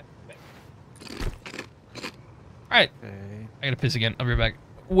 Alright, Okay. I gotta piss again. I'll be right back.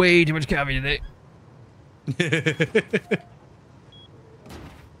 Way too much coffee today.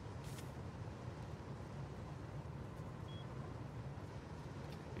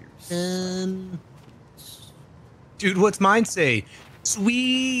 Dude, what's mine say?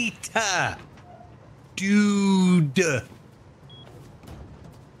 Sweet. Dude.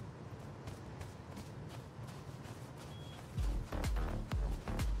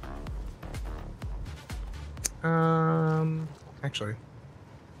 Actually,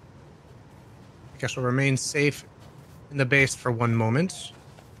 I guess we'll remain safe in the base for one moment.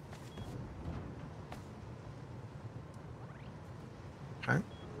 Okay.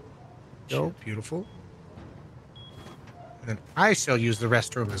 Go, beautiful. And then I shall use the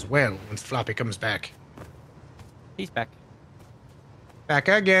restroom as well once Floppy comes back. He's back. Back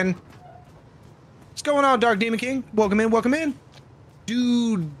again. What's going on, Dark Demon King? Welcome in, welcome in.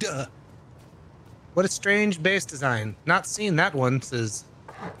 Dude. What a strange base design. Not seen that one, says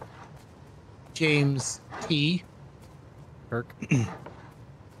James T. Perk.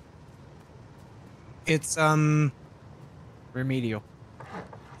 It's Remedial.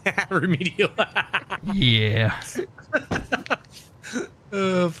 remedial. Yeah.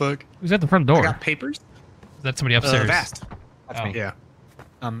 Oh fuck. Who's at the front door? I got papers. Is that somebody upstairs? Vast. That's Oh. me. Yeah.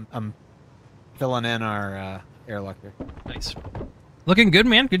 I'm filling in our airlock here. Nice. Looking good,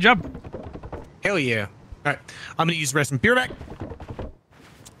 man. Good job. Hell yeah. All right. I'm gonna use the rest of beer back.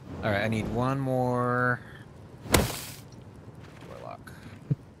 All right, I need one more warlock.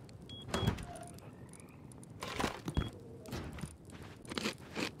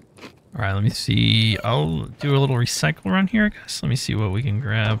 All right, let me see. I'll do a little recycle run here, I guess. Let me see what we can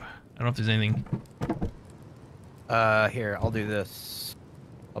grab. I don't know if there's anything. Here, I'll do this.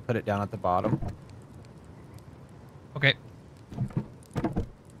 I'll put it down at the bottom. Okay.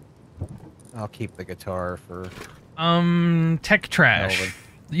 I'll keep the guitar for... Tech trash. Melvin.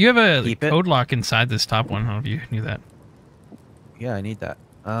 You have a Keep it. code lock inside this top one. I don't know if you knew that. Yeah, I need that.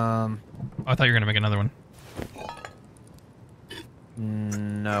 Oh, I thought you were going to make another one.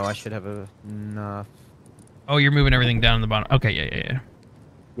 No, I should have enough. Oh, you're moving everything down in the bottom. Okay, yeah.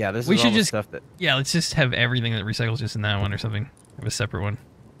 Yeah, this We is should all the just- stuff that... Yeah, let's just have everything that recycles just in that one or something. Have a separate one.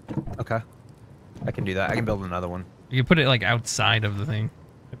 Okay. I can do that. I can build another one. You can put it like outside of the thing.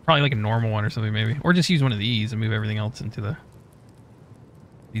 Probably like a normal one or something maybe. Or just use one of these and move everything else into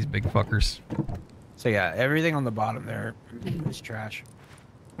these big fuckers. So yeah, everything on the bottom there is trash.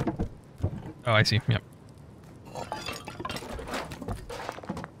 Oh, I see. Yep.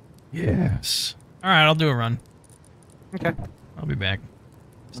 Yes. All right, I'll do a run. Okay. I'll be back.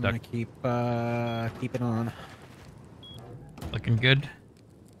 I'm gonna keep it on. Looking good.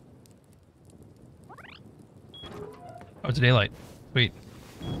 Oh, it's daylight. Sweet.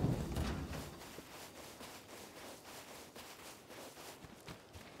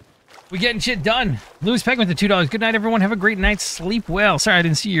 We getting shit done. Lewis Peck with the $2. Good night, everyone. Have a great night. Sleep well. Sorry, I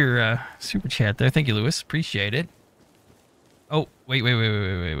didn't see your super chat there. Thank you, Lewis. Appreciate it. Oh, wait.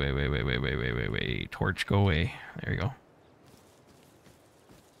 Torch, go away. There you go.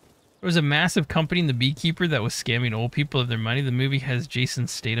 There was a massive company in The Beekeeper that was scamming old people of their money. The movie has Jason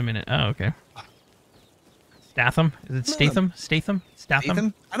Statham in it. Oh, okay. Statham? Is it Statham? Statham?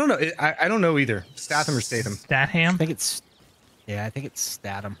 Statham? I don't know. I don't know either. Statham or Statham. Statham? I think it's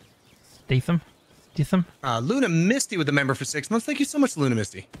Statham. Statham? Statham? Luna Misty with the member for 6 months. Thank you so much, Luna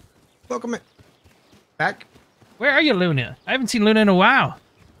Misty. Welcome back. Where are you, Luna? I haven't seen Luna in a while.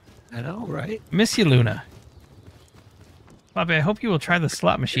 I know, right? Miss you, Luna. Bobby, I hope you will try the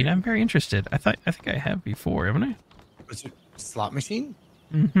slot machine. I'm very interested. I think I have before, haven't I? What's your slot machine?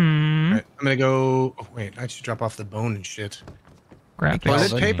 Mm-hmm. All right, I'm gonna go. Oh, wait, I should drop off the bone and shit. Graphics.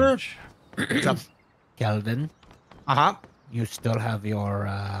 Toilet paper? What's up, Calvin? Uh-huh. You still have your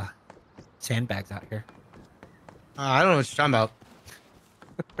sandbags out here. I don't know what you're talking about.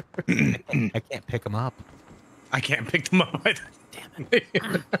 I can't pick them up. I can't pick them up. Damn it.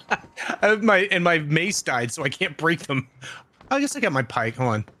 I have my mace died, so I can't break them. I guess I got my pike. Hold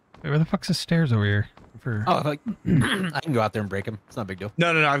on. Wait, where the fuck's the stairs over here? For... Oh, like, I can go out there and break them. It's not a big deal.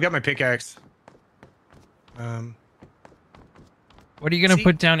 No. I've got my pickaxe. What are you going to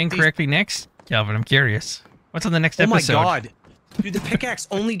put down incorrectly next? Calvin, I'm curious. What's on the next episode? Oh my god. Dude, the pickaxe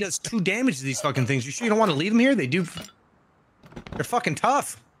only does 2 damage to these fucking things. You sure you don't want to leave them here? They're fucking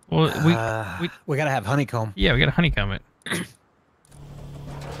tough. Well, we gotta have honeycomb. Yeah, we got to honeycomb it.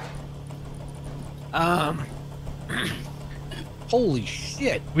 Holy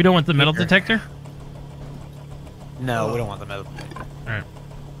shit. We don't want the metal detector? No, we don't want the metal. Alright.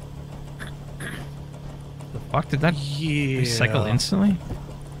 The fuck? Did that Yeah. recycle instantly?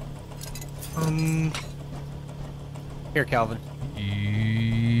 Here, Calvin.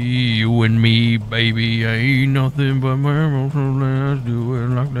 You and me, baby, ain't nothing but memories. So let's do it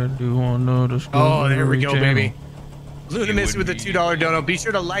like that do on the Discovery Oh, there we go, Channel. baby. Luna Misty with the $2 dono. Be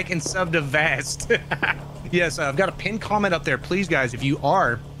sure to like and sub to Vast. Yes, I've got a pinned comment up there. Please, guys, if you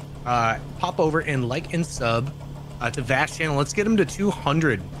are, pop over and like and sub to Vast channel. Let's get him to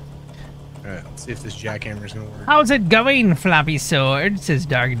 200. All right, let's see if this jackhammer is going to work. How's it going, FloppySword? Says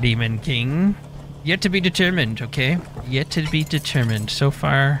Dark Demon King. Yet to be determined, okay? Yet to be determined. So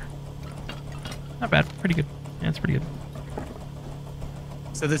far, not bad. Pretty good. Yeah, it's pretty good.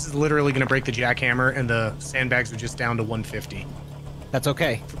 So this is literally going to break the jackhammer, and the sandbags are just down to 150. That's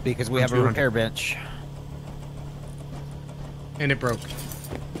okay, because we have a repair bench. And it broke.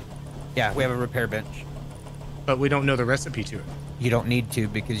 Yeah, we have a repair bench. But we don't know the recipe to it. You don't need to,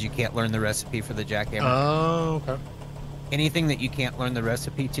 because you can't learn the recipe for the jackhammer. Oh, okay. Anything that you can't learn the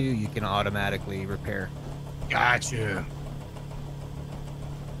recipe to, you can automatically repair. Gotcha.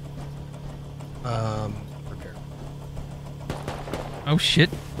 Repair. Oh shit!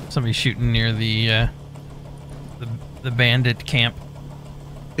 Somebody's shooting near the bandit camp.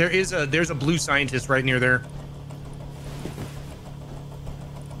 There's a blue scientist right near there.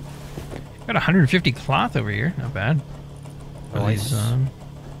 Got 150 cloth over here. Not bad. Nice.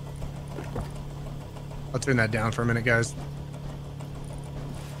 I'll turn that down for a minute, guys.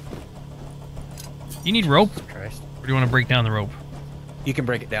 You need rope, Christ. or do you want to break down the rope? You can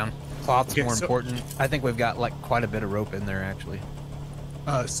break it down. Cloth's Okay, more so- important. I think we've got like quite a bit of rope in there actually.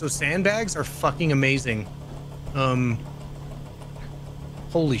 So sandbags are fucking amazing.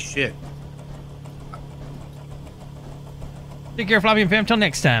 Holy shit. Take care, Floppy and fam. Till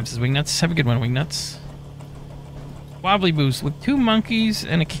next time, says Wingnuts. Have a good one, Wingnuts. Wobbly boost with 2 monkeys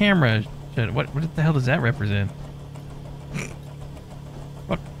and a camera. What the hell does that represent?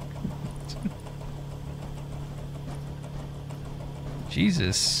 What?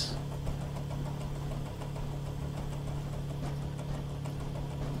 Jesus.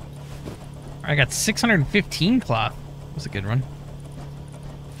 I got 615 cloth. That was a good one.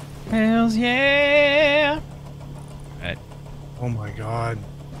 Hells yeah! Alright. Oh my god.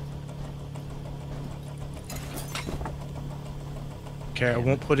 Okay, I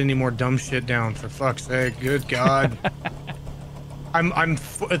won't put any more dumb shit down, for fuck's sake. Good god. I'm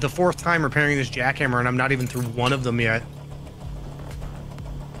the 4th time repairing this jackhammer and I'm not even through one of them yet.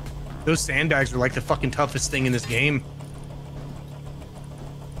 Those sandbags are like the fucking toughest thing in this game.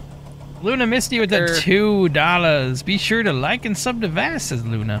 Luna Misty with the $2. Be sure to like and sub to Vast, says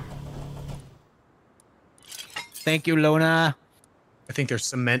Luna. Thank you, Lona. I think they're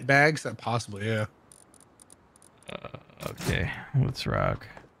cement bags. Possibly, yeah. Okay, let's rock.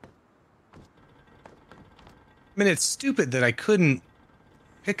 I mean, it's stupid that I couldn't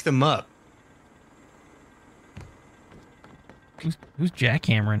pick them up. Who's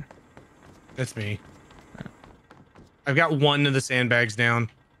jackhammering? That's me. I've got one of the sandbags down.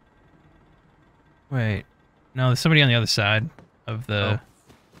 Wait, no, there's somebody on the other side of the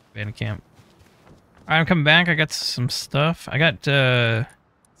bandit camp. All right, I'm coming back. I got some stuff. I got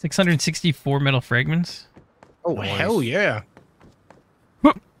 664 metal fragments. Oh, hell yeah.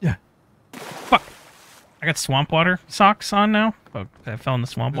 Yeah. Fuck. I got swamp water socks on now. Oh, I fell in the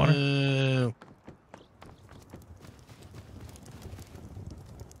swamp water. There's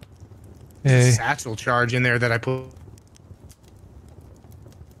a Hey, satchel charge in there that I put.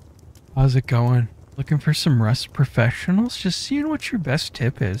 how's it going? Looking for some Rust professionals? Just seeing what your best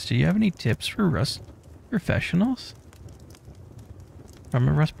tip is. Do you have any tips for Rust professionals? From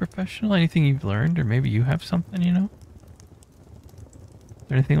a Rust professional? Anything you've learned? Or maybe you have something, you know? Is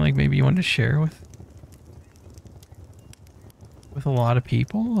there anything like maybe you wanted to share with a lot of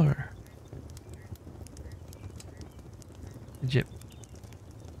people? Or did you...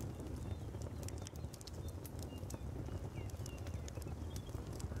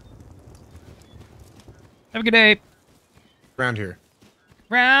 Have a good day. Around here.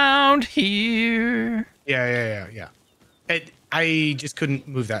 Round here. Yeah. I just couldn't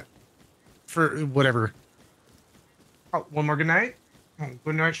move that. For whatever. Oh, one more good night? Oh,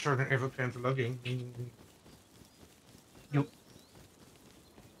 good night, Sergeant Ava Panther. Love you. Nope.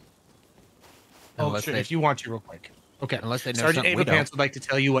 Oh, Unless shit, they- if you want to, real quick. Okay. Unless they know Sergeant something Ava we don't. Pants would like to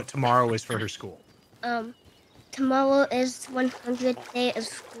tell you what tomorrow is for her school. Tomorrow is 100th day of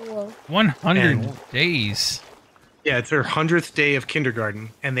school. 100 And- days. Yeah, it's her 100th day of kindergarten,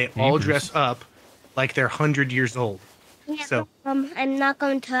 and they all Jeepers. dress up like they're 100 years old. Yeah, So- I'm not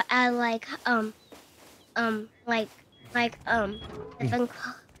going to add different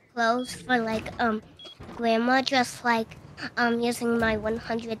clothes for grandma, just using my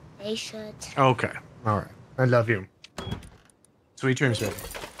 100 day shirt. Okay. All right. I love you. Sweet dreams, baby.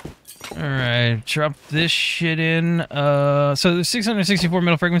 Alright, drop this shit in. So there's 664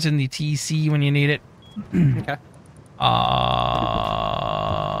 metal fragments in the TC when you need it. Okay.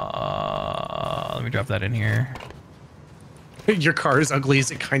 Let me drop that in here. Your car is ugly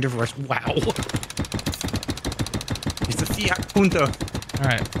as it kind of rush. Wow. It's a Fiat Punto.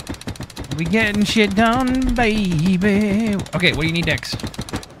 Alright. We getting shit done, baby. Okay, what do you need next?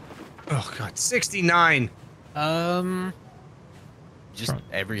 Oh, God. 69. Just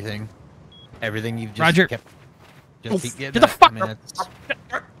everything. Everything you've just Roger. kept. Oh, Just keep getting get the up. fuck I mean, up.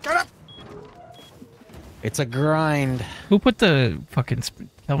 Get up. it's a grind. Who put the fucking...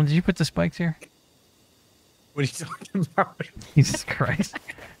 Kelvin, did you put the spikes here? What are you talking about? Jesus Christ.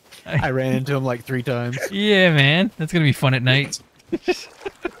 I ran into him like 3 times. Yeah, man. That's gonna be fun at night.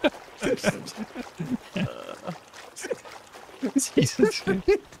 Jesus.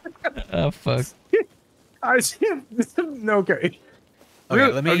 Oh fuck. I see. Okay.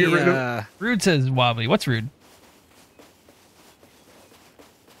 Okay, let me. Rude says wobbly. What's rude?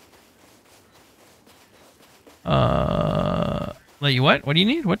 Let you what? What do you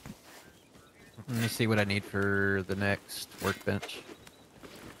need? What? Let me see what I need for the next workbench.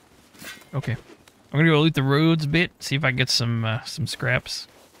 Okay. I'm gonna go loot the roads a bit. See if I can get some scraps.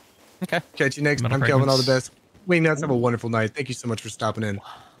 Okay. Catch you next. Metal I'm Kelvin. All the fragments. best. Wing nuts. Have a wonderful night. Thank you so much for stopping in.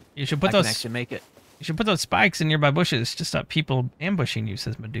 You should put I can those. actually make it. You should put those spikes in nearby bushes to stop people ambushing you.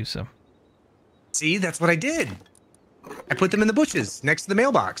 Says Medusa. See, that's what I did. I put them in the bushes next to the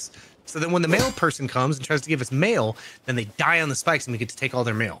mailbox. So that when the mail person comes and tries to give us mail, then they die on the spikes and we get to take all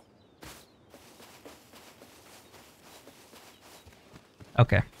their mail.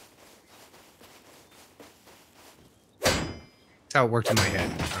 Okay. That's how it worked in my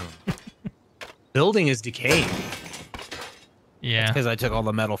head. Building is decaying. Yeah. Because I took all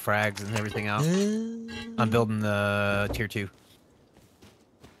the metal frags and everything out. I'm building the tier 2.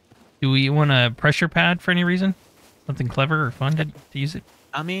 Do we want a pressure pad for any reason? Something clever or fun to use it?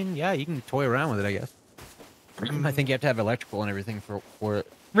 I mean, yeah, you can toy around with it, I guess. I think you have to have electrical and everything for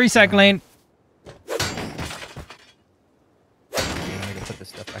it. Recycling. Yeah, I can put this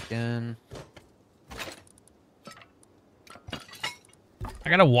stuff back in. I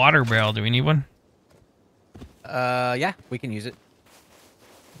got a water barrel. Do we need one? Yeah, we can use it.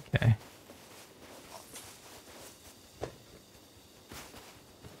 Okay.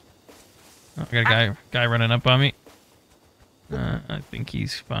 Oh, I got a guy running up on me. I think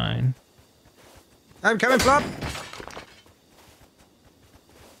he's fine. I'm coming, Flop.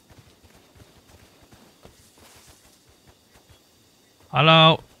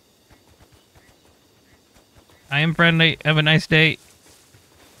 Hello. I am friendly. Have a nice day.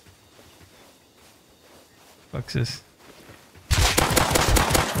 Fuck's this?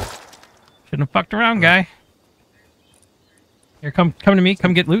 Shouldn't have fucked around, guy. Here, come to me.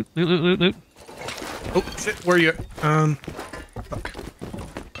 Come get loot. Loot. Oh shit, where are you? Fuck.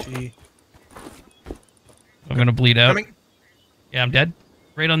 Gee. I'm gonna bleed out. Coming. Yeah, I'm dead.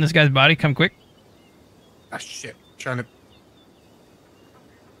 Right on this guy's body. Come quick. Ah shit. Trying to.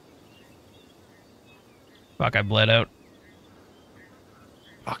 Fuck, I bled out.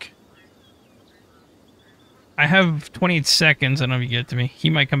 Fuck. I have 28 seconds. I don't know if you get to me.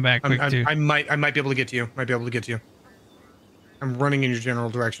 He might come back quick too. I might be able to get to you. Might be able to get to you. I'm running in your general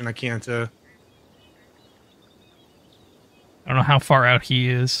direction. I can't. I don't know how far out he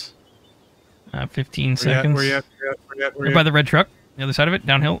is. 15 seconds. Where you at? Right by the red truck. The other side of it.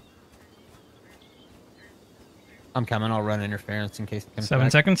 Downhill. I'm coming. I'll run interference in case it comes 7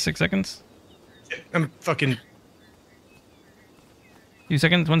 back. seconds. 6 seconds. I'm fucking. 2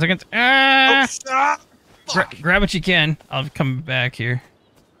 seconds. 1 second. Ah! Oh, stop! Grab what you can. I'll come back here.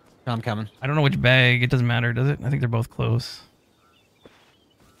 I'm coming. I don't know which bag. It doesn't matter, does it? I think they're both close.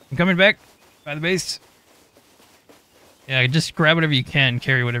 I'm coming back by the base. Yeah, just grab whatever you can.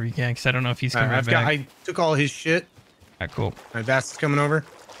 Carry whatever you can, because I don't know if he's coming right back. I took all his shit. Alright, cool. My Vast is coming over.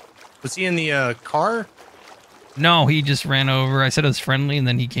 Was he in the car? No, he just ran over. I said it was friendly, and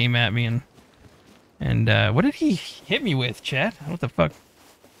then he came at me, and what did he hit me with, chat? What the fuck?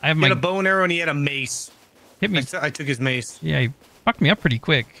 I have He my had a bow and arrow and he had a mace. hit me. I took his mace. Yeah, he fucked me up pretty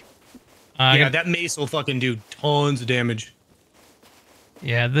quick. Yeah, that mace will fucking do tons of damage.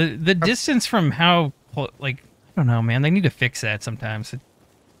 Yeah, the distance from how like I don't know, man. They need to fix that sometimes.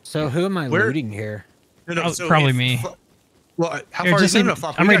 So who am I looting here? No, Oh, probably me. Well, how Here, far just is it? leave- No,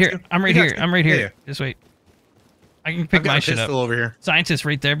 Flop, I'm we right got here. you. I'm right We got here. you. I'm right Yeah, here. yeah. Just wait. I can pick I've got my a shit up. pistol over here. Scientist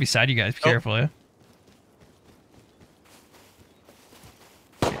right there beside you guys. Be careful, yeah.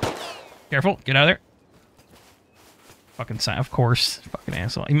 Careful. Get out of there. Fucking of course. Fucking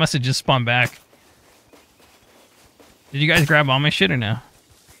asshole. He must have just spawned back. Did you guys grab all my shit or no?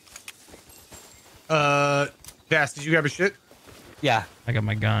 Vast, did you grab his shit? Yeah. I got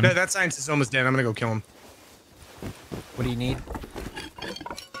my gun. No, that scientist is almost dead. I'm gonna go kill him. What do you need?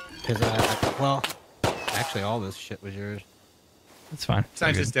 Because well, actually, all this shit was yours. That's fine. It's all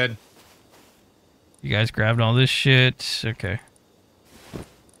Scientist is good. dead. You guys grabbed all this shit. Okay.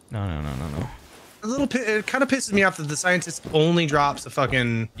 No. A little it kind of pisses me off that the scientist only drops a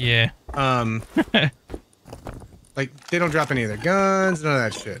fucking Yeah. like they don't drop any of their guns, none of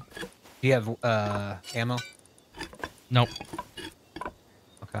that shit. Do you have ammo? Nope.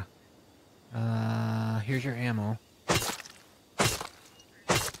 Okay. Here's your ammo.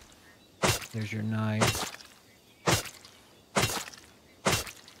 There's your knife.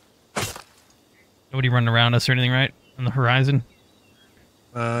 Nobody running around us or anything, right? On the horizon?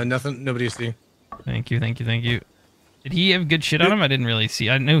 Nothing. Nobody to see. Thank you. Did he have good shit on him? I didn't really see.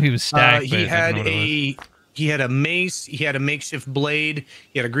 I knew he was stacked. He had a mace. He had a makeshift blade.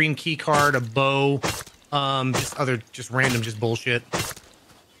 He had a green key card, a bow, just random bullshit.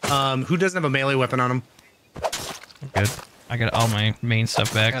 Who doesn't have a melee weapon on him? Good. I got all my main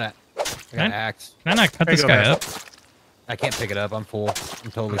stuff back. I got an axe. Can I not cut this guy up? I can't pick it up. I'm full.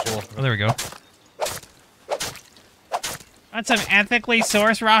 I'm totally full. Oh, there we go. Want some ethically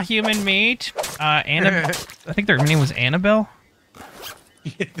sourced raw human meat? I think their name was Annabelle.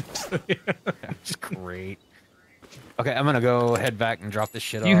 That's great. Okay, I'm gonna go head back and drop this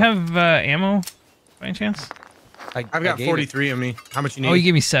shit off. Do you have ammo, by any chance? I've got 43 on me. How much you need? Oh, you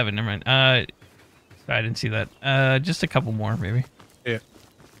gave me 7. Never mind. I didn't see that. Just a couple more, maybe. Yeah.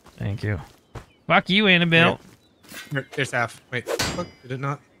 Thank you. Fuck you, Annabelle. There's half. Wait, fuck, did it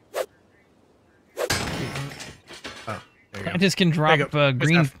not? Oh, there you go. I just can drop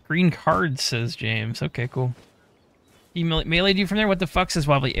green cards, says James. Okay, cool. He meleeed you from there? What the fuck, says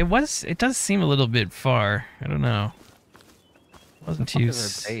Wobbly? It does seem a little bit far. I don't know. Wasn't too...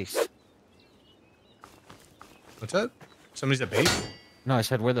 base? What's that? Somebody's at base? No, I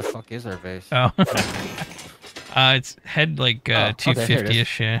said, where the fuck is our base? Oh. It's head like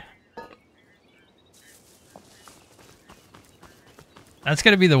 250-ish, yeah. That's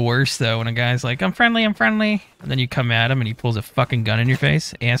gotta be the worst, though, when a guy's like, I'm friendly, and then you come at him and he pulls a fucking gun in your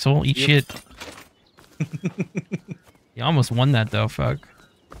face. Asshole, eat shit. You almost won that, though, fuck.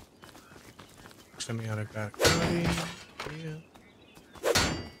 Semi-automatic.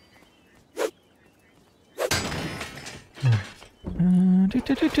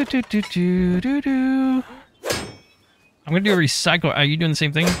 I'm gonna do a recycle. Are you doing the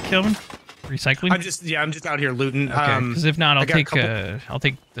same thing, Kelvin? Recycling? I'm just out here looting. Okay, because if not, I'll take the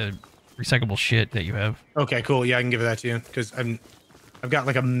recyclable shit that you have. Okay, cool. Yeah, I can give it that to you because I've got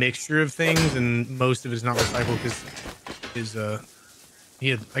like a mixture of things and most of it is not recycled because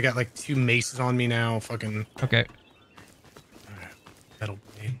I got like 2 maces on me now. Fucking okay. Alright. Metal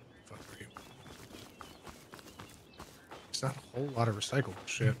blade. Fuck you. It's not a whole lot of recyclable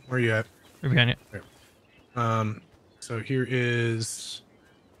shit. Where are you at? Right behind you. Okay. So here is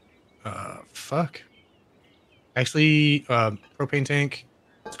fuck. Actually, propane tank,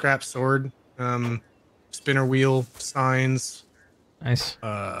 scrap sword, spinner wheel, signs. Nice.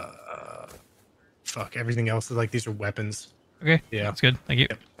 Fuck, everything else is like these are weapons. Okay. Yeah. That's good. Thank you.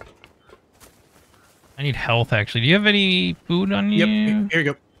 Yep. I need health, actually. Do you have any food on you? Yep. Here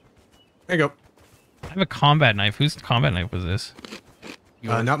you go. There you go. I have a combat knife. Whose combat knife was this?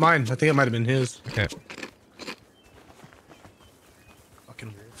 Not mine. I think it might have been his. Okay.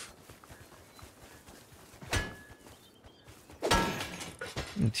 Fucking wolf.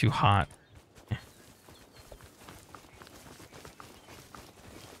 I'm too hot.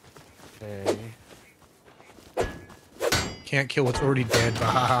 Okay. Can't kill what's already dead.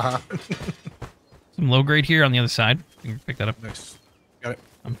 Some low grade here on the other side. You can pick that up. Nice. Got it.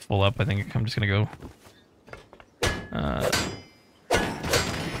 I'm full up. I think I'm just gonna go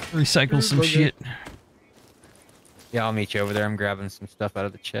recycle some shit. Yeah, I'll meet you over there. I'm grabbing some stuff out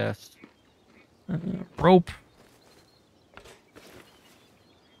of the chest. Rope.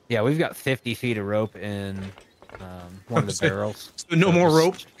 Yeah, we've got 50 feet of rope in one of the barrels. So no more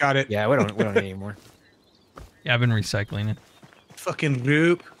rope. Got it. Yeah, we don't need any more. Yeah, I've been recycling it. Fucking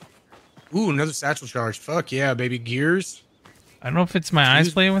rope. Ooh, another satchel charge. Fuck yeah, baby. Gears. I don't know if it's my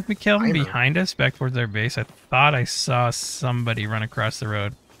eyes playing with me, Kelvin. Behind us, back towards our base. I thought I saw somebody run across the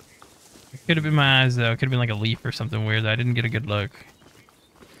road. It could have been my eyes, though. It could have been like a leaf or something weird. I didn't get a good look.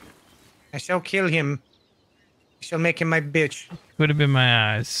 I shall kill him. I shall make him my bitch. Could have been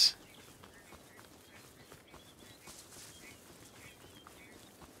my eyes.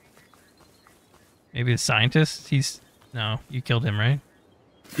 Maybe the scientist? No, you killed him, right?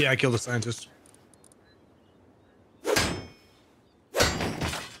 Yeah, I killed the scientist.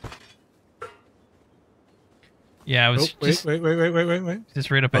 Yeah, I was wait. Just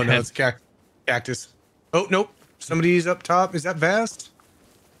right up ahead. ahead. No, it's cactus. Oh, nope. Somebody's up top. Is that Vast?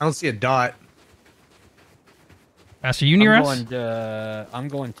 I don't see a dot. Vast, are you near us? I'm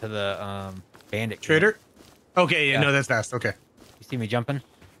going to the bandit trader. Camp. Okay, yeah, no, that's Vast. Okay. You see me jumping?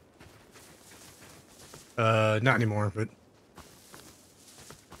 Not anymore, but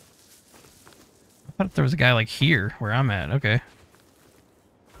I thought there was a guy like here where I'm at. Okay.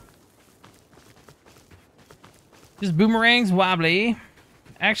 Just boomerangs wobbly.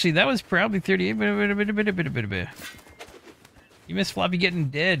 Actually, that was probably 38. You missed Floppy getting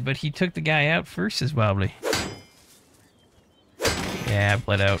dead, but he took the guy out first as wobbly. Yeah,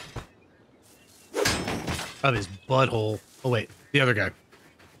 bled out. Of his butthole. Oh wait, the other guy.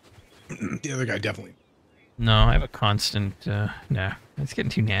 The other guy definitely. No, I have a constant. Nah, it's getting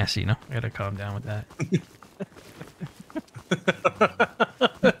too nasty. No, I gotta calm down with that.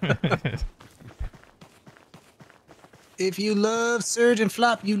 If you love Surge and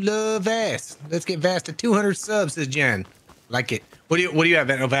Flop, you love Vast. Let's get Vast to 200 subs, says Jen. Like it. What do you have,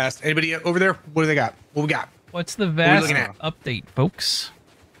 Vast? Anybody over there? What do they got? What we got? What's the we vast looking at? update, folks?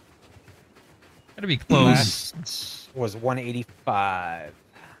 Gotta be close. Last was 185.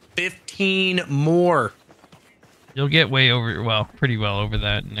 15 more. You'll get way over, well, pretty well over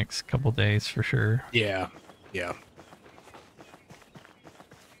that next couple days for sure. Yeah. Yeah.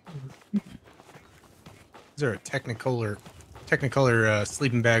 Is there a Technicolor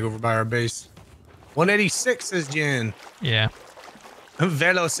sleeping bag over by our base? 186, says Jen. Yeah.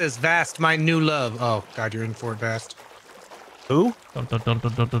 Velo says, Vast, my new love. Oh, God, you're in for it, Vast. Who?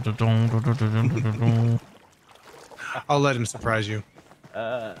 I'll let him surprise you.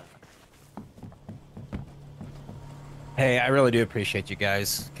 Hey, I really do appreciate you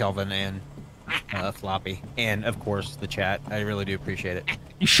guys, Kelvin and Floppy, and of course the chat. I really do appreciate it.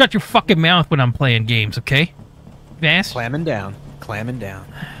 You shut your fucking mouth when I'm playing games, okay? Vast? Clamming down, clamming down.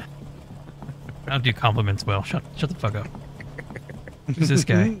 I don't do compliments well. Shut the fuck up. Who's this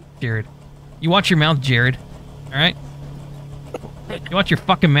guy? Jared. You watch your mouth, Jared. Alright? You watch your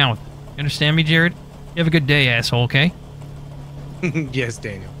fucking mouth. You understand me, Jared? You have a good day, asshole, okay? Yes,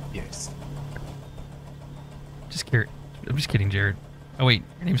 Daniel. Yes. I'm just kidding, Jared. Oh, wait.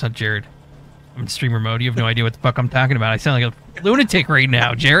 Your name's not Jared. I'm in streamer mode. You have no idea what the fuck I'm talking about. I sound like a lunatic right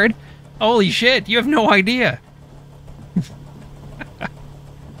now, Jared. Holy shit. You have no idea.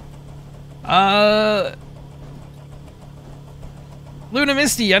 Luna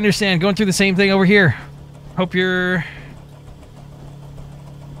Misty, I understand. Going through the same thing over here. Hope you're...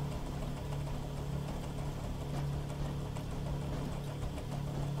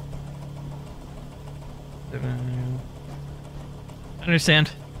 I understand.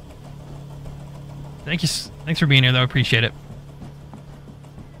 Thank you. Thanks for being here, though. I appreciate it.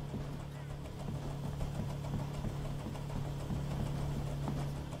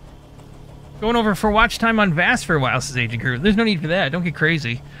 Going over for watch time on Vast for a while, says Agent Crew. There's no need for that. Don't get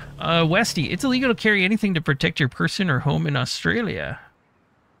crazy. Westy, it's illegal to carry anything to protect your person or home in Australia.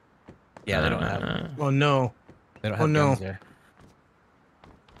 Yeah, they don't have. Oh, no. They don't have guns there.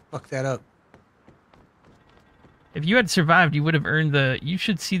 Fuck that up. If you had survived, you would have earned the... You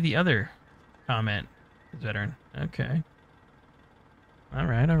should see the other comment, veteran. Okay. All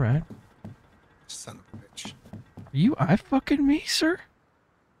right, all right. Son of a bitch. Are you fucking me, sir?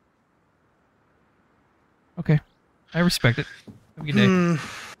 Okay. I respect it. Have a good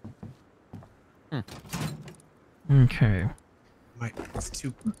day. Okay. It's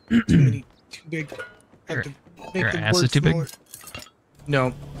too many, too big. Your ass is too big?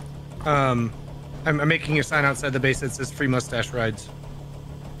 No. I'm making a sign outside the base that says free mustache rides.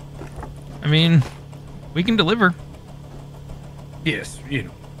 I mean, we can deliver. Yes, you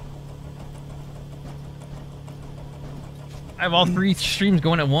know. I have all 3 streams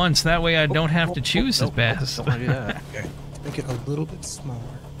going at once. That way I don't have to choose as best. Don't want to do that. Okay. Let's make it a little bit smaller.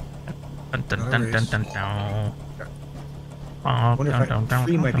 Dun, dun, dun, dun, dun, dun. I wonder if Dun, dun,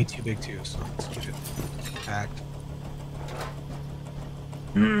 free dun, might be dun. too big too, so let's get it packed.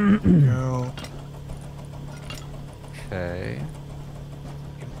 Go. Okay.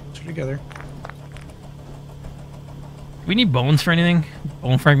 Get them closer together. Do we need bones for anything?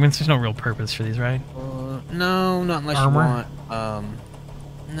 Bone fragments? There's no real purpose for these, right? No, not unless Armor? you want.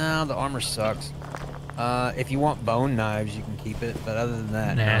 No, the armor sucks. If you want bone knives, you can keep it, but other than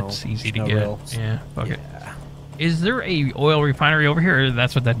that, no. It's easy there's to no get. real- Yeah, fuck it. Yeah. Is there a oil refinery over here? Or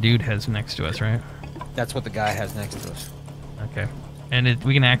that's what that dude has next to us, right? That's what the guy has next to us. Okay. And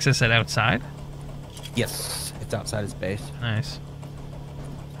we can access that outside? Yes, it's outside his base. Nice.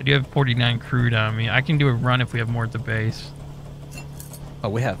 I do have 49 crude on me. I can do a run if we have more at the base. Oh,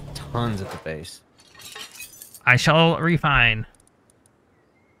 we have tons at the base. I shall refine.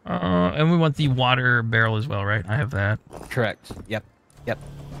 And we want the water barrel as well, right? I have that. Correct. Yep. Yep.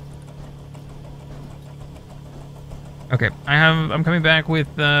 Okay. I'm coming back with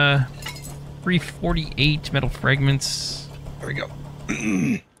 348 metal fragments. There we go.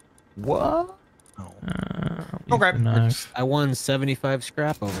 What? Okay. I won 75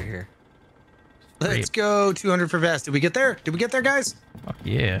 scrap over here. Let's go 200 for Vest. Did we get there? Did we get there, guys? Fuck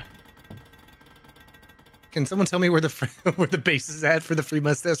yeah. Can someone tell me where the where the base is at for the free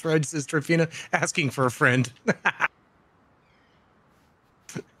mustache ride? Says Trofina, asking for a friend.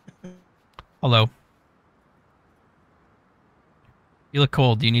 Hello. You look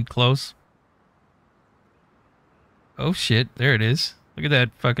cold. Do you need clothes? Oh shit, there it is. Look at that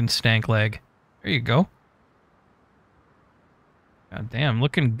fucking stank leg. There you go. God damn,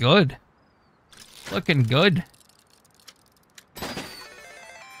 looking good. Looking good.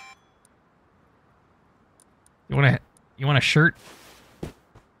 You want a shirt?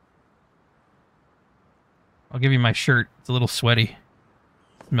 I'll give you my shirt. It's a little sweaty.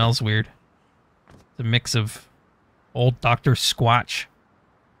 Smells weird. It's a mix of old Dr. Squatch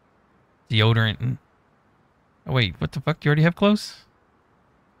deodorant and... Oh wait, what the fuck? You already have clothes?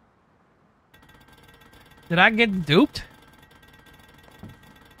 Did I get duped?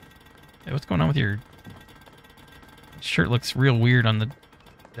 Hey, what's going on with your... shirt looks real weird on the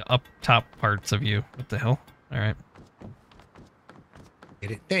up top parts of you. What the hell? Alright.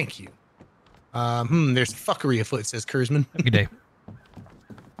 Get it. Thank you. There's fuckery afoot, says Kurzman. Have a good day.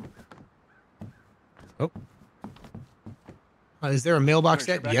 Oh. Is there a mailbox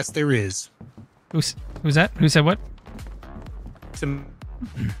yet? Yes, there is. Who's that? Who said what? Some...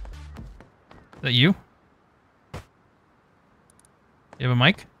 Is that you? You have a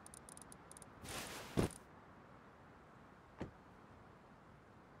mic?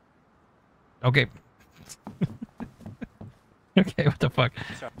 Okay. Okay, what the fuck?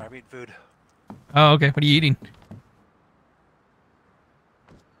 Sorry, I'm eating food. Oh, okay. What are you eating?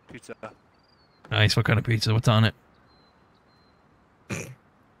 Pizza. Nice. What kind of pizza? What's on it?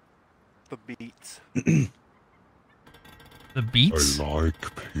 The beets. The beets? I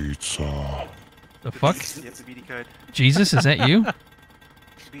like pizza. The fuck? Yes, the beety kind. Jesus, is that you?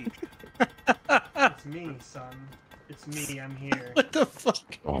 Beet. It's me, son. It's me. I'm here. What the fuck?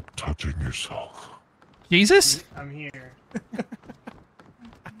 Stop touching yourself. Jesus? I'm here.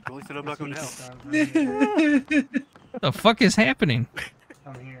 At least I'm not going to hell. Son. I'm here. What the fuck is happening?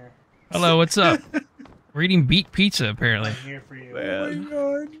 I'm here. Hello, what's up? We're eating beet pizza, apparently. I'm here for you. Oh my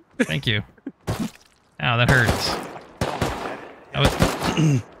god. Thank you. Ow, that hurts.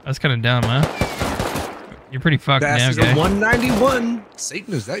 That was kind of dumb, huh? You're pretty fucked now, Bastards guy. are 191.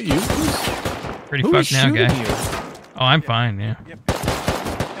 Satan, is that you? Pretty Who is fucked now, shooting guy. you? Oh, I'm fine, yeah. Yep.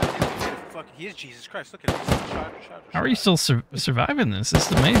 Fuck, he is Jesus Christ. Look at him. Shot. How are you still surviving this?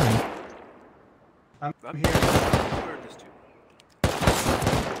 This is amazing. I'm I'm here. Where is this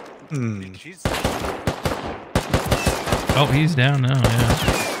dude? She's... Oh, he's down now,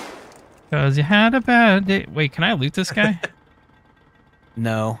 yeah. Because you had a bad day. Wait, can I loot this guy?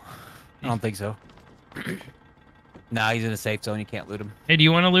 No, I don't think so. Nah, he's in a safe zone. You can't loot him. Hey, do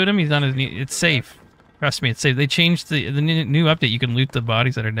you want to loot him? He's on his knee. It's safe. Trust me, it's safe. They changed the new update. You can loot the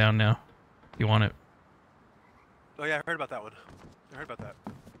bodies that are down now. If you want it. Oh yeah, I heard about that one. I heard about that.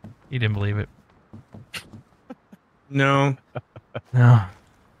 You didn't believe it. No. No.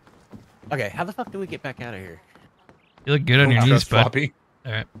 Okay, how the fuck do we get back out of here? You look good on your knees, bud. Floppy.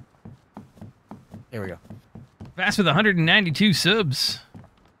 All right. There we go. Fast with 192 subs.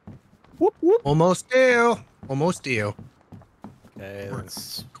 Whoop, whoop. Almost deal. Almost deal. Okay,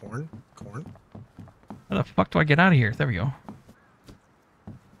 let's... Corn. How the fuck do I get out of here? There we go.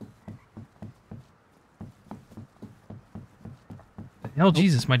 Hell,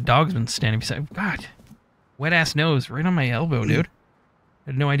 Jesus, my dog's been standing beside. God, wet ass nose right on my elbow, dude.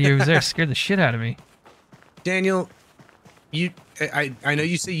 I had no idea he was there. Scared the shit out of me. Daniel, I know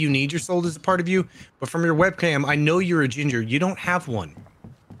you say you need your soul as a part of you, but from your webcam, I know you're a ginger. You don't have one.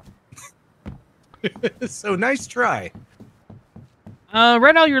 So nice try.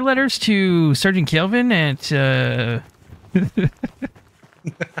 Write all your letters to Sergeant Kelvin at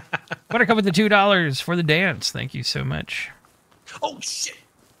Buttercup with the $2 for the dance. Thank you so much. Oh shit!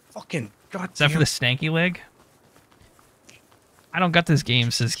 Fucking god. Is that for the stanky leg? I don't got this game,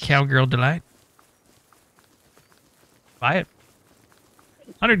 says Cowgirl Delight. Buy it.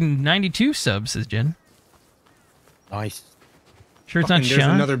 192 subs, says Jen. Nice. Sure it's not There's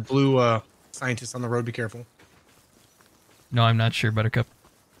Sean? another blue scientist on the road. Be careful. No, I'm not sure, Buttercup.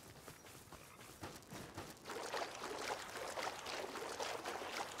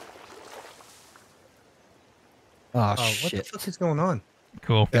 Oh, What the shit. fuck is going on?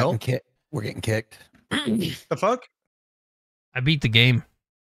 Cool. Hell? We're getting kicked. The fuck? I beat the game.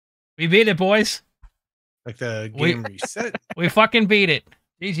 We beat it, boys. Like the game reset? We fucking beat it.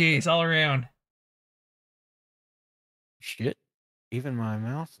 GG's all around. Shit. Even my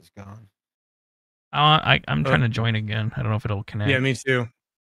mouse is gone. I'm trying to join again. I don't know if it'll connect. Yeah, me too.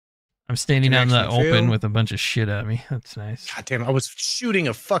 I'm standing out in the Connection open failed. with a bunch of shit at me. That's nice. God damn, I was shooting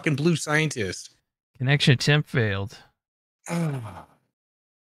a fucking blue scientist. Connection attempt failed.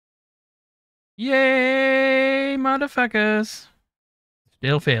 Yay, motherfuckers.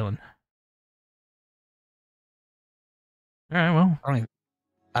 Still failing. All right, well.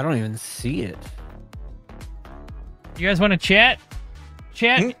 I don't even see it. You guys want to chat?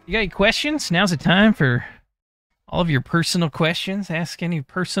 Chat? You got any questions? Now's the time for all of your personal questions. Ask any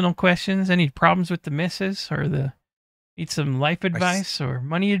personal questions. Any problems with the missus or need some life advice or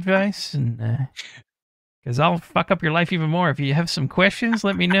money advice, and because I'll fuck up your life even more. If you have some questions,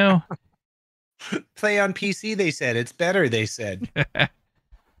 let me know. Play on PC, they said. It's better, they said.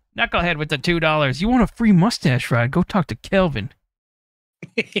 Knucklehead with the $2. You want a free mustache ride? Go talk to Kelvin.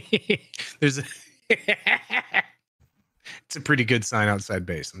 There's a it's a pretty good sign outside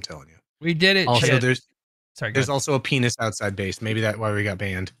base, I'm telling you. We did it. Also, Chet. there's also a penis outside base. Maybe that's why we got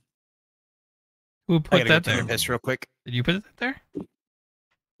banned. Who put that there? Piss real quick. Did you put it there?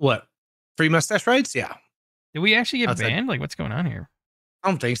 What? Free mustache rides? Yeah. Did we actually get outside. banned? Like, what's going on here? I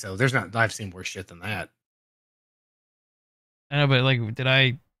don't think so. There's not. I've seen worse shit than that. I know, but like, did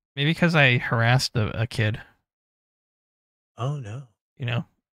I? Maybe because I harassed a kid. Oh no. You know,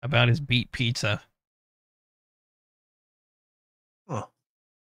 about his beat pizza. Oh.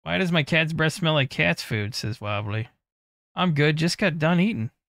 Why does my cat's breath smell like cat's food? Says Wobbly. I'm good. Just got done eating.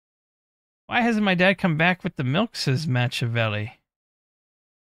 Why hasn't my dad come back with the milk? Says Machiavelli.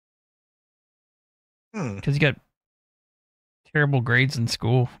 Because he got terrible grades in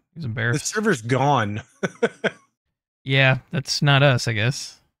school. He was embarrassed. The server's gone. Yeah, that's not us, I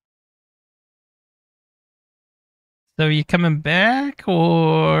guess. So you coming back,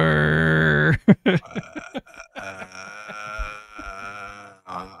 or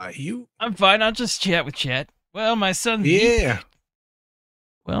you? I'm fine. I'll just chat with chat. Well, my son. Yeah. Zeke.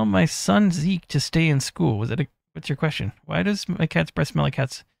 Well, my son Zeke to stay in school. Was that what's your question? Why does my cat's breath smell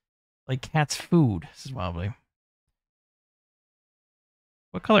like cat's food? This is Wobbly.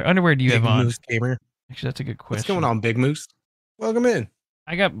 What color underwear do you Big have on? Moose Gamer. Actually, that's a good question. What's going on, Big Moose? Welcome in.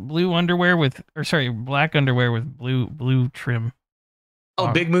 I got blue underwear black underwear with blue trim.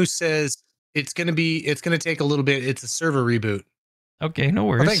 Oh, Big Moose says it's gonna take a little bit. It's a server reboot. Okay, no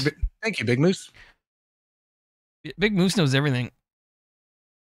worries. Thank you, Big Moose. Big Moose knows everything.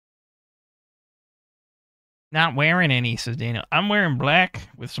 Not wearing any, says Daniel. I'm wearing black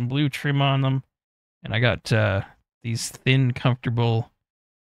with some blue trim on them, and I got these thin, comfortable,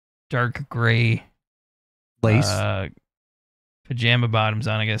 dark gray lace pajama bottoms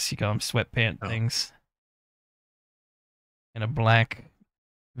on. I guess you call them sweatpant things, and a black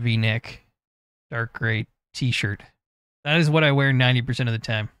V-neck, dark gray T-shirt. That is what I wear 90% of the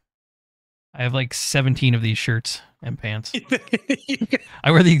time. I have like 17 of these shirts and pants.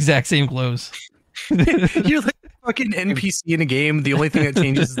 I wear the exact same clothes. You're like a fucking NPC in a game. The only thing that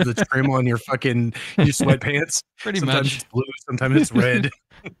changes is the trim on your sweatpants. Pretty sometimes much. It's blue, sometimes it's red.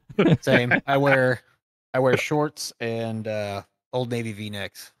 Same. I wear shorts and Old Navy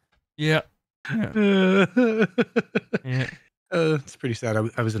V-necks. Yeah. Yeah. It's pretty sad.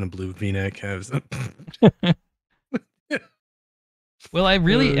 I was in a blue V-neck. Will I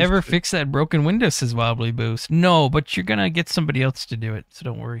really ever fix that broken window, says Wobbly Boost? No, but you're going to get somebody else to do it, so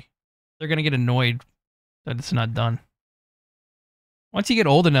don't worry. They're going to get annoyed that it's not done. Once you get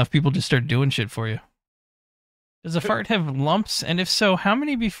old enough, people just start doing shit for you. Does a fart have lumps? And if so, how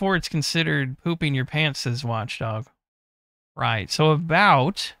many before it's considered pooping your pants, says Watchdog? Right, so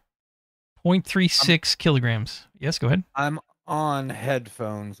about 0.36 kilograms. Yes, go ahead. I'm on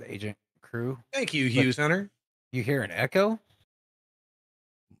headphones, Agent Crew. Thank you, Hughes Hunter. You hear an echo?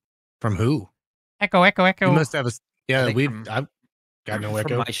 From who? Echo. You must have a... Yeah, I've got no echo.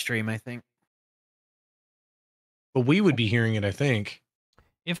 From my stream, I think. But we would be hearing it, I think.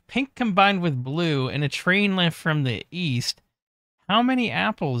 If pink combined with blue and a train left from the east, how many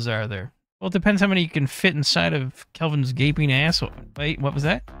apples are there? Well, it depends how many you can fit inside of Kelvin's gaping asshole. Wait, what was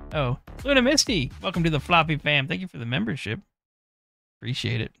that? Oh, Luna Misty, welcome to the Floppy fam. Thank you for the membership.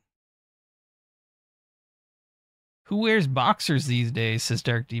 Appreciate it. Who wears boxers these days, says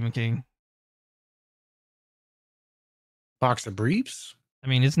Dark Demon King. Boxer briefs? I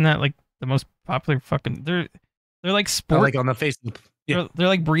mean, isn't that like the most popular fucking... They're like sport... like on the Facebook. Yeah. They're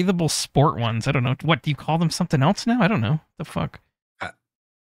like breathable sport ones. I don't know. What, do you call them something else now? I don't know. The fuck?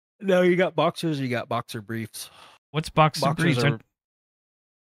 No, you got boxers, you got boxer briefs. What's boxer briefs?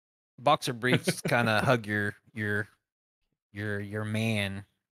 Boxer briefs kind of hug your man.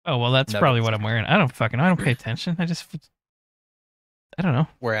 Oh, well, that's probably what I'm wearing. I don't pay attention. I don't know.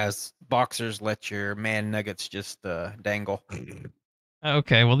 Whereas boxers let your man nuggets just dangle.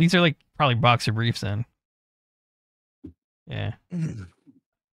 Okay, well, these are like probably boxer briefs then. Yeah.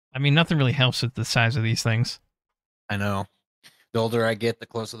 I mean, nothing really helps with the size of these things. I know. The older I get, the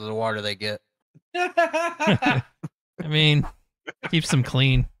closer to the water they get. I mean, keeps them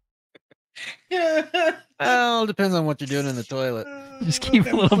clean. Well, depends on what you're doing in the toilet. Just keep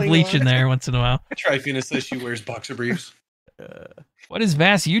a little bleach in there once in a while. Trifina says she wears boxer briefs. What is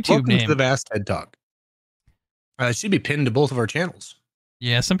Vast YouTube Welcome name? to the Vast TED Talk. It should be pinned to both of our channels.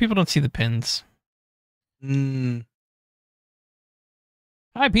 Yeah, some people don't see the pins. Mm.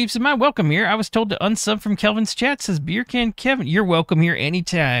 Hi, peeps. Am I welcome here? I was told to unsub from Kelvin's chat. Says Beer Can Kevin. You're welcome here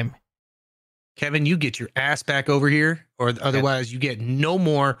anytime. Kevin, you get your ass back over here, or otherwise you get no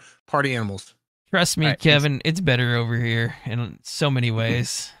more party animals. Trust me, Right, Kevin. It's better over here in so many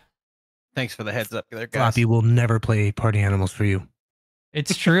ways. Thanks for the heads up there, guys. Floppy will never play party animals for you.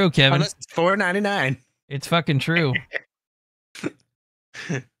 It's true, Kevin. Unless it's $4.99. It's fucking true.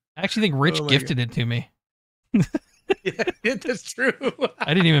 I actually think Rich Oh my gifted it to me. Yeah, that's true.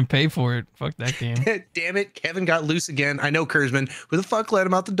 I didn't even pay for it. Fuck that game. Damn it, Kevin got loose again. I know, Kurzman. Who the fuck let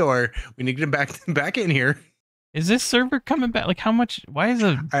him out the door? We need to get him back in here. Is this server coming back? Like, how much? Why is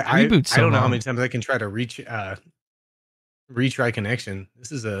a reboot so I don't know how long? many times I can try to retry connection.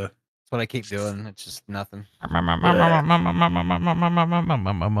 This is a. That's what I keep doing. It's just nothing.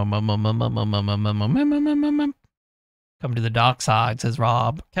 Come to the dark side, says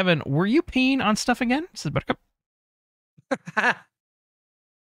Rob. Kevin, were you peeing on stuff again? Says Buttercup.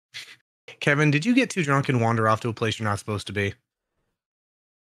 Kevin, did you get too drunk and wander off to a place you're not supposed to be?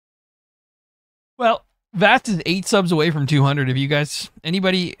 Well, Vast is 8 subs away from 200. If you guys,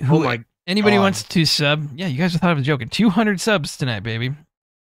 anybody wants to sub, yeah, you guys thought I was joking. 200 subs tonight, baby.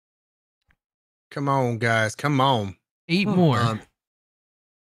 Come on, guys. Come on. 8 more.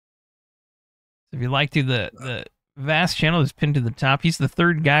 If you like to, the Vast channel is pinned to the top. He's the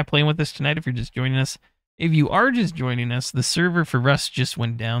 3rd guy playing with us tonight. If you're just joining us, if you are just joining us, the server for Rust just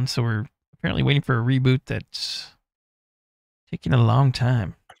went down, so we're apparently waiting for a reboot that's taking a long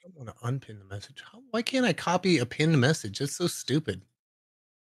time. I don't want to unpin the message. Why can't I copy a pinned message? That's so stupid.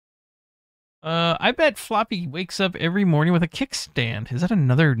 I bet Floppy wakes up every morning with a kickstand. Is that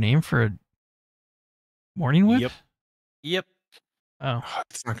another name for a morning whip? Yep. Oh.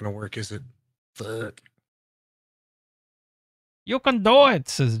 It's not going to work, is it? Fuck. You can do it,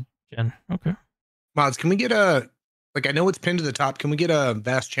 says Jen. Okay. Mods, can we get a, like, I know it's pinned to the top. Can we get a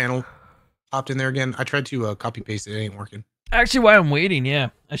Vast channel popped in there again? I tried to copy paste it. It ain't working. Actually, while I'm waiting, yeah,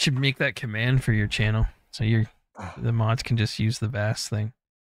 I should make that command for your channel. So the mods can just use the Vast thing.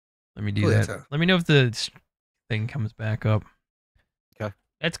 Let me do that. Let me know if the thing comes back up. Okay.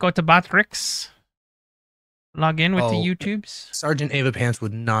 Let's go to Botrix. Log in with the YouTubes. Sergeant Ava Pants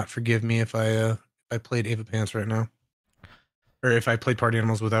would not forgive me if I played Ava Pants right now. Or if I played Party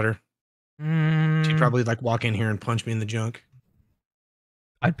Animals without her. She'd probably like walk in here and punch me in the junk.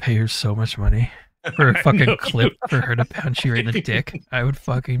 I'd pay her so much money for a fucking clip for her to punch you right in the dick.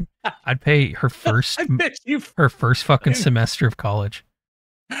 I'd pay her first fucking semester of college.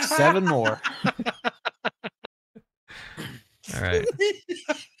 7 more. All right.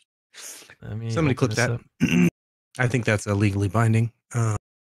 Somebody clip that. I think that's legally binding.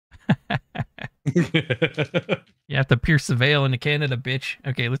 You have to pierce the veil into Canada, bitch.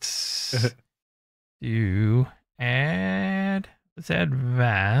 Okay, let's add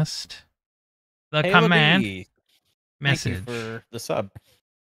Vast. The command message. Thank you for the sub.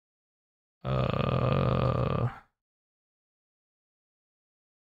 There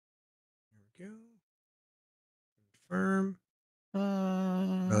we go. Confirm.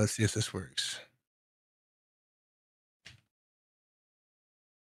 Let's see if this works.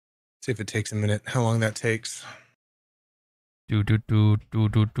 See if it takes a minute. How long that takes. Cool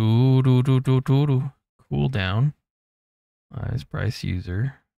down. Is Bryce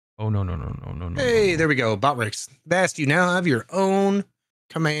user? Oh no. Hey, there we go. Botrix. Vast, you now have your own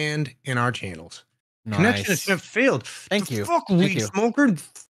command in our channels. Nice. Connection attempt failed. Thank you. Fuck Thank weed you. smoker.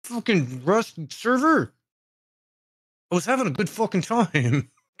 Fucking Rust server. I was having a good fucking time.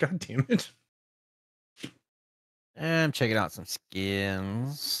 God damn it. And I'm checking out some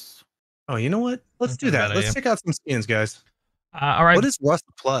skins. Oh, you know what? Let's do that. Let's check out some skins, guys. All right. What is Rust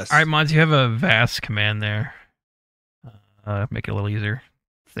Plus? All right, mods, you have a Vast command there. Make it a little easier.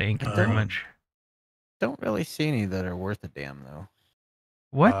 Thank you very much. Don't really see any that are worth a damn, though.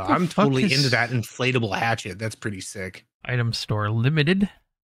 What? I'm totally into that inflatable hatchet. That's pretty sick. Item store limited.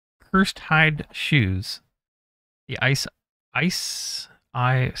 Cursed hide shoes. The ice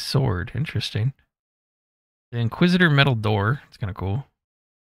eye sword. Interesting. The Inquisitor metal door. It's kind of cool.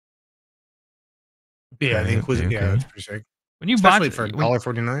 Yeah, the Inquisitor. Okay. Yeah, that's pretty sick. When you Especially bought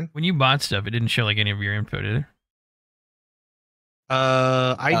for $1.49. When you bought stuff, it didn't show like any of your info, did it?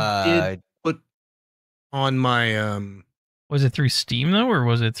 I did put on my Was it through Steam though, or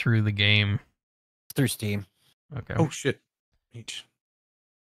was it through the game? Through Steam. Okay. Oh shit.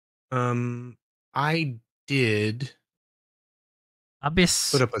 I did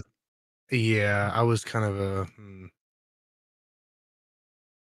Abyss. put up a. Yeah, I was kind of a.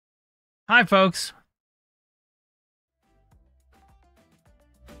 Hi, folks.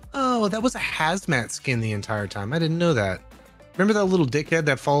 Oh, that was a hazmat skin the entire time. I didn't know that. Remember that little dickhead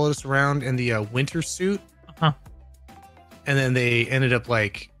that followed us around in the winter suit? Uh-huh. And then they ended up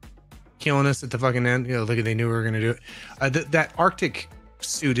like killing us at the fucking end. You know, like they knew we were gonna do it. That Arctic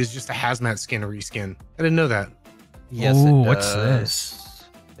suit is just a hazmat skin reskin. I didn't know that. Yes, Ooh, it what's does. this?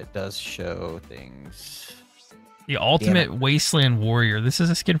 It does show things. The Ultimate Wasteland Warrior. This is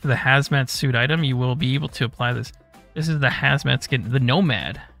a skin for the hazmat suit item. You will be able to apply this. This is the hazmat skin, the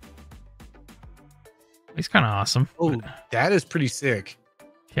Nomad. He's kind of awesome. Oh, that is pretty sick.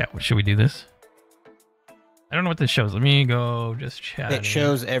 Yeah, should we do this? I don't know what this shows. Let me go just chat. It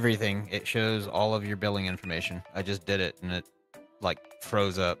shows everything. It shows all of your billing information. I just did it and it like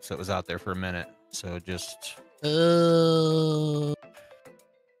froze up, so it was out there for a minute. So just I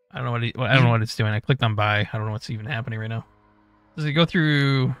don't know I don't know what it's doing. I clicked on buy. I don't know what's even happening right now. Does it go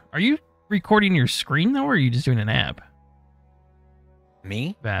through? Are you recording your screen though, or are you just doing an app?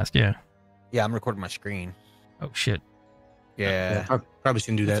 Me? Vast, yeah. Yeah, I'm recording my screen. Oh shit. Yeah. Probably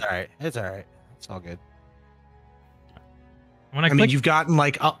shouldn't do that. It's all right. It's all right. It's all good. When I mean, you've gotten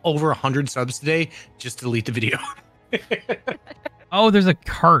like over 100 subs today. Just delete the video. Oh, there's a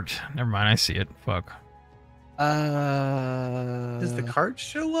cart. Never mind. I see it. Fuck. Does the cart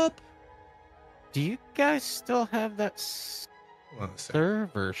show up? Do you guys still have that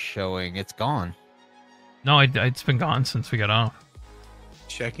server showing? It's gone. No, it's been gone since we got off.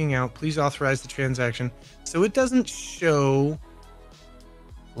 Checking out. Please authorize the transaction. So it doesn't show.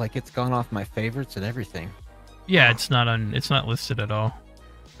 Like it's gone off my favorites and everything. Yeah, it's not on. It's not listed at all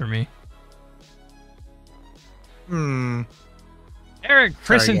for me. Eric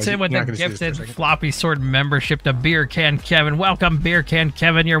Christensen with the gifted floppy sword membership to Beer Can Kevin. Welcome, Beer Can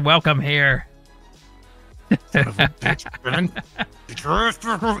Kevin. You're welcome here. Son of a bitch, Kevin.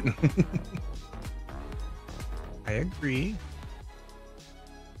 I agree.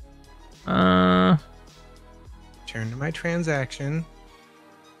 Turn to my transaction.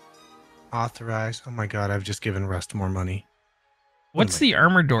 Authorize. Oh my god, I've just given Rust more money. What's the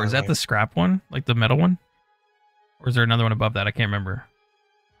armor door? Is that the scrap one? Like the metal one? Or is there another one above that? I can't remember.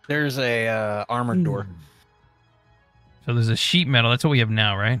 There's a armored door. So there's a sheet metal. That's what we have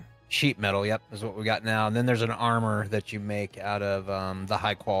now, right? Sheet metal, yep, is what we got now. And then there's an armor that you make out of the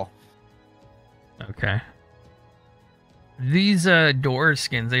high qual. Okay. These door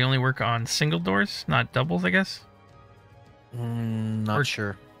skins, they only work on single doors, not doubles, I guess? Not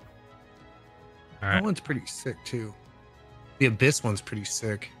sure. All right. That one's pretty sick, too. The Abyss one's pretty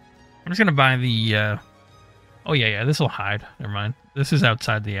sick. I'm just going to buy the... Oh, yeah, this will hide. Never mind. This is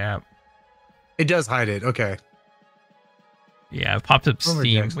outside the app. It does hide it. Okay. Yeah, it popped up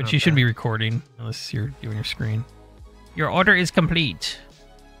Steam, Jack's which not you should bad. be recording, unless you're doing your screen. Your order is complete.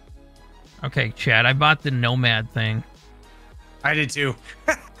 Okay, Chad, I bought the Nomad thing. I did, too.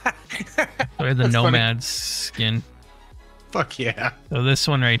 So I have the That's Nomad funny. skin. Fuck yeah. So this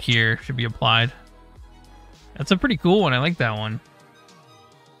one right here should be applied. That's a pretty cool one. I like that one.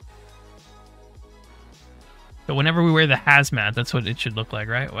 So whenever we wear the hazmat, that's what it should look like,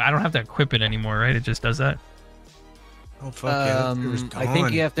 right? I don't have to equip it anymore, right? It just does that. Oh, fuck yeah. I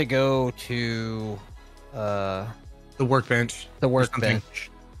think you have to go to the workbench. the or something. workbench.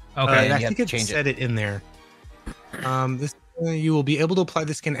 Okay. I you have think to it change said it in there. This you will be able to apply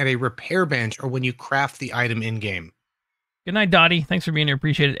the skin at a repair bench or when you craft the item in game. Good night, Dottie. Thanks for being here.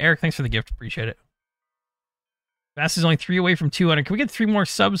 Appreciate it. Eric, thanks for the gift. Appreciate it. Vast is only 3 away from 200. Can we get 3 more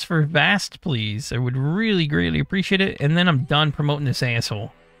subs for Vast, please? I would really greatly appreciate it. And then I'm done promoting this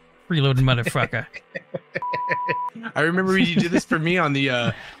asshole. Freeloaded motherfucker. I remember you did this for me on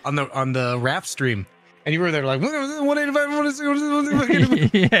the rap stream, and you were there like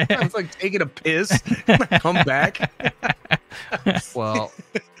 185. Yeah. I was like taking a piss. Come back. Well,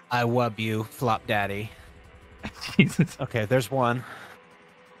 I wub you, Flop Daddy. Jesus. Okay, there's one.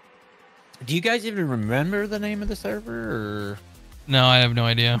 Do you guys even remember the name of the server? Or... No, I have no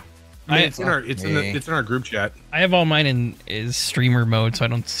idea. It's in our group chat. I have all mine in streamer mode, so I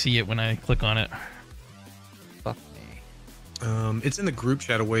don't see it when I click on it. Fuck me. It's in the group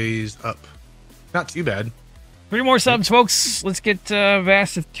chat a ways up. Not too bad. 3 more subs, folks. Let's get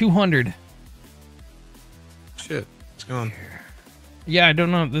Vast to 200. Shit, it's gone. Yeah, I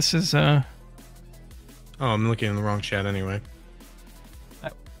don't know. This is Oh, I'm looking in the wrong chat anyway.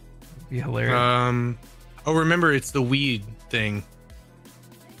 be hilarious. Oh, remember it's the weed thing.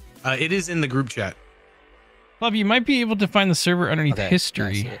 It is in the group chat. Bob, you might be able to find the server underneath Okay,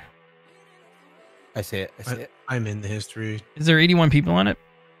 history. I see it. I see it. I'm in the history. Is there 81 people on it?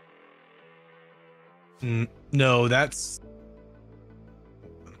 No, that's.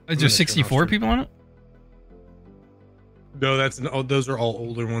 Is there 64 people on it? No, those are all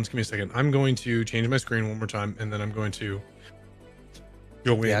older ones. Give me a second. I'm going to change my screen one more time, and then I'm going to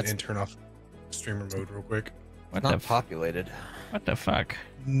go in and turn off streamer mode real quick. It's not populated. What the fuck?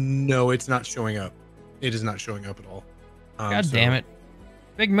 No, it's not showing up. It is not showing up at all. God damn it.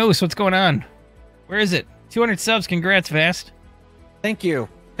 Big Moose, what's going on? Where is it? 200 subs. Congrats, Vast. Thank you.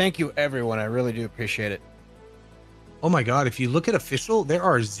 Thank you, everyone. I really do appreciate it. Oh my god, if you look at official, there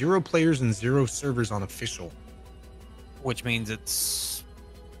are 0 players and 0 servers on official. Which means it's...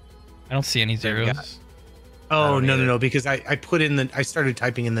 I don't see any zeros. Oh, no, because I started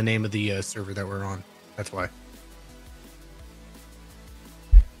typing in the name of the server that we're on. That's why.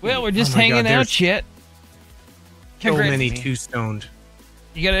 Well, we're just hanging out, chat. So many two-stoned.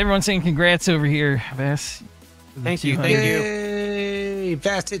 You got everyone saying congrats over here, Vass. Thank you. Yay!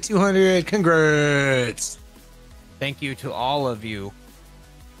 Vast hit 200. Congrats. Thank you to all of you.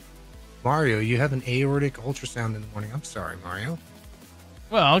 Mario, you have an aortic ultrasound in the morning. I'm sorry, Mario.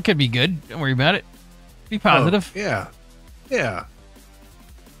 Well, it could be good. Don't worry about it. Be positive. Oh, yeah. Yeah.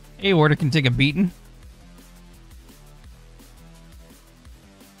 Aorta can take a beating.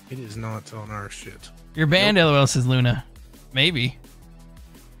 It is not on our shit. You're banned, LOL, says Luna. Maybe.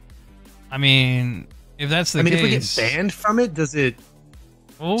 I mean, if that's the case... if we get banned from it, does it...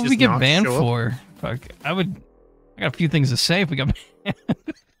 What would we get banned for? Fuck. I got a few things to say if we got banned.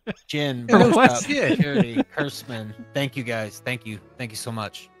 Jin, what? Security, Curseman. Thank you, guys. Thank you. Thank you so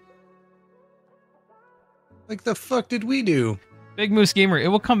much. Like the fuck did we do? Big Moose Gamer, it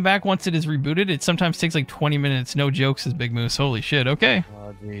will come back once it is rebooted. It sometimes takes like 20 minutes. No jokes, says Big Moose. Holy shit. Okay.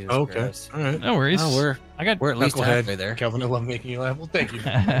 Oh, Jesus okay. Christ. All right. No worries. Oh, we're at least halfway there. Kelvin, I love making you laugh. Well, thank you.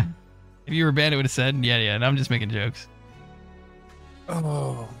 If you were banned, it would have said, yeah, and I'm just making jokes.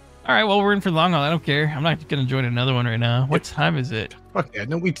 Oh. All right, well, we're in for the long haul. I don't care. I'm not going to join another one right now. What time is it? Fuck that.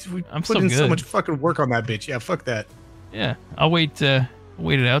 No, we I'm put in so much fucking work on that bitch. Yeah, fuck that. Yeah, I'll wait it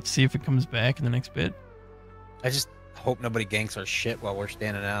out to see if it comes back in the next bit. I just hope nobody ganks our shit while we're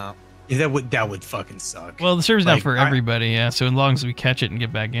standing out. Yeah, that would fucking suck. Well, the server's not for everybody, yeah. So as long as we catch it and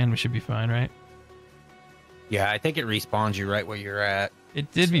get back in, we should be fine, right? Yeah, I think it respawns you right where you're at. It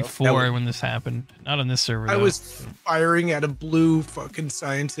did before when this happened. Not on this server, I though. was firing at a blue fucking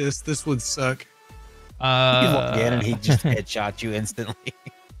scientist. This would suck. You walk in and he just headshot you instantly.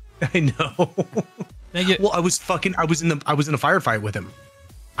 I know. Thank you. Well, I was in a firefight with him.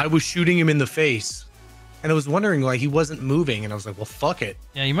 I was shooting him in the face. And I was wondering why he wasn't moving, and I was like, well, fuck it.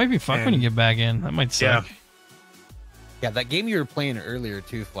 Yeah, you might be fucked when you get back in. That might suck. Yeah, that game you were playing earlier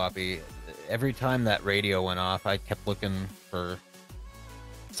too, Floppy. Every time that radio went off, I kept looking for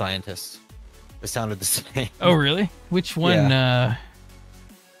scientists. It sounded the same. Oh, really? Which one? The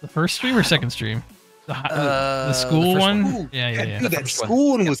first stream or second stream? The school one? One. Yeah. Dude, that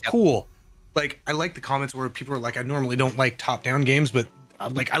school one was cool. Like, I like the comments where people are like, I normally don't like top-down games, but I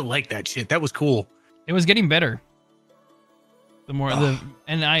like that shit. That was cool. It was getting better. The more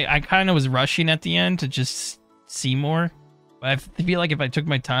and I kind of was rushing at the end to just see more. But I feel like if I took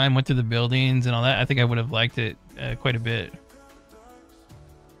my time, went through the buildings and all that, I think I would have liked it quite a bit.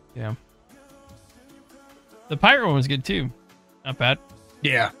 Yeah. The pirate one was good too. Not bad.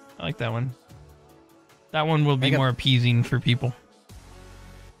 Yeah. I like that one. That one will be more appeasing for people.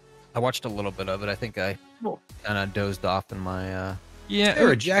 I watched a little bit of it. I think I kind of dozed off in my yeah,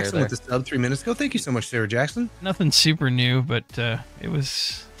 Sarah Jackson with the sub 3 minutes ago. Thank you so much, Sarah Jackson. Nothing super new, but it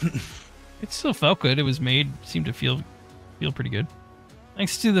was. It still felt good. It was made. Seemed to feel pretty good.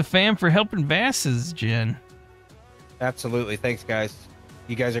 Thanks to the fam for helping Vasses, Jen. Absolutely. Thanks, guys.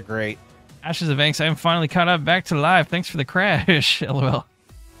 You guys are great. Ashes of Anks, I am finally caught up back to live. Thanks for the crash. LOL.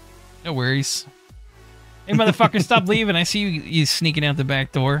 No worries. Hey, motherfucker, stop leaving. I see you sneaking out the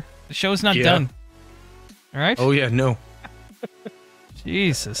back door. The show's not done. All right? Oh, yeah, no.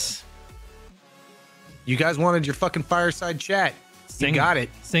 Jesus. You guys wanted your fucking fireside chat. You got it.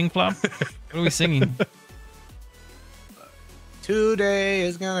 Sing, Flop? What are we singing? Today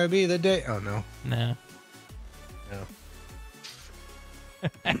is gonna be the day. Oh, no. No.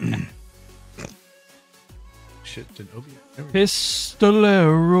 Shit, did Obi? Pistolero.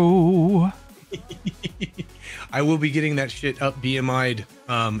 I will be getting that shit up BMI'd,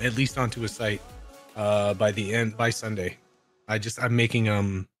 at least onto a site, by Sunday. I'm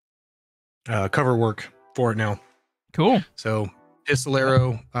making cover work for it now. Cool. So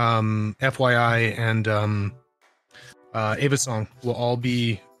Pistolero, FYI, and Ava Song will all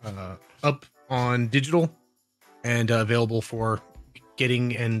be up on digital and available for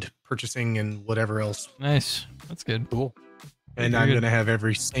getting and purchasing and whatever else. Nice. That's good. Cool. And I'm gonna have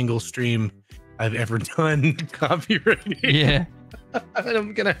every single stream I've ever done copyrighted. Yeah. And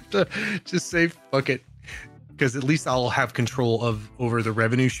I'm gonna have to just say fuck it. because at least I'll have control over the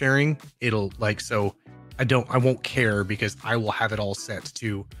revenue sharing. It'll so I won't care because I will have it all set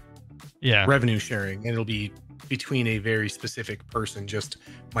to revenue sharing, and it'll be between a very specific person, just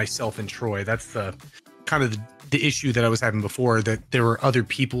myself and Troy. That's the kind of the issue that I was having before, that there were other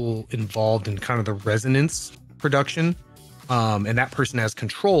people involved in kind of the resonance production, and that person has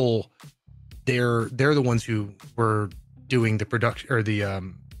control. They're the ones who were doing the production or the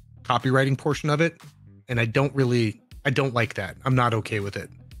copywriting portion of it, and I don't like that. I'm not okay with it.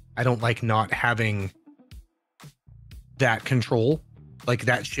 I don't like not having that control. Like,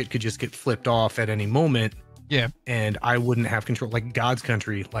 that shit could just get flipped off at any moment. Yeah. And I wouldn't have control. Like God's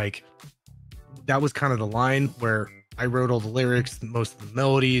Country, like that was kind of the line where I wrote all the lyrics, most of the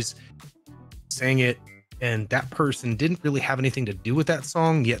melodies, sang it, and that person didn't really have anything to do with that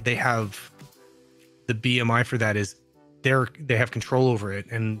song, yet they have the BMI for that is they have control over it.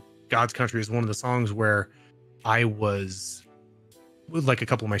 And God's Country is one of the songs where I was, like, a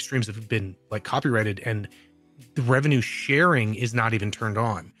couple of my streams have been like copyrighted, and the revenue sharing is not even turned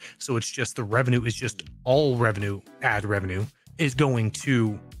on. So it's just the revenue is just all revenue, ad revenue is going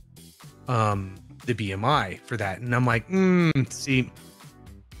to the BMI for that. And I'm like, see,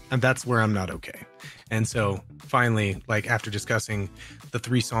 and that's where I'm not okay. And so finally, like, after discussing the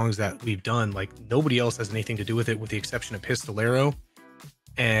 3 songs that we've done, like, nobody else has anything to do with it with the exception of Pistolero.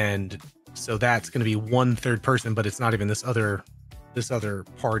 And so that's going to be 1 third person, but it's not even this other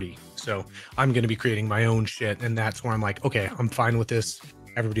party. So I'm going to be creating my own shit, and that's where I'm like, okay, I'm fine with this.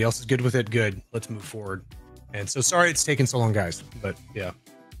 Everybody else is good with it. Good. Let's move forward. And so sorry it's taken so long, guys, but yeah.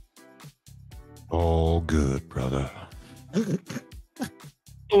 All good, brother.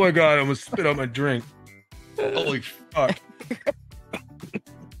 Oh my God, I almost spit out my drink. Holy fuck.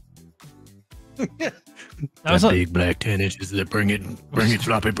 That was big black 10 inches that bring it,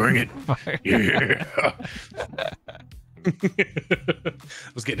 Floppy, bring it. Yeah. I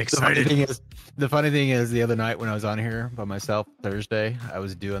was getting excited. The funny thing is, the other night when I was on here by myself, Thursday, I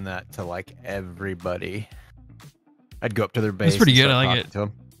was doing that to like everybody. I'd go up to their base. That's pretty good. and I like start it. talking to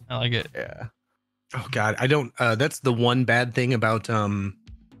 'em. I like it. Yeah. Oh God, I don't. That's the one bad thing about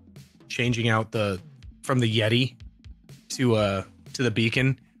changing out from the Yeti to the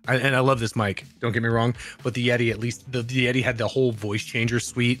Beacon. And I love this mic. Don't get me wrong, but the Yeti, at least the Yeti had the whole voice changer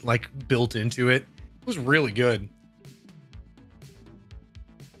suite like built into it. It was really good.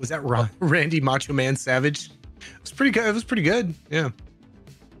 Was that Randy Macho Man Savage? It was pretty good. It was pretty good. Yeah.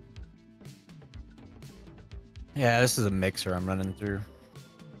 Yeah, this is a mixer I'm running through,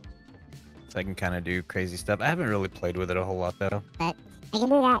 so I can kind of do crazy stuff. I haven't really played with it a whole lot though. But I can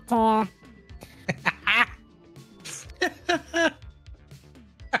do that too.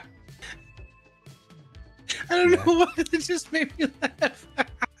 I don't know what it just made me laugh.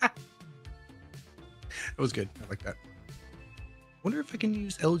 It was good. I like that. Wonder if I can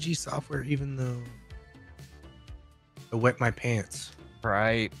use LG software even though I wet my pants.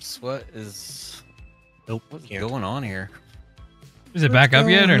 Cripes, what's going on here? Is it back up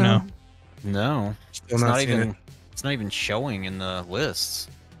yet or no? No, Still it's not not seeing even. it. It's not even showing in the lists.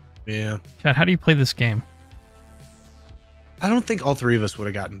 Yeah. Chad, how do you play this game? I don't think all 3 of us would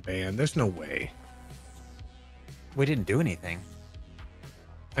have gotten banned. There's no way. We didn't do anything.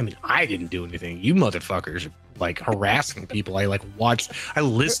 I mean, I didn't do anything. You motherfuckers are, like, harassing people. I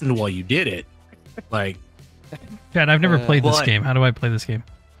listened while you did it. Like, Chad, I've never played this what? game. How do I play this game?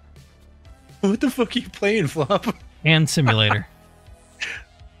 what the fuck are you playing, Flop? Hand simulator.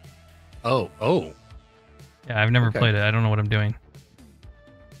 Oh. Yeah, I've never Okay. played it. I don't know what I'm doing.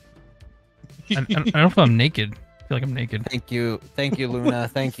 I don't know if I'm naked. I feel like I'm naked. Thank you, Luna.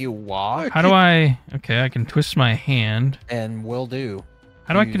 Thank you, Walk. How do I? Okay, I can twist my hand. And will do.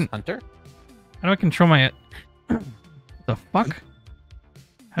 How do I Use Hunter? How do I control my? The fuck?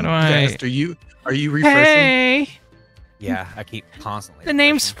 How do I? Gast, are you refreshing? Hey, Yeah, I keep constantly. the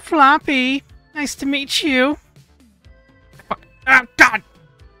name's refreshing. Floppy. Nice to meet you. Fuck. Ah, God.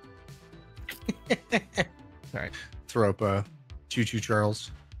 Sorry. Throw up Choo Choo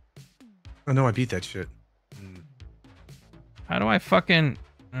Charles. Oh no, I beat that shit. How do I fucking?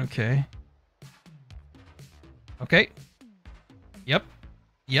 Okay. Okay. Yep.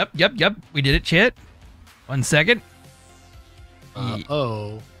 We did it, Chit. 1 second.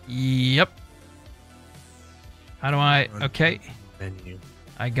 Oh. Yep. How do I? Okay. Menu.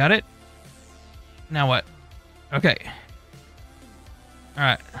 I got it. Now what? Okay. All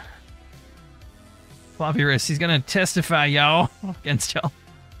right. Floppy wrist. He's gonna testify, y'all, against y'all.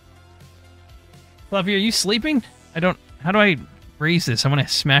 Floppy, are you sleeping? I don't. How do I raise this? I'm gonna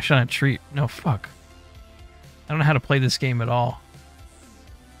smash on a tree. No, fuck. I don't know how to play this game at all.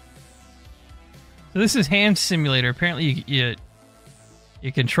 So this is Hand Simulator. Apparently you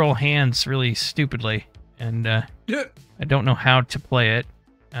control hands really stupidly, and I don't know how to play it.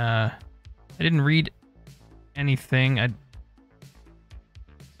 I didn't read anything.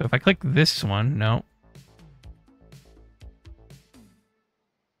 So if I click this one, no.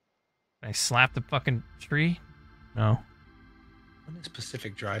 Can I slap the fucking tree? No. When is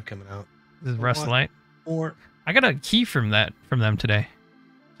Pacific Drive coming out? This is Rust Light. Or I got a key from them today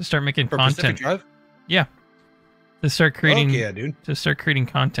to start making for content. Pacific Drive? Yeah. To start creating. Fuck yeah, dude. To start creating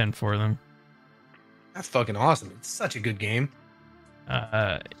content for them. That's fucking awesome. It's such a good game.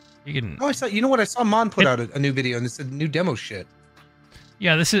 You can. Oh, I saw. You know what? I saw Mon put out a new video and it's a new demo shit.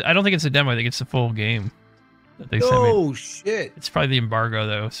 Yeah, this is. I don't think it's a demo. I think it's the full game that they sent me. Oh shit! It's probably the embargo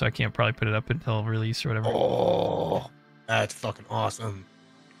though, so I can't probably put it up until release or whatever. Oh, that's fucking awesome.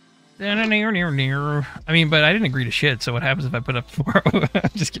 I mean, but I didn't agree to shit. So what happens if I put up tomorrow?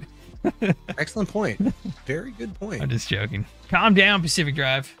 I'm just kidding. Excellent point. Very good point. I'm just joking. Calm down, Pacific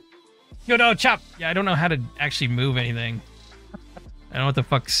Drive. Yo, no, chop. Yeah, I don't know how to actually move anything. I don't know what the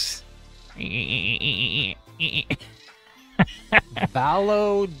fuck's.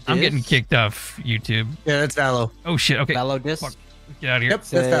 Valo. I'm getting kicked off YouTube. Yeah, that's Valo. Oh shit. Okay. Valo Disc. Fuck. Get out of here. Yep,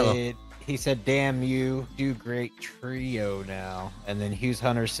 that's Valo. He said, "Damn you, do great trio now." And then Hughes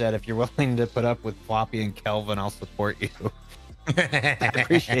Hunter said, "If you're willing to put up with Floppy and Kelvin, I'll support you." I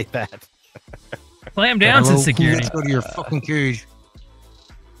appreciate that. Clam down to security. Let's go to your fucking cage.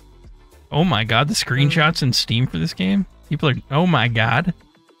 Oh my god, the screenshots in Steam for this game. People are. Oh my god.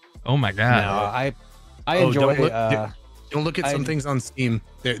 Oh my god. No, I enjoy. Don't look at some things on Steam.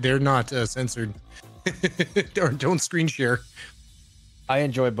 They're not censored. Don't screen share. I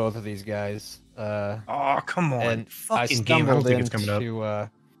enjoy both of these guys. Oh come on! And fucking game. I don't think it's coming up.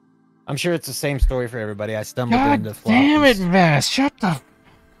 I'm sure it's the same story for everybody. I stumbled into Floppy's. Damn it, Vass! Shut the.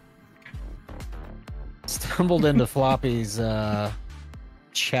 Stumbled into Floppy's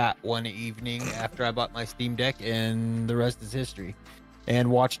chat one evening after I bought my Steam Deck, and the rest is history.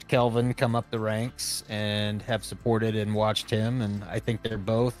 And watched Kelvin come up the ranks and have supported and watched him. And I think they're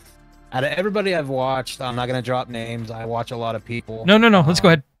both, out of everybody I've watched, I'm not going to drop names. I watch a lot of people. No. Let's go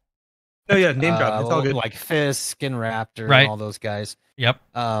ahead. Oh yeah, name drop. It's all good. Like Fisk and Raptor Right. and all those guys. Yep.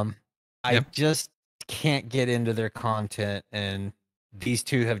 I just can't get into their content, and these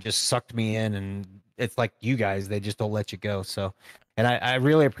two have just sucked me in, and it's like you guys, they just don't let you go. So, and I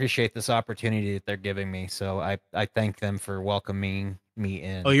really appreciate this opportunity that they're giving me. So I thank them for welcoming me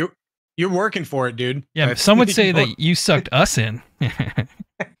in. Oh, you're working for it, dude. Yeah, some would say that you sucked us in.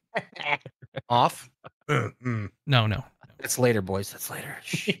 Off? No. That's later, boys. That's later.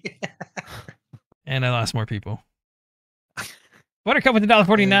 And I lost more people. Buttercup with the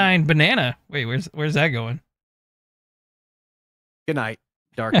 $1.49. Banana. Wait, where's that going? Good night,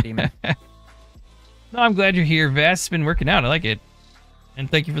 Dark Demon. No, I'm glad you're here. Vast's been working out. I like it.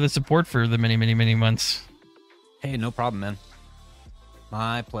 And thank you for the support for the many months. Hey, no problem, man.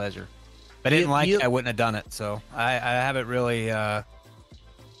 My pleasure. If I didn't like it, I wouldn't have done it. So I haven't really I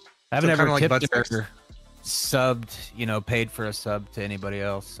haven't ever like tipped or subbed, paid for a sub to anybody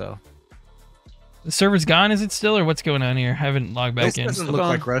else. So The server's gone, is it still, or what's going on here? I haven't logged back in. This doesn't look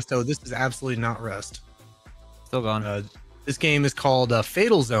like Rust, though. This is absolutely not Rust. Still gone. This game is called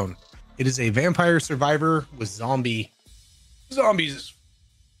Fatal Zone. It is a vampire survivor with zombies.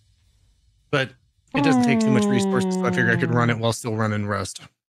 But it doesn't take too much resources, so I figured I could run it while still running Rust.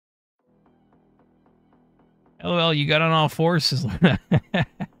 LOL, you got on all fours. What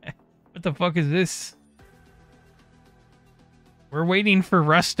the fuck is this? We're waiting for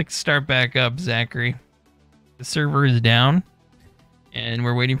Rust to start back up, Zachary. The server is down, and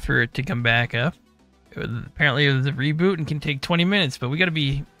we're waiting for it to come back up. Apparently, it was a reboot and can take 20 minutes, but we gotta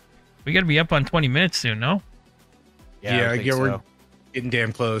be up on 20 minutes soon, no? Yeah, we're getting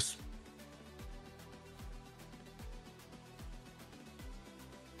damn close.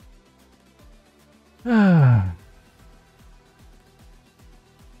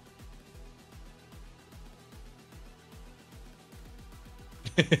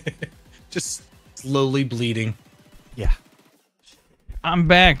 Just slowly bleeding. Yeah. I'm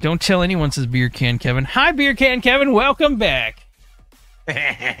back. Don't tell anyone, says Beer Can Kevin. Hi, Beer Can Kevin. Welcome back.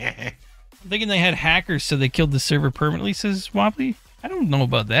 I'm thinking they had hackers, so they killed the server permanently, says Wobbly. I don't know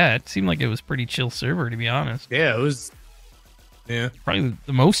about that. It seemed like it was pretty chill server, to be honest. Yeah, it was. Yeah. Probably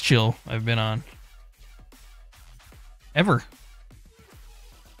the most chill I've been on. Ever.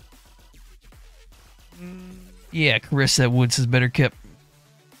 Yeah, Carissa Woods is better kept.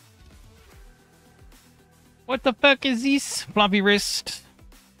 What the fuck is this? Floppy wrist.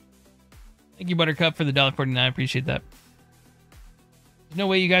 Thank you, Buttercup, for the $1.49. Appreciate that. There's no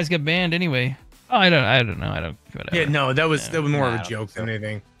way you guys got banned anyway. Oh, I don't know. I don't. Whatever. Yeah, no, that was more of Nah, I a don't joke think than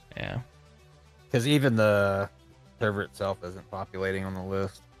anything. Yeah. Because even the server itself isn't populating on the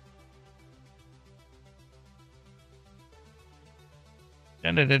list.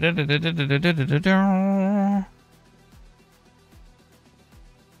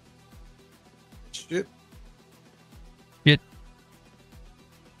 Shit.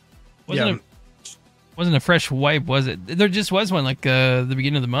 Wasn't a fresh wipe, was it? There just was one like the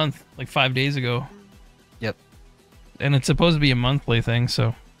beginning of the month, like 5 days ago. Yep. And it's supposed to be a monthly thing,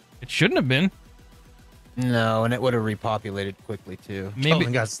 so it shouldn't have been. No, and it would have repopulated quickly too. Maybe.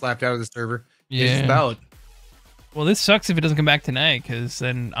 Kelvin got slapped out of the server. Yeah. It's about. Well, this sucks if it doesn't come back tonight, because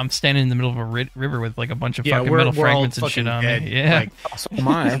then I'm standing in the middle of a river with like a bunch of fucking metal fragments and shit on me. Yeah. Like, So am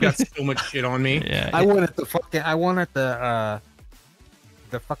I. I've got so much shit on me. Yeah. I wanted the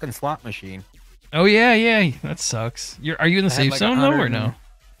fucking slot machine. Oh yeah. That sucks. Are you in the I had, safe like, zone though, or no?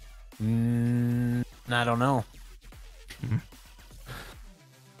 I don't know.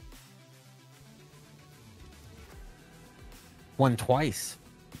 Won twice.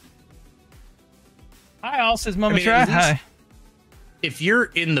 Hi, all says Mama I mean, Try. at least- Hi. If you're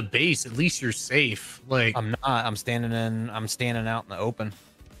in the base, at least you're safe. Like, I'm not. I'm standing out in the open.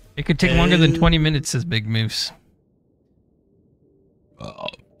 It could take longer than 20 minutes, says Big Moose.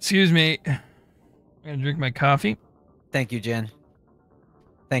 Excuse me. I'm gonna drink my coffee. Thank you, Jen.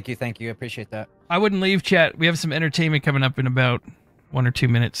 Thank you. I appreciate that. I wouldn't leave, chat. We have some entertainment coming up in about 1 or 2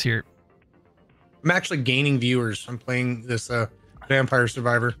 minutes here. I'm actually gaining viewers. I'm playing this Vampire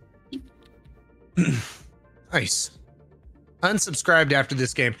Survivor. Nice. Unsubscribed after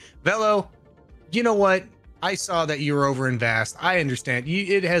this game. Velo, you know what? I saw that you were over in Vast. I understand.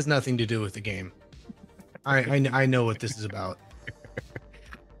 It has nothing to do with the game. I know what this is about.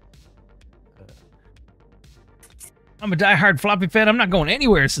 I'm a diehard floppy fan. I'm not going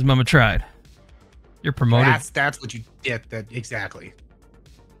anywhere, says Mama Tried. You're promoted. That's what you get. That exactly.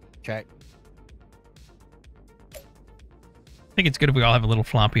 Okay. I think it's good if we all have a little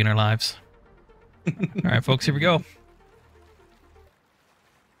floppy in our lives. All right, folks, here we go.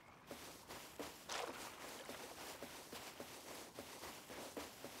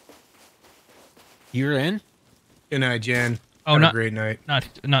 You're in? Good night, Jen. Oh, Have not a great night. Not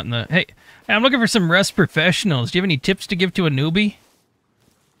in the. Hey, I'm looking for some Rust professionals. Do you have any tips to give to a newbie?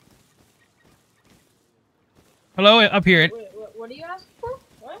 Hello, up here. What are you asking for?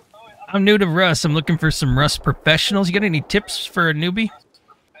 What? I'm new to Rust. I'm looking for some Rust professionals. You got any tips for a newbie?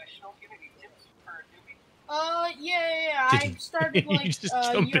 Yeah. I started like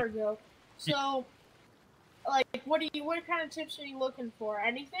a year ago. So, like, what kind of tips are you looking for?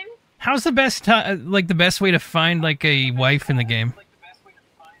 Anything? How's the best like the best way to find like a wife in the game?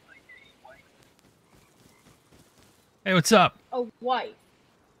 Hey, what's up? A wife.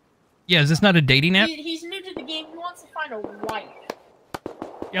 Yeah, is this not a dating app? He's new to the game. He wants to find a wife.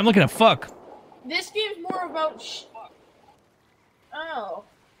 Yeah, I'm looking at fuck. This game's more about. Oh.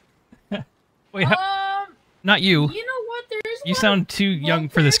 Wait, not you. You know what? There is. You sound too young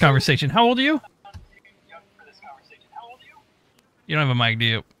for this conversation. How old are you? You don't have a mic, do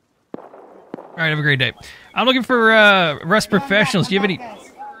you? All right, have a great day. I'm looking for Rust professionals. Do you have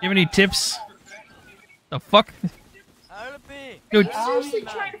any tips? The fuck? Dude, seriously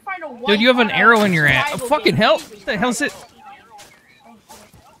trying to find a wife. dude, you have an arrow in your ass. Oh, fucking hell! What the hell's it?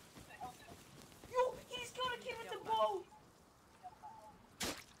 He's gonna give it the bow.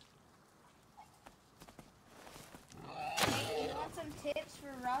 You want some tips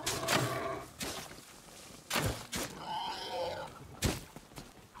for Rust?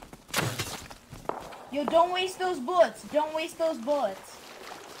 Yo, don't waste those bullets. Don't waste those bullets.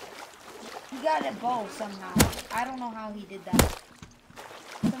 He got a bow somehow. I don't know how he did that.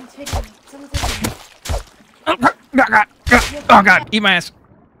 Someone's hitting. Oh god, eat my ass.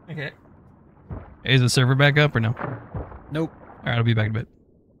 Okay. Hey, is the server back up or no? Nope. All right, I'll be back in a bit.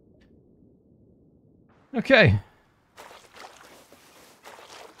 Okay.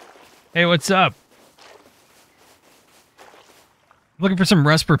 Hey, what's up? Looking for some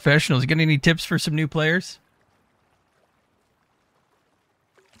Rust professionals. You got any tips for some new players?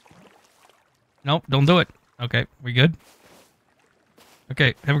 Nope, don't do it. Okay, we good?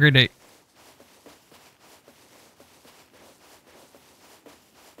 Okay, have a great day.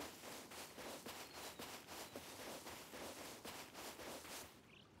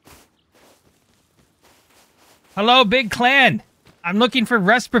 Hello, Big Clan. I'm looking for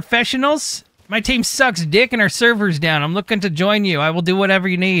Rust professionals. My team sucks dick and our server's down. I'm looking to join you. I will do whatever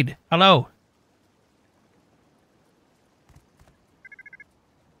you need. Hello.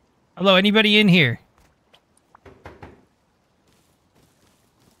 Hello, anybody in here?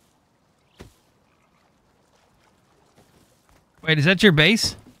 Wait, is that your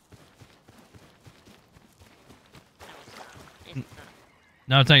base?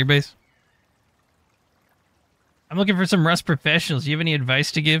 No, it's not your base. I'm looking for some Rust professionals. Do you have any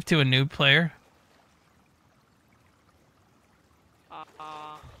advice to give to a new player?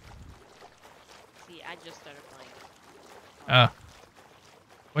 See, I just started playing.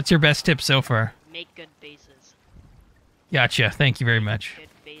 What's your best tip so far? Make good bases. Gotcha. Thank you very much. Good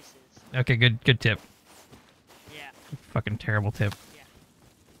bases. Okay, good tip. Yeah. Fucking terrible tip. Yeah.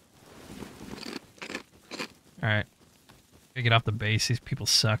 Alright. Gotta get off the base. These people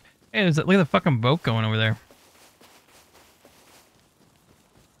suck. Hey, look at the fucking boat going over there.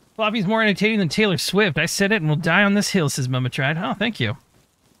 Floppy's more entertaining than Taylor Swift. I said it and will die on this hill, says Mama Tried. Oh, thank you.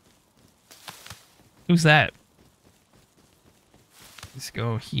 Who's that? Let's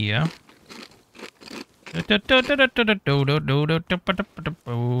go here.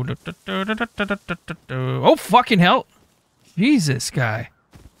 Oh, fucking hell. Jesus, guy.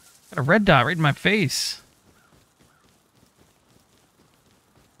 Got a red dot right in my face.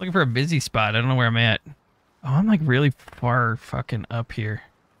 Looking for a busy spot. I don't know where I'm at. Oh, I'm like really far fucking up here.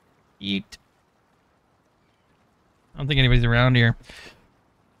 Eat. I don't think anybody's around here.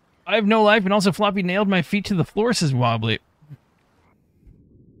 I have no life, and also Floppy nailed my feet to the floor, says Wobbly.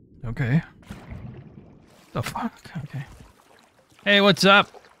 Okay. The fuck? Okay. Hey, what's up?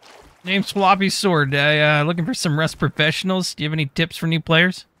 Name's FloppySword. Looking for some Rust professionals. Do you have any tips for new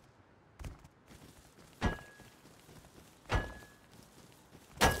players? Do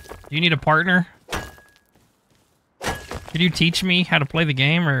you need a partner? Could you teach me how to play the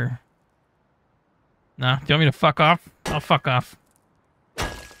game, or... No? Do you want me to fuck off? I'll fuck off.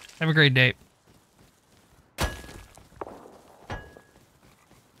 Have a great day.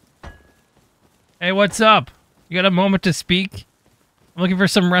 Hey, what's up? You got a moment to speak? I'm looking for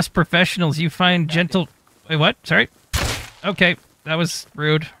some Rust professionals. You find gentle... Wait, what? Sorry? Okay, that was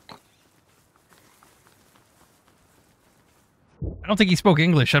rude. I don't think he spoke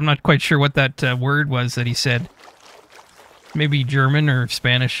English. I'm not quite sure what that word was that he said. Maybe German or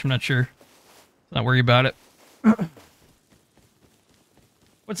Spanish. I'm not sure. Not worry about it.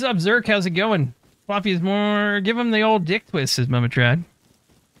 What's up, Zerk? How's it going? Floppy is more... Give him the old dick twist, says Mama Trad.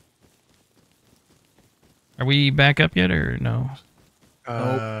 Are we back up yet, or no?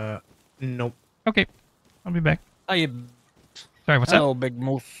 Nope. Okay. I'll be back. How you? Sorry, what's up? Hello, Big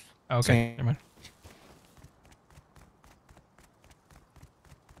Moose. Okay, never mind.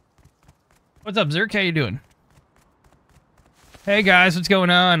 What's up, Zerk? How you doing? Hey guys, what's going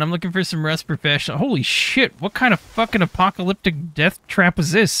on? I'm looking for some Rust professional. Holy shit, what kind of fucking apocalyptic death trap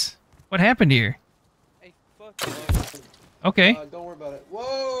was this? What happened here? Hey, fuck you. Okay. Don't worry about it.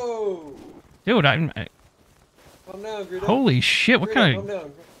 Whoa! Dude, Calm down, Greedo. Holy shit, what Greedo, kind calm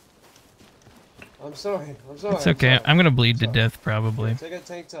down. I'm sorry. It's okay. I'm gonna bleed to death, probably. Yeah, take a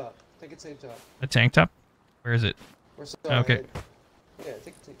tank top. Take a tank top. A tank top? Where is it? We're sorry. Okay. Yeah,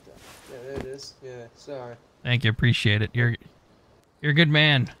 take a tank top. Yeah, there it is. Yeah, sorry. Thank you, appreciate it. You're a good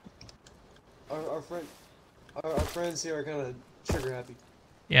man. Our friends here are kind of trigger happy.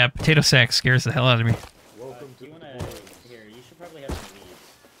 Yeah, potato sack scares the hell out of me. Welcome to you should probably have some leaves.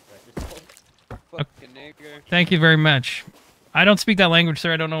 Fucking nigger. Thank you very much. I don't speak that language,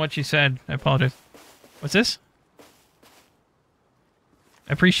 sir. I don't know what you said. I apologize. What's this?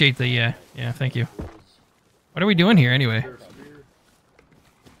 I appreciate the, yeah, thank you. What are we doing here, anyway?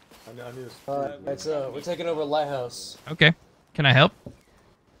 We're taking over Lighthouse. Okay. Can I help?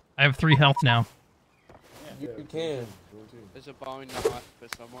 I have 3 health now. You can. There's a bow in the hut for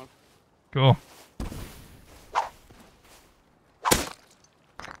someone. Cool.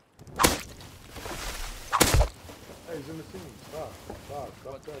 Hey, he's in the scene. Stop.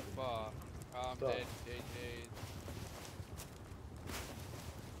 What the fuck? I'm dead,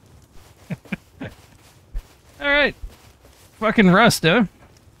 Alright. Fucking Rust, huh?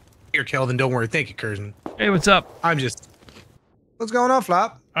 Here, Kelvin, don't worry. Thank you, Curzon. Hey, what's up? I'm just... What's going on,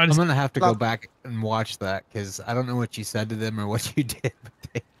 Flop? I'm gonna have to go back and watch that, because I don't know what you said to them or what you did.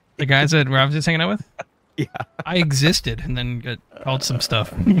 But The guys that I was just hanging out with? Yeah. I existed and then got called some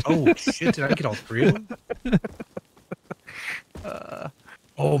stuff. Oh, shit. Did I get all 3 of them?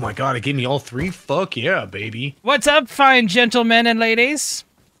 Oh, my God. It gave me all 3? Fuck yeah, baby. What's up, fine gentlemen and ladies?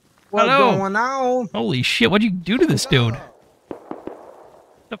 What's Hello. going on? Holy shit, what'd you do to this dude?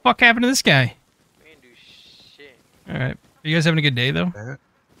 The fuck happened to this guy? Alright. Are you guys having a good day, though?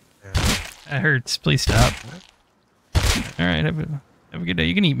 That hurts. Please stop. Alright, have a good day.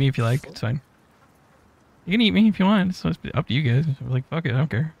 You can eat me if you like. It's fine. You can eat me if you want. It's up to you guys. Like, fuck it. I don't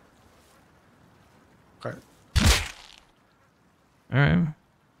care. Okay. Alright.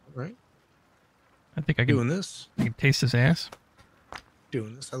 Right. I think I can... Doing this? I can taste his ass.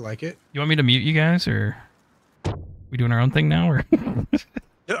 doing this. I like it. You want me to mute you guys, or we doing our own thing now, or?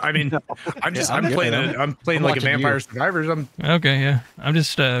 I mean, I'm just I'm good, playing man. I'm playing I'm like a watching Vampire you. Survivors. I'm Okay, yeah. I'm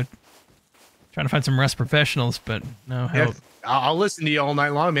just trying to find some rest professionals, but no help. yeah, I'll listen to you all night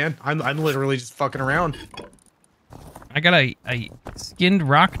long, man. I'm literally just fucking around. I got a skinned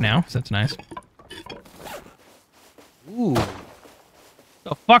rock now, so that's nice. Ooh.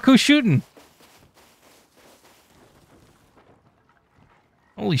 The fuck, who's shooting?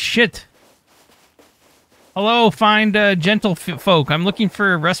 Holy shit. Hello, find gentle folk. I'm looking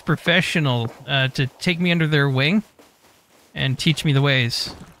for a rest professional to take me under their wing and teach me the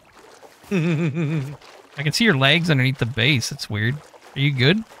ways. I can see your legs underneath the base. That's weird. Are you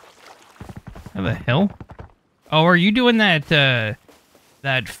good? How the hell? Oh, are you doing that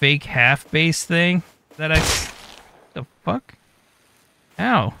that fake half base thing that I... The fuck?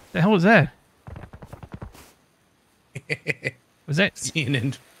 Ow. The hell was that? Was that...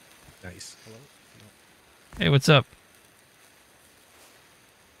 CNN. Nice. Hello? Hey, what's up?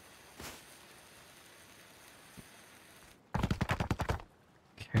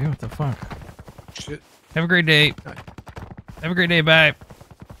 Okay, what the fuck? Shit. Have a great day. Have a great day, bye.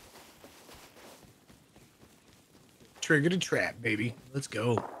 Triggered a trap, baby. Let's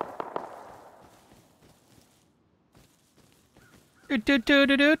go. If you're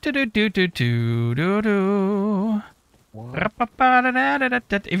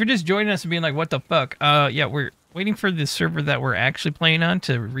just joining us and being like, what the fuck? Yeah, we're waiting for the server that we're actually playing on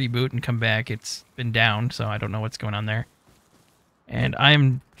to reboot and come back. It's been down, so I don't know what's going on there. And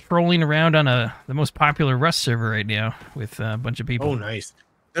I'm trolling around on the most popular Rust server right now with a bunch of people. Oh, nice.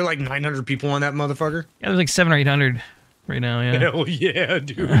 There are like 900 people on that motherfucker. Yeah, there's like 700 or 800 right now, yeah. Hell yeah,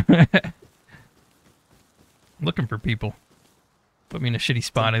 dude. Looking for people. Put me in a shitty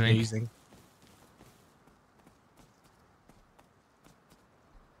spot, I think. Amazing.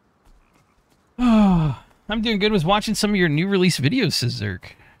 Oh, I'm doing good. Was watching some of your new release videos, says Zerk.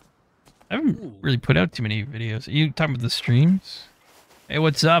 I haven't really put out too many videos. Are you talking about the streams? Hey,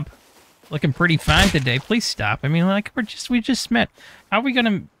 what's up? Looking pretty fine today. Please stop. I mean, like, we just met. How are we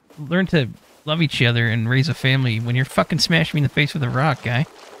gonna learn to love each other and raise a family when you're fucking smashing me in the face with a rock, guy?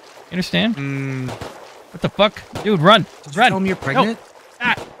 You understand? What the fuck? Dude, run. Did you run. tell me you're pregnant? No.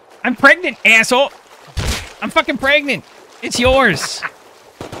 Ah, I'm pregnant, asshole. I'm fucking pregnant. It's yours.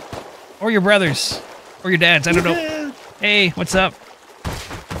 Or your brother's. Or your dad's. I don't know. Hey, what's up?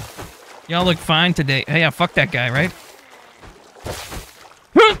 Y'all look fine today. Hey, yeah, fuck that guy, right?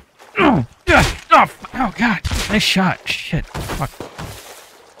 Oh, God. Nice shot. Shit. Fuck.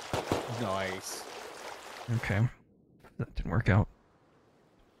 Nice. Okay. That didn't work out.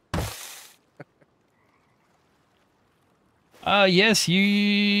 Yes,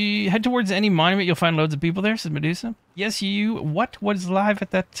 you head towards any monument, you'll find loads of people there, says Medusa. Yes, what was live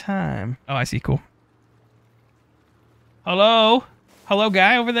at that time? Oh, I see, cool. Hello? Hello,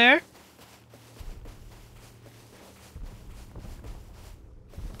 guy over there?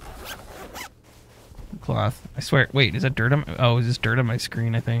 Cloth. I swear, wait, is that dirt on, oh, is this dirt on my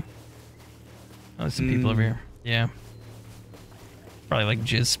screen, I think? Oh, there's some people over here. Yeah. Probably like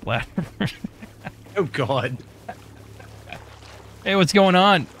jizz splatter. Oh, God. Hey, what's going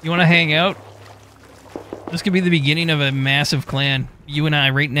on? You want to hang out? This could be the beginning of a massive clan. You and I,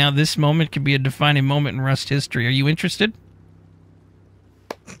 right now, this moment could be a defining moment in Rust history. Are you interested?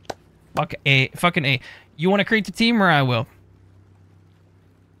 Fucking A. You want to create the team, or I will?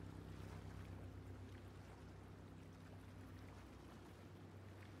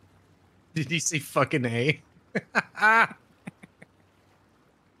 Did he say fucking A?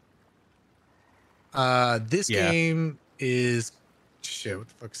 This game is... Shit, what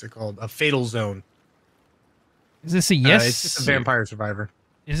the fuck's it called? A Fatal Zone. Is this a yes? It's just a Vampire Survivor.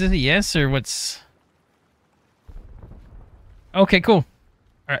 Is this a yes, or what's... Okay, cool.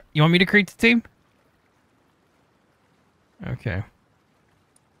 All right, you want me to create the team? Okay.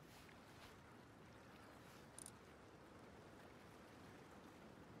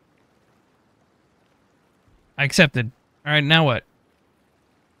 I accepted. All right, now what?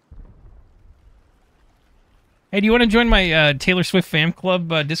 Hey, do you want to join my Taylor Swift fan club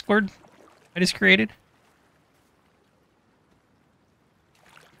Discord I just created?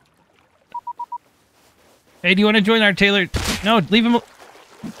 Hey, do you want to join our Taylor... No, leave him...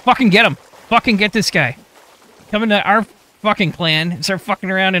 Fucking get him. Fucking get this guy. Come into our fucking clan and start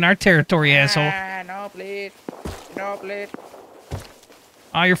fucking around in our territory, asshole. No, please. No, please.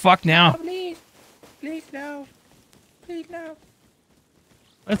 Oh, you're fucked now. No, please. Please, no. Please, no.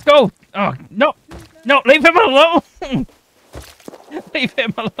 Let's go. Oh, no. No, leave him alone. Leave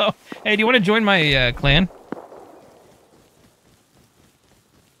him alone. Hey, do you want to join my clan?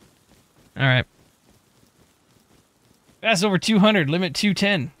 All right. That's over 200. Limit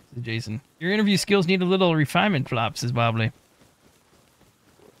 210. Says Jason. Your interview skills need a little refinement, Flop, says Bobbly.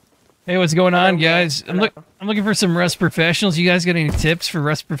 Hey, what's going on, guys? I'm looking for some Rust professionals. You guys got any tips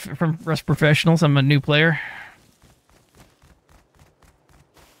for from Rust professionals? I'm a new player.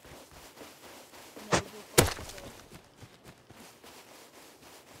 I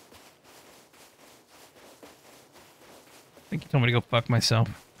think you told me to go fuck myself.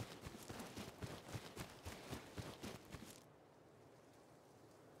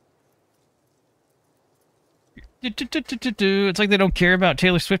 It's like they don't care about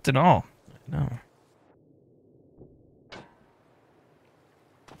Taylor Swift at all. No.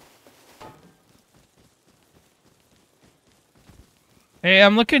 Hey,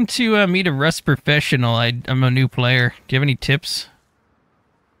 I'm looking to meet a Rust professional. I'm a new player. Do you have any tips?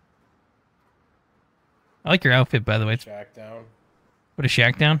 I like your outfit, by the way. Shack down. Put a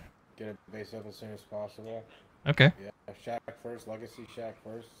shack down? Get it base up as soon as possible. Okay. Yeah, shack first, legacy shack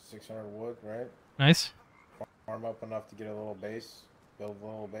first, 600 wood, right? Nice. Farm up enough to get a little base, build a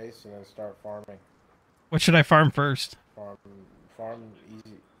little base, and then start farming. What should I farm first? Farm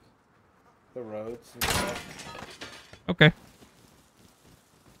easy. The roads and stuff. Okay.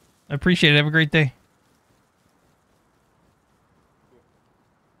 I appreciate it. Have a great day.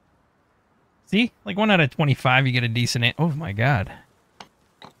 See? Like 1 out of 25, you get a decent... Oh, my God.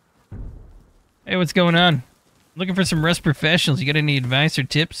 Hey, what's going on? Looking for some Rust professionals. You got any advice or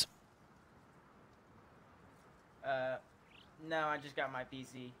tips? No, I just got my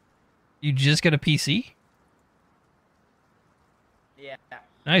PC. You just got a PC? Yeah.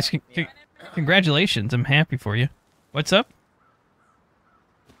 Nice. Congratulations. I'm happy for you. What's up?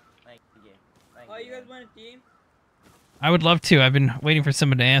 Thank you. Oh, you guys want a team? I would love to. I've been waiting for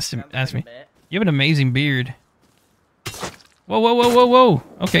someone to ask me. You have an amazing beard. Whoa, whoa, whoa, whoa, whoa.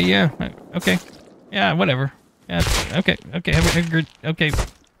 Okay, yeah. Okay. Yeah, whatever. Yeah, okay. Okay, have a good... Okay,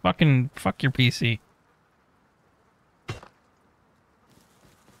 fuck your PC.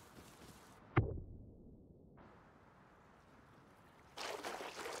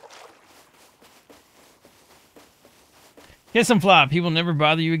 Get some Flop. He will never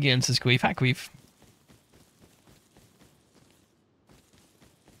bother you again, says Queef. Hi, Queef.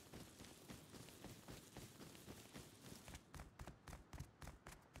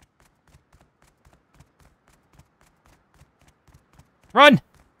 Run!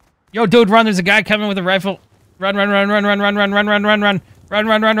 Yo, dude, run. There's a guy coming with a rifle. Run, run, run, run, run, run, run, run, run, run, run. Run,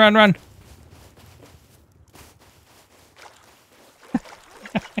 run, run, run, run.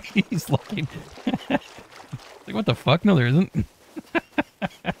 He's looking. Like, what the fuck? No, there isn't.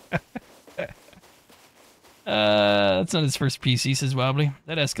 That's not his first PC, says Wobbly.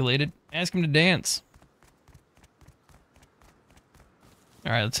 That escalated. Ask him to dance.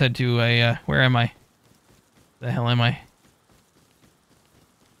 Alright, let's head to a, where am I? The hell am I?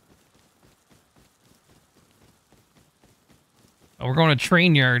 Oh, we're going to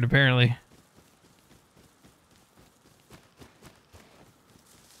train yard, apparently.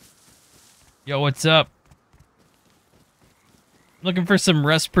 Yo, what's up? Looking for some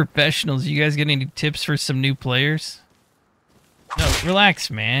Rust professionals. You guys got any tips for some new players? No, relax,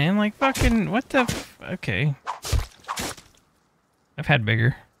 man. Like, fucking, what the okay. I've had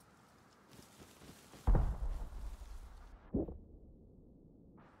bigger.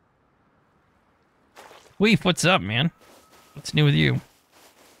 Weef, what's up, man? What's new with you? Are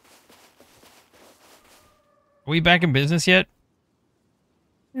we back in business yet?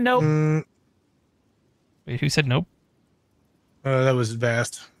 Nope. Wait, who said nope? That was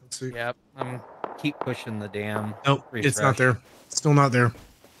vast. Let's see. Yep. Keep pushing the damn. Nope, refresh. it's not there. Still not there.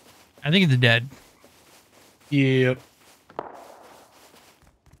 I think it's dead. Yep.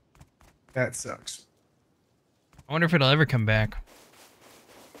 That sucks. I wonder if it'll ever come back.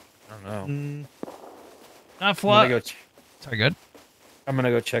 I don't know. Not Flop. Sorry, good. I'm gonna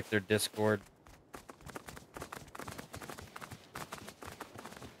go check their Discord.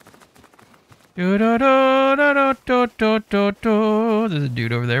 There's a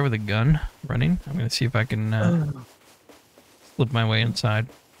dude over there with a gun running. I'm gonna see if I can slip my way inside.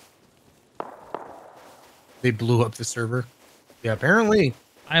 They blew up the server. Yeah, apparently.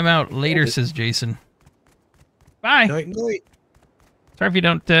 I'm out later, says Jason. Bye. Night, night. Sorry if you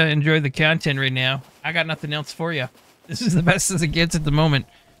don't enjoy the content right now. I got nothing else for you. This is the best as it gets at the moment.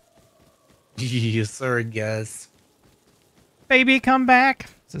 Yes, sorry, guys. Baby, come back,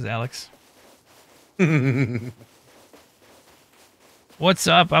 says Alex. What's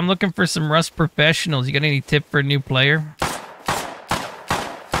up? I'm looking for some Rust professionals. You got any tip for a new player?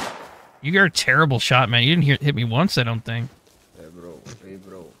 You're a terrible shot, man. You didn't hit me once, I don't think. Hey, bro. Hey,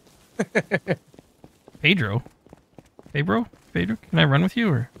 bro. Pedro? Pedro? Pedro? Can I run with you,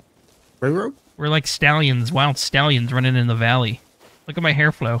 or? Pedro? We're like stallions, wild stallions running in the valley. Look at my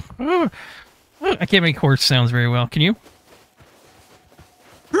hair flow. I can't make horse sounds very well. Can you?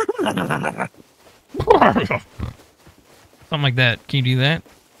 Something like that. Can you do that?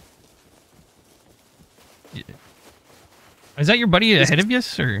 Is that your buddy ahead of you,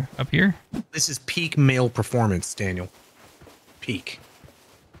 or up here? This is peak male performance, Daniel. Peak.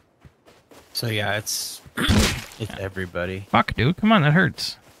 So yeah, it's everybody. Fuck, dude. Come on, that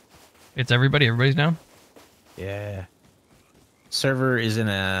hurts. It's everybody. Everybody's down? Yeah. Server is in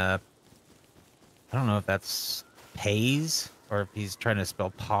a... I don't know if that's pays or if he's trying to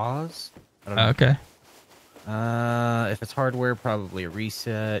spell pause. I don't know. Okay. If it's hardware, probably a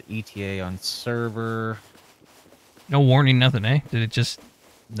reset. ETA on server. No warning, nothing, eh? Did it just...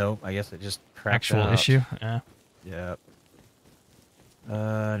 Nope, I guess it just cracked Actual out. issue? Yeah. Yep.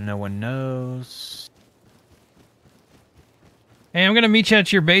 No one knows. Hey, I'm gonna meet you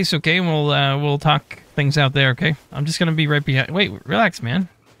at your base, okay? And we'll talk things out there, okay? I'm just gonna be right behind. Wait, relax, man.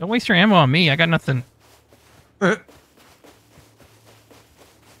 Don't waste your ammo on me. I got nothing. What's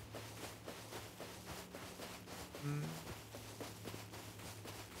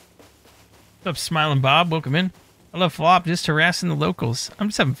up, Smiling Bob? Welcome in. I love Flop, just harassing the locals. I'm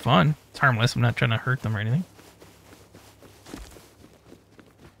just having fun. It's harmless. I'm not trying to hurt them or anything.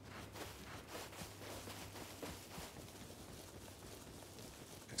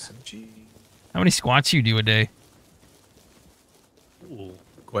 SMG. How many squats you do a day? Ooh,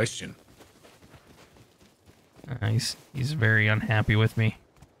 good question. He's very unhappy with me.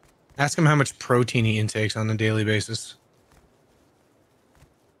 Ask him how much protein he intakes on a daily basis.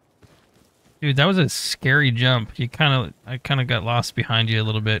 Dude, that was a scary jump. I kind of got lost behind you a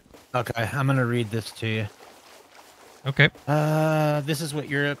little bit. Okay, I'm gonna read this to you. Okay. This is what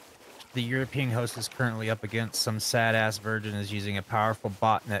the European host is currently up against. Some sad-ass virgin is using a powerful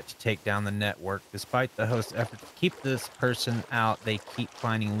botnet to take down the network. Despite the host's effort to keep this person out, they keep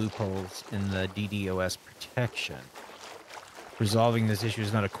finding loopholes in the DDoS protection. Resolving this issue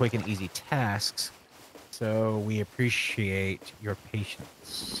is not a quick and easy task, so we appreciate your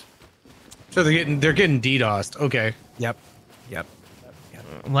patience. So they're getting DDoSed. Okay. Yep.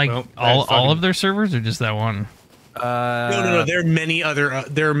 Like Well, all of their servers, or just that one? No. There are many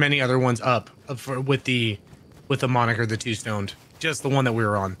other ones up with the moniker the Two Stoned. Just the one that we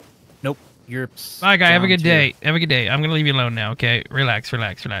were on. Nope. Europe's. Bye, guy. Have a down good to- day. Have a good day. I'm gonna leave you alone now. Okay. Relax.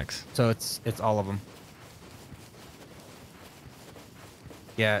 So it's all of them.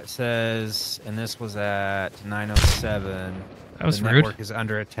 Yeah, it says, and this was at 9:07. That was the rude. network is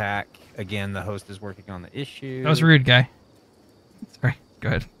under attack. Again, the host is working on the issue. That was rude, guy. Sorry. Go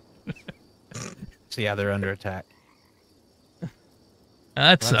ahead. So yeah, they're under attack.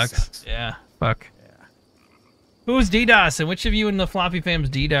 That Well, that sucks. Yeah. Fuck. Yeah. Who's DDoSing? Which of you in the Floppy fam's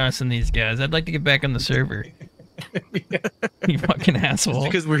DDoSing these guys? I'd like to get back on the server. You fucking asshole.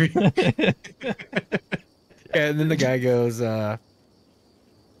 Because we're. And then the guy goes,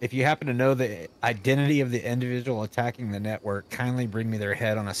 if you happen to know the identity of the individual attacking the network, kindly bring me their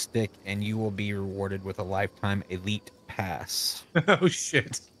head on a stick and you will be rewarded with a lifetime elite pass. Oh,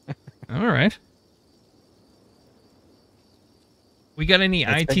 shit. All right. We got any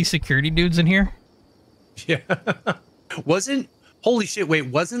IT security dudes in here? Yeah. Wasn't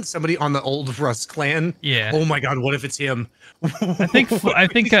somebody on the old Rust clan? Yeah. Oh my god, what if it's him? I think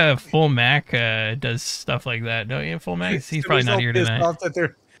Full Mac does stuff like that. No, yeah, Full Mac. He's probably not here tonight.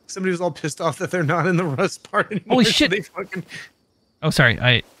 Somebody was all pissed off that they're not in the Rust part anymore. Holy so shit! they fucking... Oh, sorry.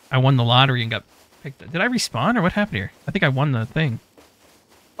 I won the lottery and got picked. Did I respawn or what happened here? I think I won the thing.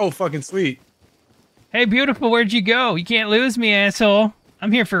 Oh, fucking sweet. Hey, beautiful, where'd you go? You can't lose me, asshole.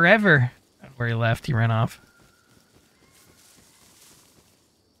 I'm here forever. Where he left, he ran off.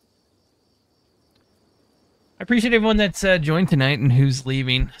 I appreciate everyone that's joined tonight and who's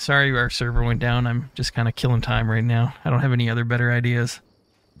leaving. Sorry our server went down. I'm just kind of killing time right now. I don't have any other better ideas.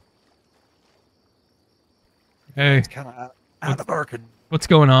 Hey. It's kind of out of the market. What's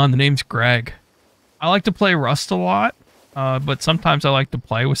going on? The name's Greg. I like to play Rust a lot, but sometimes I like to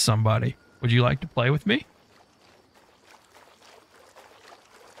play with somebody. Would you like to play with me?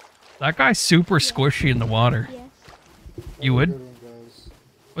 That guy's super squishy in the water. You would?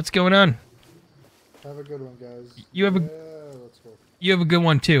 What's going on? Have a good one, guys. You have a let's go. You have a good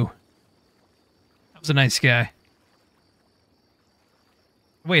one too. That was a nice guy.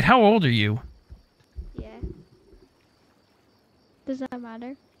 Wait, how old are you? Yeah. Does that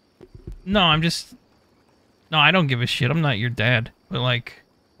matter? No, I'm just... No, I don't give a shit. I'm not your dad. But, like,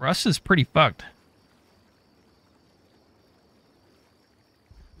 Russ is pretty fucked.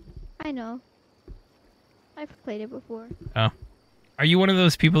 I know. I've played it before. Oh. Are you one of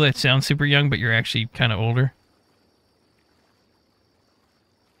those people that sound super young, but you're actually kind of older?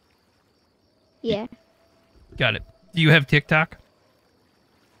 Yeah. Got it. Do you have TikTok?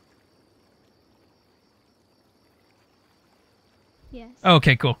 Yes.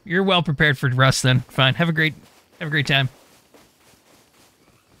 Okay, cool. You're well prepared for Rust then. Fine. Have a great time.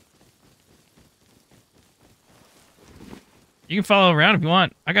 You can follow around if you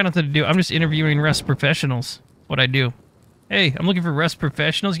want. I got nothing to do. I'm just interviewing Rust professionals. What I do. Hey, I'm looking for Rust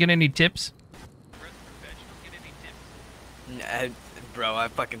professionals. Get any tips? Bro, I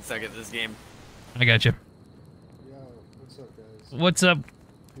fucking suck at this game. I got you. Yo, what's up, guys? What's up?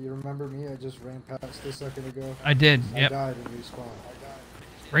 You remember me? I just ran past a second ago. I did, I yep. died and respawned.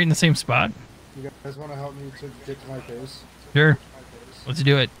 Right in the same spot? You guys want to help me to get to my base? Sure. Let's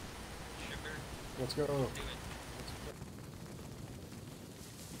do it. Let's go.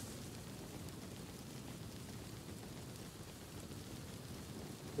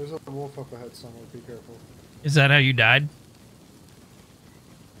 There's a wolf up ahead somewhere. Be careful. Is that how you died?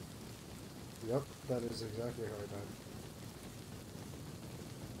 Yep, that is exactly how I died.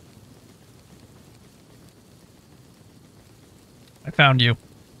 I found you.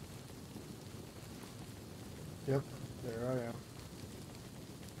 Yep, there I am.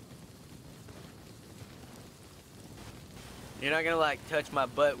 You're not gonna like touch my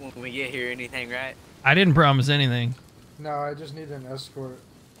butt when we get here or anything, right? I didn't promise anything. No, I just need an escort.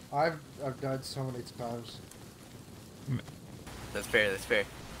 I've died so many times. That's fair, that's fair.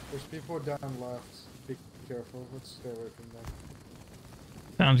 There's people down left. Be careful. Let's stay away from them.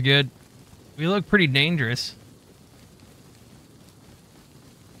 Sounds good. We look pretty dangerous.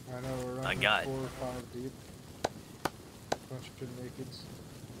 I know, we're My running God. 4 or 5 deep. Bunch of nakeds.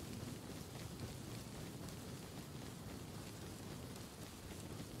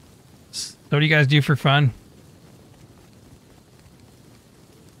 So what do you guys do for fun?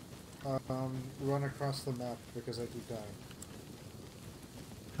 Run across the map because I keep dying.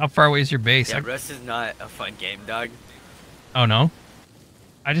 How far away is your base? Yeah, Rust is not a fun game, dog. Oh, no?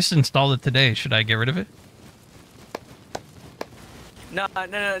 I just installed it today. Should I get rid of it? No,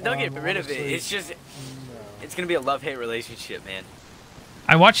 don't get rid of it. It's just, it's gonna be a love-hate relationship, man.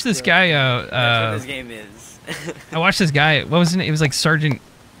 I watched this guy, That's what this game is. I watched this guy, what was his name? It was like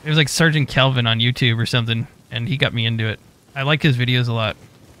Sergeant Kelvin on YouTube or something, and he got me into it. I like his videos a lot.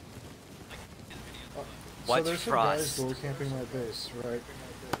 So there's some guys gold camping my base, right?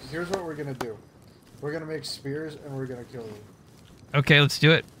 Here's what we're gonna do. We're gonna make spears and we're gonna kill them. Okay, let's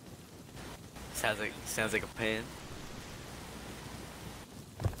do it. Sounds like a plan.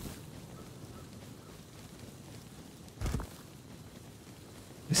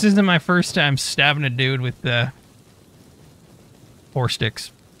 This isn't my first time stabbing a dude with 4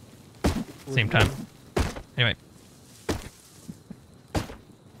 sticks. Same time. Anyway.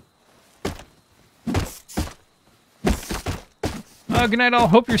 Good night, all.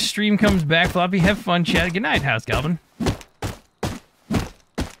 Hope your stream comes back, Floppy. Have fun, chat. Good night, House Galvin.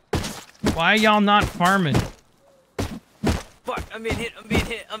 Why y'all not farming? Fuck, I'm being hit.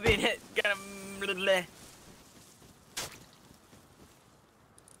 Got him.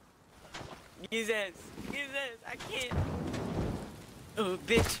 Use this. I can't. Oh,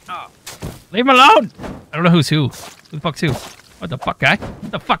 bitch. Oh. Leave him alone! I don't know who's who. Who the fuck's who? What the fuck, guy?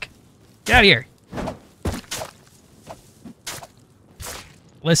 What the fuck? Get out of here.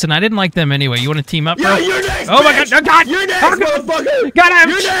 Listen, I didn't like them anyway. You want to team up, bro? Yeah, you're next, oh my bitch! god, God! You're next, Oh, God. motherfucker! God,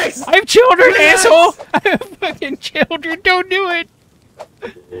 You're next! I have children, You're asshole! next! I have fucking children, don't do it!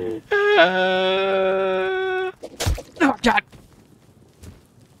 Oh, God.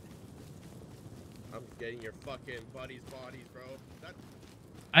 I'm getting your fucking buddies' bodies, bro.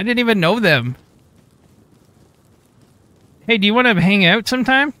 I didn't even know them. Hey, do you want to hang out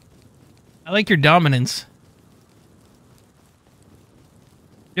sometime? I like your dominance.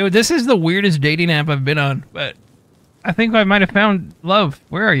 Dude, this is the weirdest dating app I've been on, but I think I might have found love.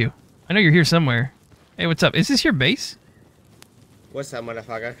 Where are you? I know you're here somewhere. Hey, what's up? Is this your base? What's that,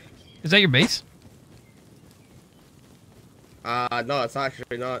 motherfucker? Is that your base? No, it's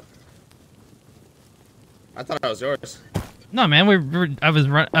actually not. I thought that was yours. No, man. I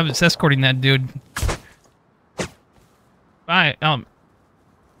was escorting that dude. Bye.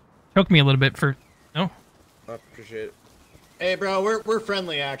 Choke me a little bit for. No. I appreciate it. Hey, bro, we're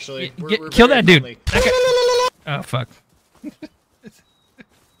friendly actually. We're Kill very that dude. friendly. Oh fuck.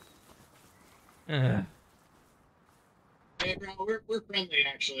 Hey, bro, we're friendly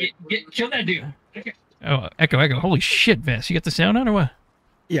actually. Kill that dude. Oh, echo. Holy shit, Vess. You got the sound on or what?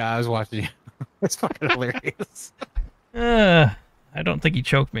 Yeah, I was watching you. It's fucking hilarious. I don't think he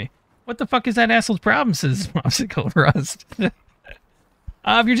choked me. What the fuck is that asshole's problem, says Popsicle Rust. If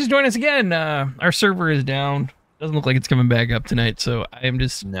you're just joining us again, our server is down. Doesn't look like it's coming back up tonight, so I am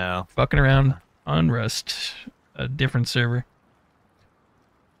just fucking around on Rust, a different server.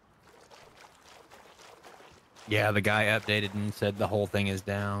 Yeah, the guy updated and said the whole thing is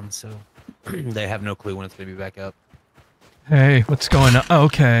down, so they have no clue when it's going to be back up. Hey, what's going on? Oh,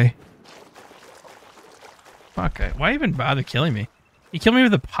 okay. Fuck, why even bother killing me? He killed me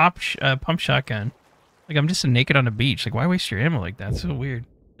with a pump shotgun. Like, I'm just naked on a beach. Like, why waste your ammo like that? It's so weird.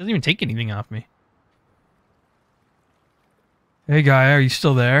 Doesn't even take anything off me. Hey, guy, are you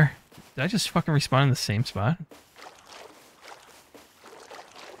still there? Did I just fucking respawn in the same spot?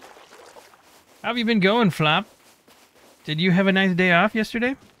 How have you been going, Flop? Did you have a nice day off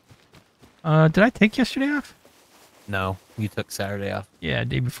yesterday? Did I take yesterday off? No, you took Saturday off. Yeah,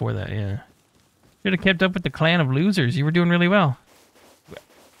 day before that, yeah. Should have kept up with the clan of losers. You were doing really well.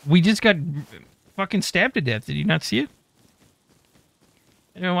 We just got fucking stabbed to death. Did you not see it?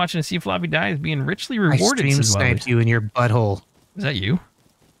 Anyone watching to see Floppy die is being richly rewarded. I stream sniped you in your butthole. Was that you?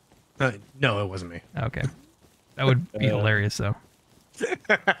 No, it wasn't me. Okay. That would be hilarious, though.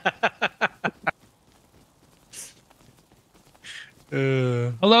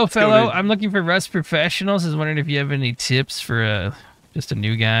 Hello, fellow. I'm looking for Rust professionals. I was wondering if you have any tips for just a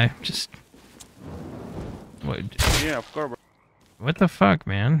new guy. Just what? Yeah, of course. What the fuck,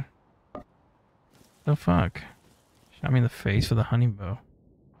 man? The fuck? Shot me in the face with a honey bow.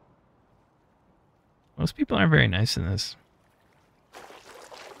 Most people aren't very nice in this.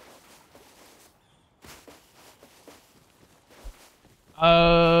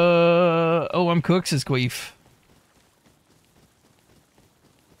 Oh, I'm Cooks' queef.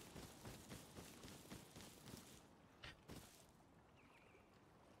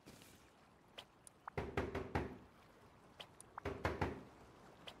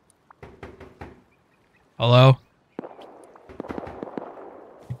 Hello?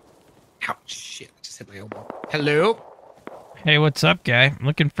 Ow, shit. I just hit my elbow. Hello? Hey, what's up, guy? I'm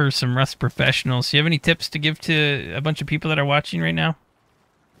looking for some Rust professionals. Do you have any tips to give to a bunch of people that are watching right now?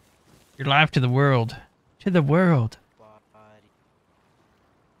 You're live to the world. To the world.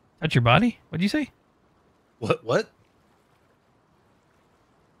 Touch your body? What'd you say? What?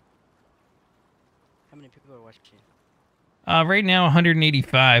 How many people are watching? Right now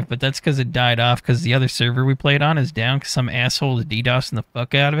 185, but that's because it died off because the other server we played on is down because some asshole is DDoSing the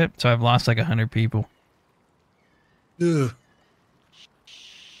fuck out of it. So I've lost like 100 people. Ugh.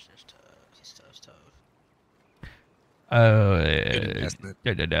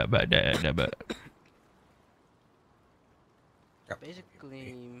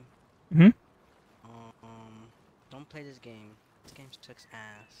 Basically, don't play this game. This game sucks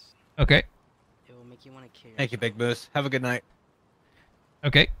ass. Okay. It will make you want to kill. Thank you, Big Moose. Have a good night.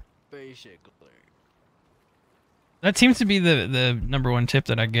 Okay. Basically. That seems to be the number one tip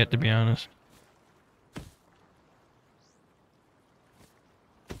that I get, to be honest.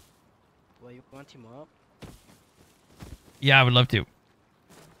 Well, you want to team up? Yeah, I would love to.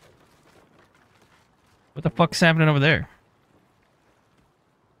 What the fuck's happening over there?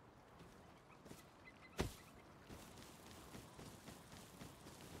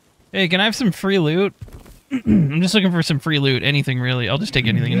 Hey, can I have some free loot? I'm just looking for some free loot. Anything, really. I'll just take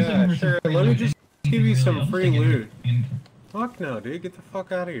anything. Yeah, sure. Let me just give you some free loot. Fuck no, dude. Get the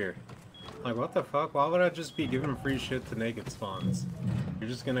fuck out of here. Like, what the fuck? Why would I just be giving free shit to naked spawns? You're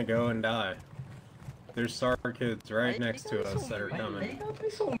just gonna go and die. There's SAR kids right next to us that are coming.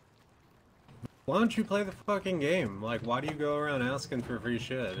 Why don't you play the fucking game? Like, why do you go around asking for free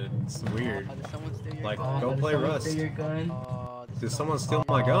shit? It's weird. Like, go play Rust. Did someone steal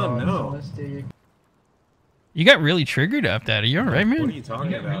my gun? No. You got really triggered off that. Are you alright, man? What are you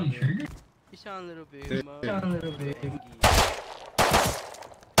talking about? You sound a little bit. Dude. You sound a little bit.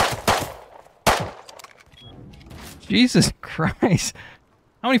 Jesus Christ.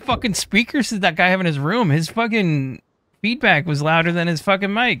 How many fucking speakers does that guy have in his room? His fucking feedback was louder than his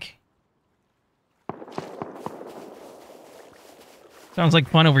fucking mic. Sounds like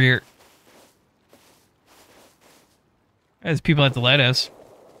fun over here. There's people at the lighthouse.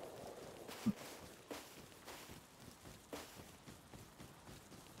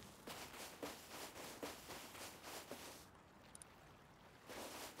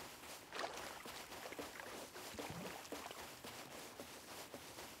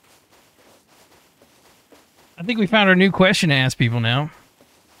 I think we found our new question to ask people now.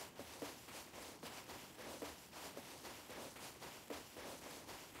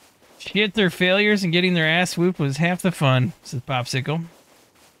 Shit, their failures and getting their ass whooped was half the fun, says Popsicle.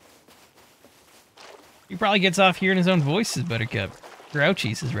 He probably gets off hearing his own voice, says Buttercup.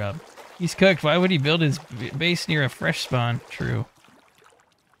 Grouchy, says Rob. He's cooked. Why would he build his base near a fresh spawn? True.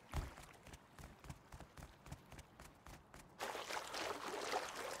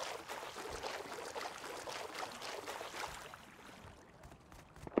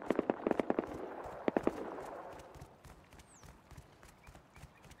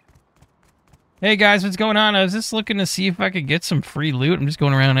 Hey guys, what's going on? I was just looking to see if I could get some free loot. I'm just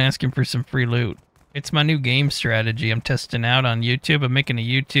going around asking for some free loot. It's my new game strategy I'm testing out on YouTube. I'm making a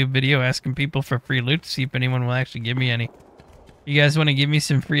YouTube video asking people for free loot to see if anyone will actually give me any. You guys want to give me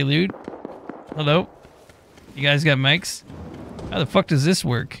some free loot? Hello? You guys got mics? How the fuck does this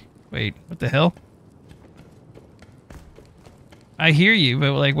work? Wait, what the hell? I hear you,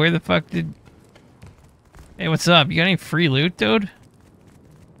 but like where the fuck did... Hey, what's up? You got any free loot, dude?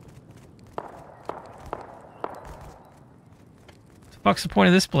 What's the point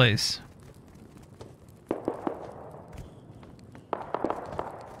of this place?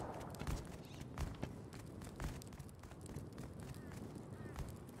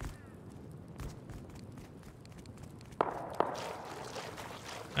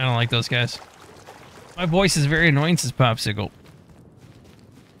 I don't like those guys. My voice is very annoying, says Popsicle.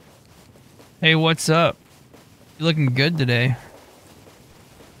 Hey, what's up? You looking good today.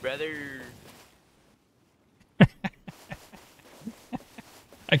 Brother.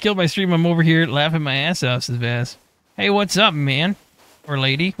 I killed my stream. I'm over here laughing my ass off, says Vaz. Hey, what's up, man? Or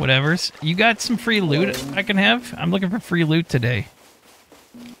lady, whatever's. You got some free loot I can have? I'm looking for free loot today.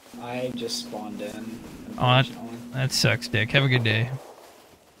 I just spawned in. Oh, that sucks, Dick. Have a good day.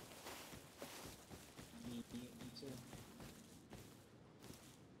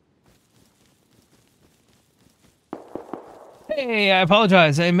 Hey, I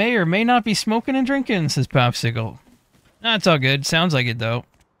apologize. I may or may not be smoking and drinking, says Popsicle. Nah, it's all good. Sounds like it, though.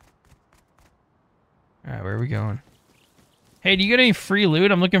 Alright, where are we going? Hey, do you got any free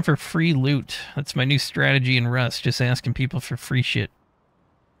loot? I'm looking for free loot. That's my new strategy in Rust, just asking people for free shit.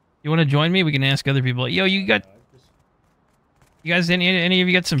 You want to join me? We can ask other people. Yo, you got... You guys, any of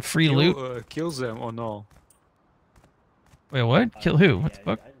you got some free loot? Kill them or no? Wait, what? Kill who? What the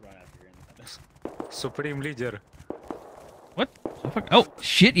fuck? Supreme Leader. What the fuck? Oh,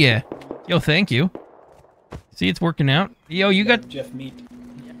 shit, yeah. Yo, thank you. See, it's working out. Yo, you got... Jeff meat.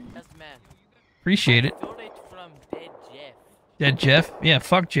 Yes, man. Appreciate it. Donate from Dead Jeff. Dead Jeff? Yeah,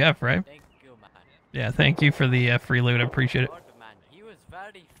 fuck Jeff, right? Thank you, man. Yeah, thank you for the free loot. I appreciate it. Man, he was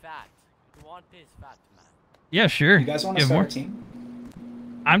very fat. You want this fat, man? Yeah, sure. You guys want to Give start more. a team?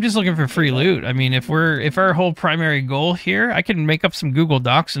 I'm just looking for free loot. I mean, if our whole primary goal here, I can make up some Google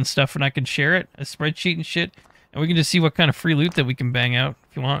Docs and stuff and I can share it, a spreadsheet and shit, and we can just see what kind of free loot that we can bang out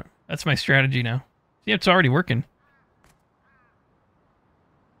if you want. That's my strategy now. See, it's already working.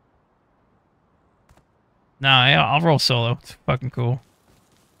 Nah, I'll roll solo. It's fucking cool.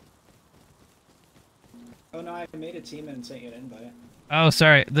 Oh no, I made a team and sent you an invite. Oh,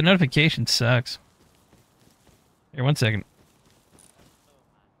 sorry. The notification sucks. Here, 1 second.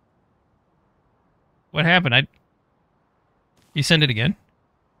 What happened? You send it again?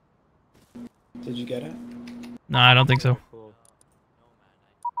 Did you get it? No, I don't think so.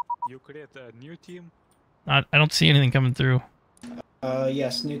 You create a new team? I don't see anything coming through.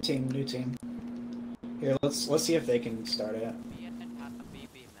 Yes, new team, new team. Here, let's see if they can start it.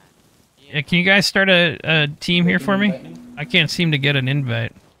 Yeah, can you guys start a team here for me? I can't seem to get an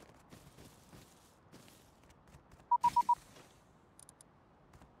invite.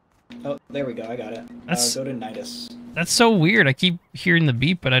 Oh, there we go. I got it. Go to Nidus. That's so weird. I keep hearing the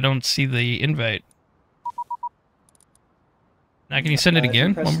beep, but I don't see the invite. Now, can you send it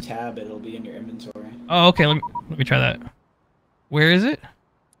again? If you press tab, it'll be in your inventory. Oh, okay. Let me try that. Where is it?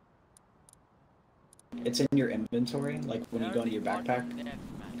 It's in your inventory, like when you go into your backpack.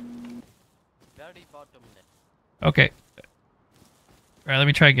 Okay. Alright, let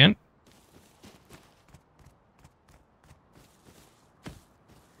me try again.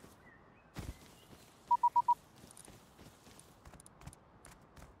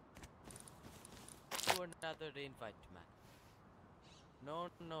 Do another invite, man.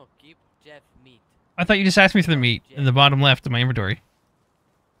 No, keep Jeff meat. I thought you just asked me for the meat in the bottom left of my inventory.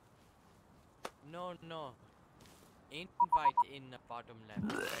 No. Invite in the bottom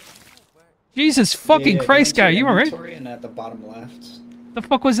left. Jesus fucking Christ, guy, you alright? And at the bottom left. The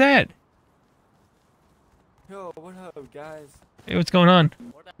fuck was that? Yo, what up, guys? Hey, what's going on?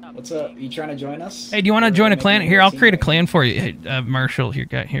 What's up? You trying to join us? Hey, do you want to join a clan? Here, I'll create a clan for you. Hey, Marshall, here,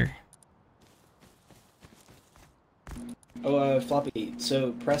 guy, here. Oh, Floppy.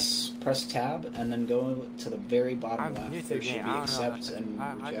 So press tab and then go to the very bottom left. There should be accept and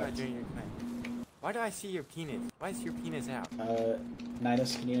reject. Why do I see your penis? Why is your penis out?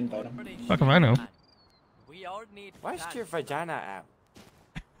 Nidus, can you invite him? Fuck if I know. We all need. Why is your vagina out?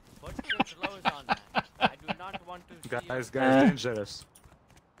 Put your clothes on, man. I do not want to see Guys, your... dangerous.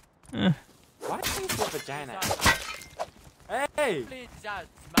 Eh. Why is your vagina out? Hey! Please, man.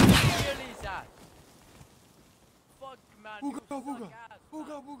 Really, Zaz. Fuck, man. Booga, booga.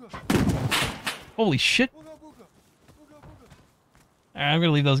 Booga, booga. Holy shit. Alright, I'm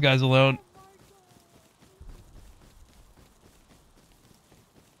gonna leave those guys alone.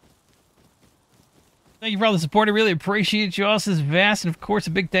 Thank you for all the support. I really appreciate you all. This is vast. And of course, a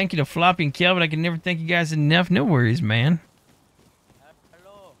big thank you to Floppy and Kelvin. I can never thank you guys enough. No worries, man.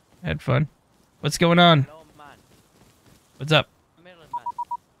 Hello. Had fun. What's going on? Hello, man. What's up? Middle, man.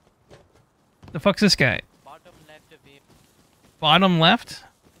 The fuck's this guy? Bottom left of you. Bottom left?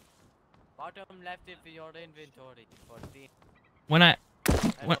 Bottom left of your inventory for team. When I...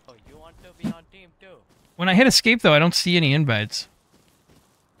 Hello, you want to be on team too? When I hit escape, though, I don't see any invites.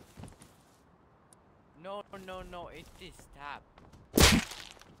 No, it is tab.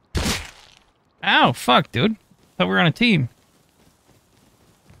 Ow, fuck, dude. Thought we were on a team.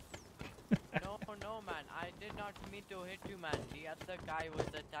 No, man. I did not mean to hit you, man. The other guy was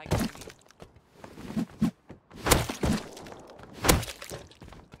attacking me.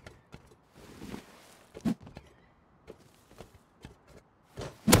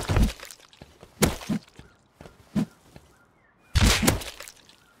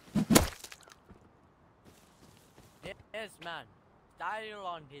 Yes, man. Style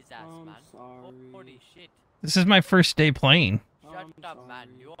on his ass, man. Holy shit. This is my first day playing. Shut up, man.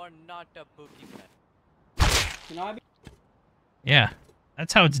 You are not a boogeyman. Can I be? Yeah.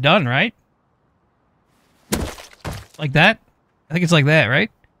 That's how it's done, right? Like that? I think it's like that, right?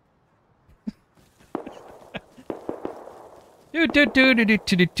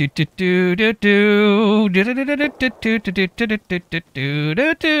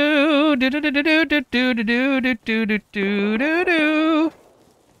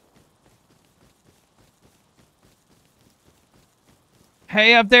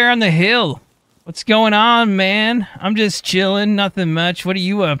 Hey, up there on the hill. What's going on, man? I'm just chilling, nothing much. What are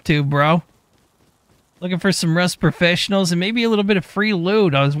you up to, bro? Looking for some Rust Professionals and maybe a little bit of free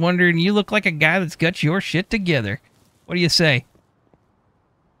loot. I was wondering, you look like a guy that's got your shit together. What do you say?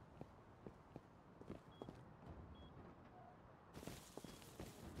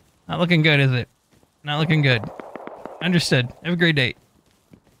 Not looking good, is it? Not looking good. Understood. Have a great day.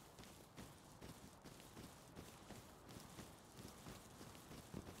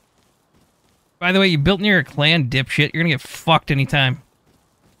 By the way, you built near a clan, dipshit. You're gonna get fucked anytime.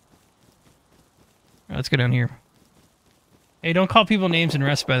 Right, let's go down here. Hey, don't call people names in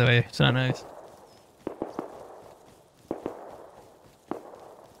Rust, by the way. It's not nice.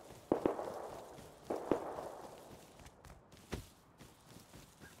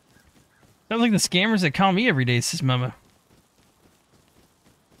 Sounds like the scammers that call me every day, says Mama.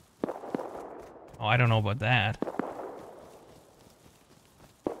 Oh, I don't know about that.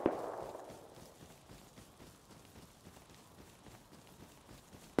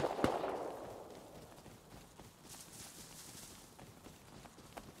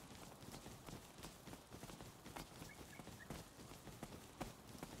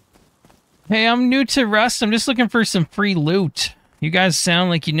 Hey, I'm new to Rust. I'm just looking for some free loot. You guys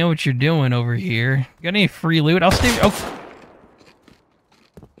sound like you know what you're doing over here. Got any free loot? I'll stay... Oh!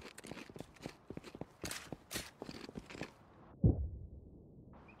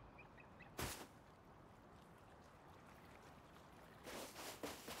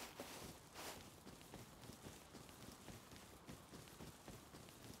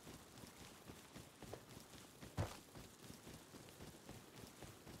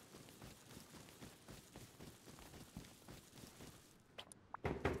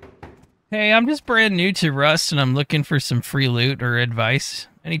 Hey, I'm just brand new to Rust, and I'm looking for some free loot or advice.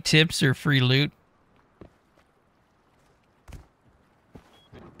 Any tips or free loot?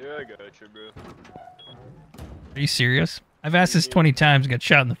 Yeah, I got you, bro. Are you serious? I've asked this 20 times and got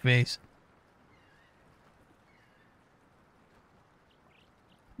shot in the face.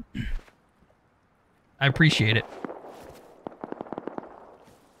 I appreciate it.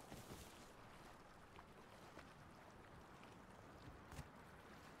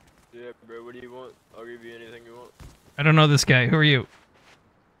 Yeah, bro, what do you want? I'll give you anything you want. I don't know this guy. Who are you?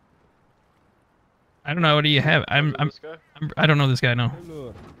 I don't know. What do you have? I don't know this guy. No.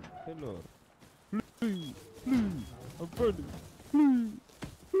 Hello. Hello. Please. I'm ready.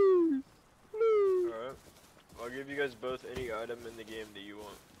 Alright. I'll give you guys both any item in the game that you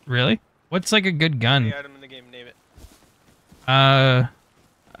want. Really? What's like a good gun? Any item in the game, name it. An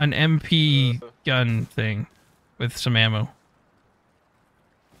MP gun thing with some ammo.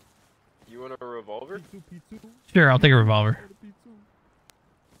 You want a revolver? Sure, I'll take a revolver.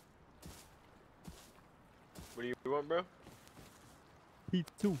 What do you want, bro?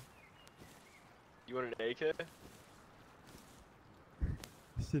 P2. You want an AK?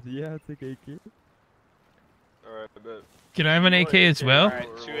 Shit, yeah, I'll take AK. Alright, I bet. Can I have an AK as well? Alright,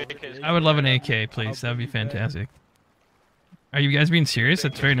 2 AKs. I would love an AK, please. That would be fantastic. Are you guys being serious?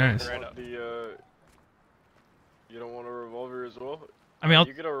 That's very nice. You don't want a revolver as well? I mean,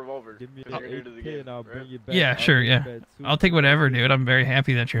 you get a revolver. Give me 'cause you're new to the AK game, and I'll right? bring you back. Yeah, sure, yeah. I'll take whatever, dude. I'm very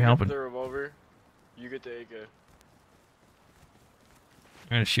happy that you're You helping. get the revolver, you get the AK. I'm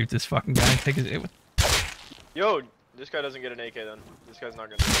gonna shoot this fucking guy. Take his. Yo, this guy doesn't get an AK then. This guy's not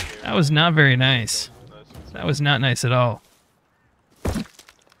gonna get an AK. That was not very nice. That was not nice at all.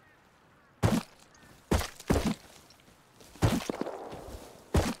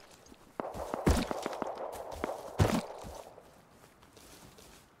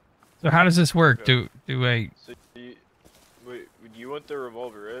 So how does this work? Okay. Do I? So wait, you want the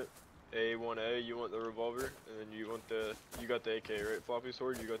revolver, right? A1A, you want the revolver, and then you got the AK, right?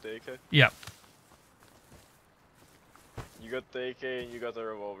 FloppySword, you got the AK? Yep. You got the AK and you got the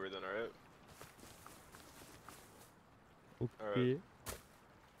revolver then, alright? Okay.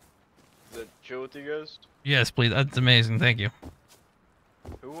 Is that chill with you guys? Yes, please. That's amazing. Thank you.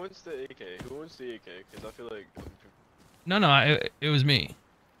 Who wants the AK? Who wants the AK? Because I feel like... No, it was me.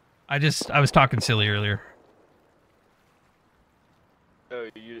 I was talking silly earlier. Oh,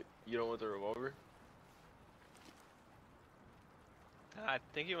 you don't want the revolver? I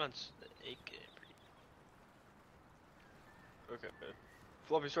think he wants the AK. Okay.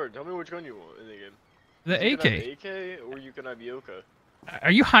 FloppySword, tell me which gun you want in the game. The You can AK. have AK, or you can have Yoka.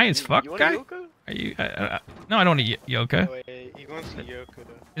 Are you high as fuck, you want guy? a Yoka? Are you? No, I don't want a Yoka. Oh, wait, he wants the Yoka.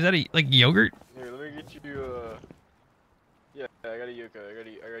 Is that like yogurt? Here, let me get you, yeah, I got a Yoka. I got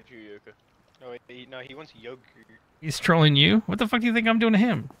you a Yoka. Oh, wait, no, he wants yogurt. He's trolling you. What the fuck do you think I'm doing to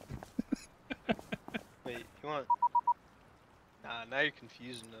him? Wait, you want... Nah, now you're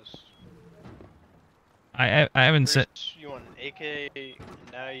confusing us. I haven't said. First, you want an AK, and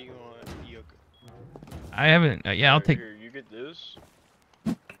now you want Yoka. I haven't. Yeah, I'll take. Here, you get this.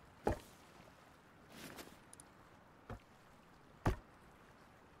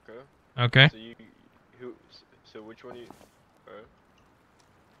 Okay. Okay. So which one you? Alright.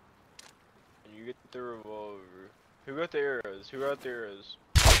 And you get the revolver. Who got the arrows? Who got the arrows?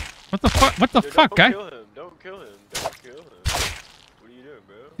 What the fuck? What the fuck, guy? Don't kill him! Don't kill him! Don't kill him! What are you doing,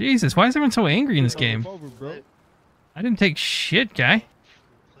 bro? Jesus, why is everyone so angry in this game? Bro. I didn't take shit, guy.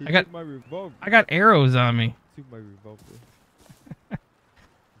 He I got took my revolver. I got arrows on me. He took my revolver.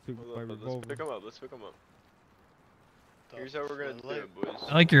 He took my Let's revolver. pick him up. Let's pick him up. Here's how we're gonna do it, boys.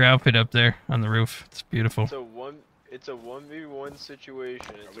 I like your outfit up there on the roof. It's beautiful. It's a 1v1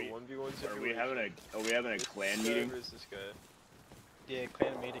 situation. It's a 1v1 situation. Are we having a clan This guy meeting? versus this guy. Yeah,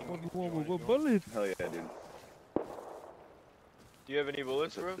 clan meeting. What bullet? Hell yeah, dude. Do you have any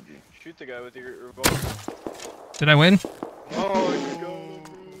bullets, bro? Shoot the guy with your revolver. Did I win? Oh, you go.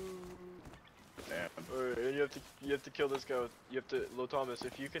 Damn. Alright, and you have to kill this guy with, you have to, Lo Thomas,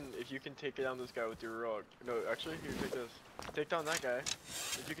 if you can take down this guy with your rock. No, actually, here, take this. Take down that guy.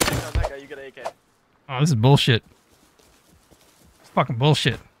 If you can take down that guy, you get an AK. Oh, this is bullshit. It's fucking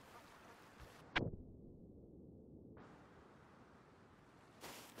bullshit.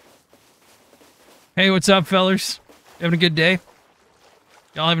 Hey, what's up, fellers? Having a good day?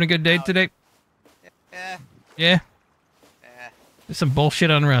 Y'all having a good day today? Yeah. Yeah? There's some bullshit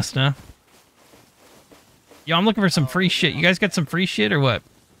on Rust, huh? Yo, I'm looking for some free shit. You guys got some free shit or what?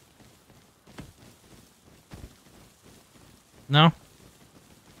 No?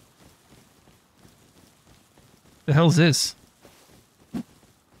 The hell's this?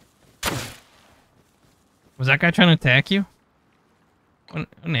 Was that guy trying to attack you? What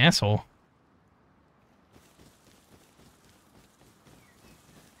an asshole.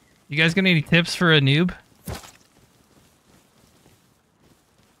 You guys got any tips for a noob?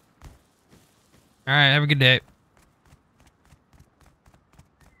 Alright, have a good day.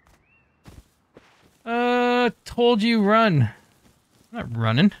 Told you run. I'm not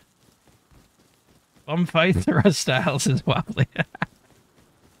running. Bum fights or styles is wobbly.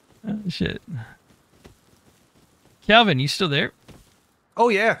 Oh, shit. Calvin, you still there? Oh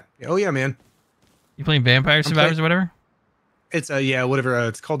yeah. Oh yeah, man. You playing Vampire Survivors or whatever? It's yeah, whatever.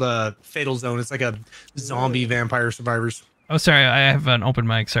 It's called a Fatal Zone. It's like a zombie Vampire Survivors. Oh, sorry, I have an open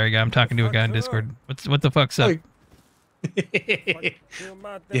mic. Sorry, guy. I'm talking to a guy on Discord. What the fuck's up?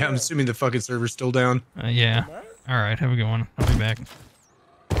 Yeah, I'm assuming the fucking server's still down. Yeah. All right, have a good one. I'll be back.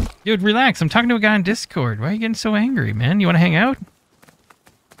 Dude, relax. I'm talking to a guy on Discord. Why are you getting so angry, man? You want to hang out?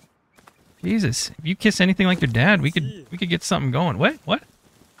 Jesus, if you kiss anything like your dad, we could get something going. What? What?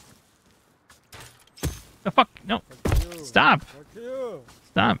 The fuck? No. Stop.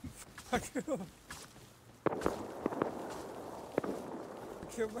 Stop. Fuck you.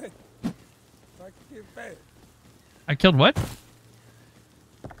 Kill me. Fuck you, babe. I killed what?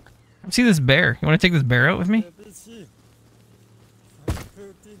 I see this bear. You want to take this bear out with me?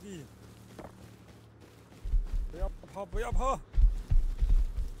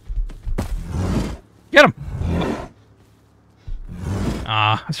 Get him!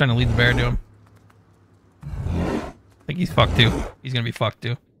 Ah, I was trying to lead the bear to him. I think he's fucked too. He's gonna be fucked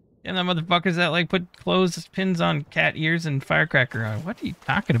too. Damn, that motherfuckers that like put clothespins on cat ears and firecracker on. What are you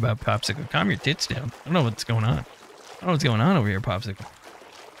talking about, Popsicle? Calm your tits down. I don't know what's going on. I don't know what's going on over here, Popsicle.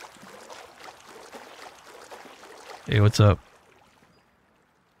 Hey, what's up?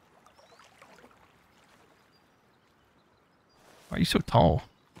 Why are you so tall?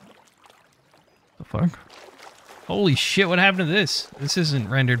 The fuck? Holy shit, what happened to this? This isn't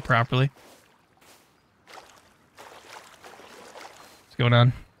rendered properly. What's going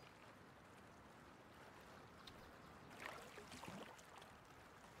on?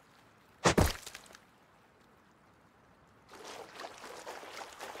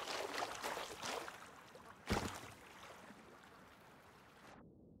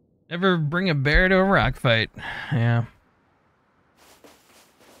 Never bring a bear to a rock fight. Yeah.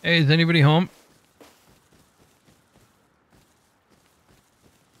 Hey, is anybody home?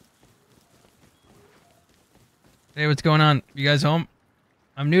 Hey, what's going on? You guys home?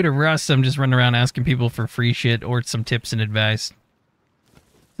 I'm new to Rust. I'm just running around asking people for free shit or some tips and advice.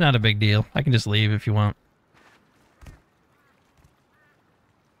 It's not a big deal. I can just leave if you want.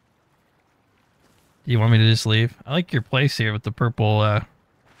 Do you want me to just leave? I like your place here with the purple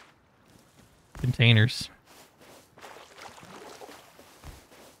containers.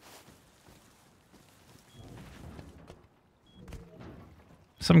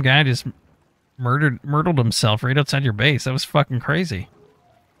 Some guy just murdered himself right outside your base. That was fucking crazy.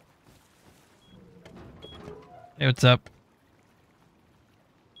 Hey, what's up?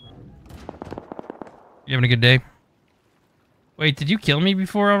 You having a good day? Wait, did you kill me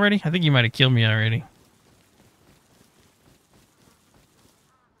before already? I think you might have killed me already.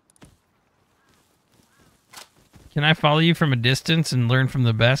 Can I follow you from a distance and learn from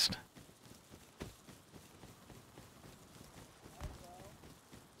the best?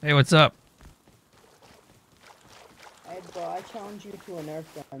 Hey, what's up? Hey, bro, I challenge you to a Nerf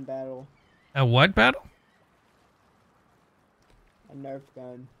gun battle. A what battle? A Nerf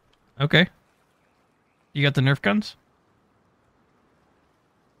gun. Okay. You got the Nerf guns?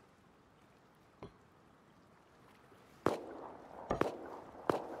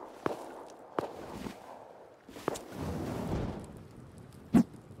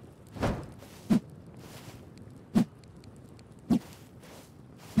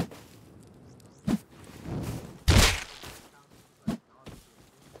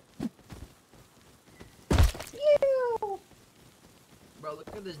 Bro,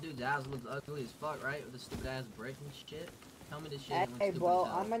 look at this dude's ass. Looks ugly as fuck, right? With the stupid ass breaking shit. Tell me this shit. Hey, bro,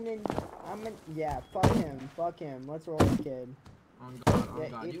 yeah, fuck him, Let's roll this kid. On God, on yeah,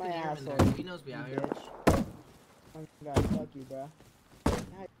 God. Eat You my can hear him in asshole. there. He knows me out here. Bitch. Oh God, fuck you, bro.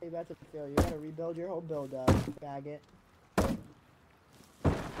 How you about to feel? You gotta rebuild your whole build up, faggot.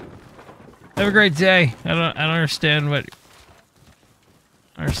 Have a great day. I don't understand what.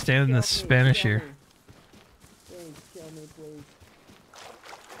 I understand the Spanish here. Please, kill me, please.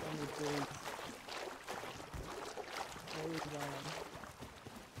 Kill me, please. Where you going?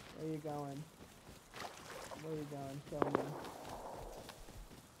 Where you going? Where you going? Kill me.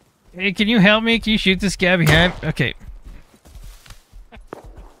 Hey, can you help me? Can you shoot this guy behind? Okay.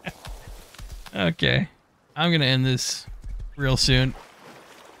 Okay. I'm gonna end this real soon.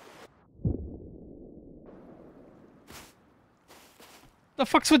 The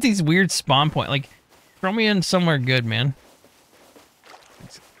fuck's with these weird spawn point? Like, throw me in somewhere good, man.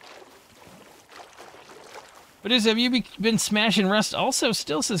 But have you been smashing Rust also?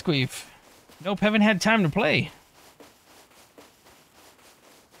 Still, says Queef. Nope, haven't had time to play.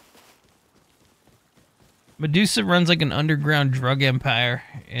 Medusa runs like an underground drug empire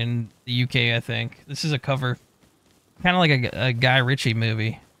in the UK, I think. This is a cover. Kind of like a Guy Ritchie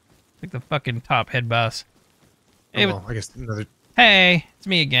movie. Like the fucking top head boss. Hey, well, I guess another... Hey, it's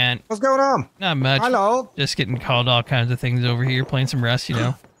me again. What's going on? Not much. Hello. Just getting called all kinds of things over here, playing some Rust, you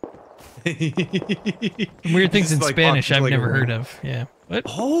know. Weird things in like Spanish I've like never heard of. Yeah. What?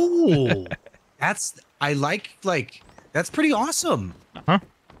 Oh, that's pretty awesome. Huh?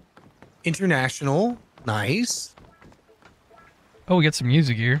 International. Nice. Oh, we got some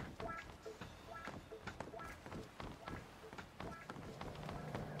music here.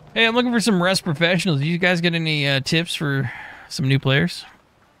 Hey, I'm looking for some Rust professionals. Do you guys get any tips for some new players?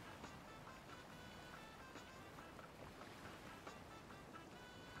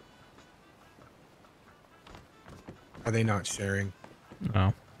 Are they not sharing?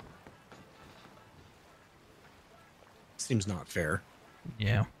 No. Seems not fair.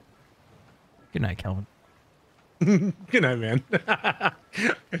 Yeah. Good night, Calvin. Good night, man.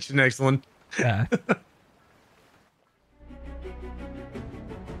 Catch you next one. Yeah.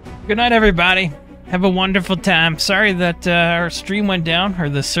 Good night, everybody. Have a wonderful time. Sorry that our stream went down, or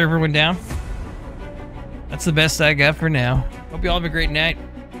the server went down. That's the best I got for now. Hope you all have a great night.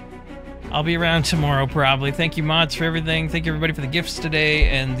 I'll be around tomorrow, probably. Thank you, mods, for everything. Thank you, everybody, for the gifts today,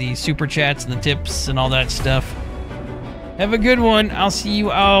 and the super chats, and the tips, and all that stuff. Have a good one. I'll see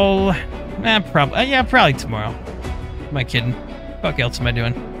you all... probably tomorrow. Am I kidding? Fuck else am I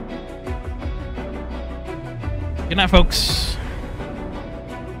doing? Good night, folks.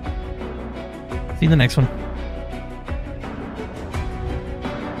 See you in the next one.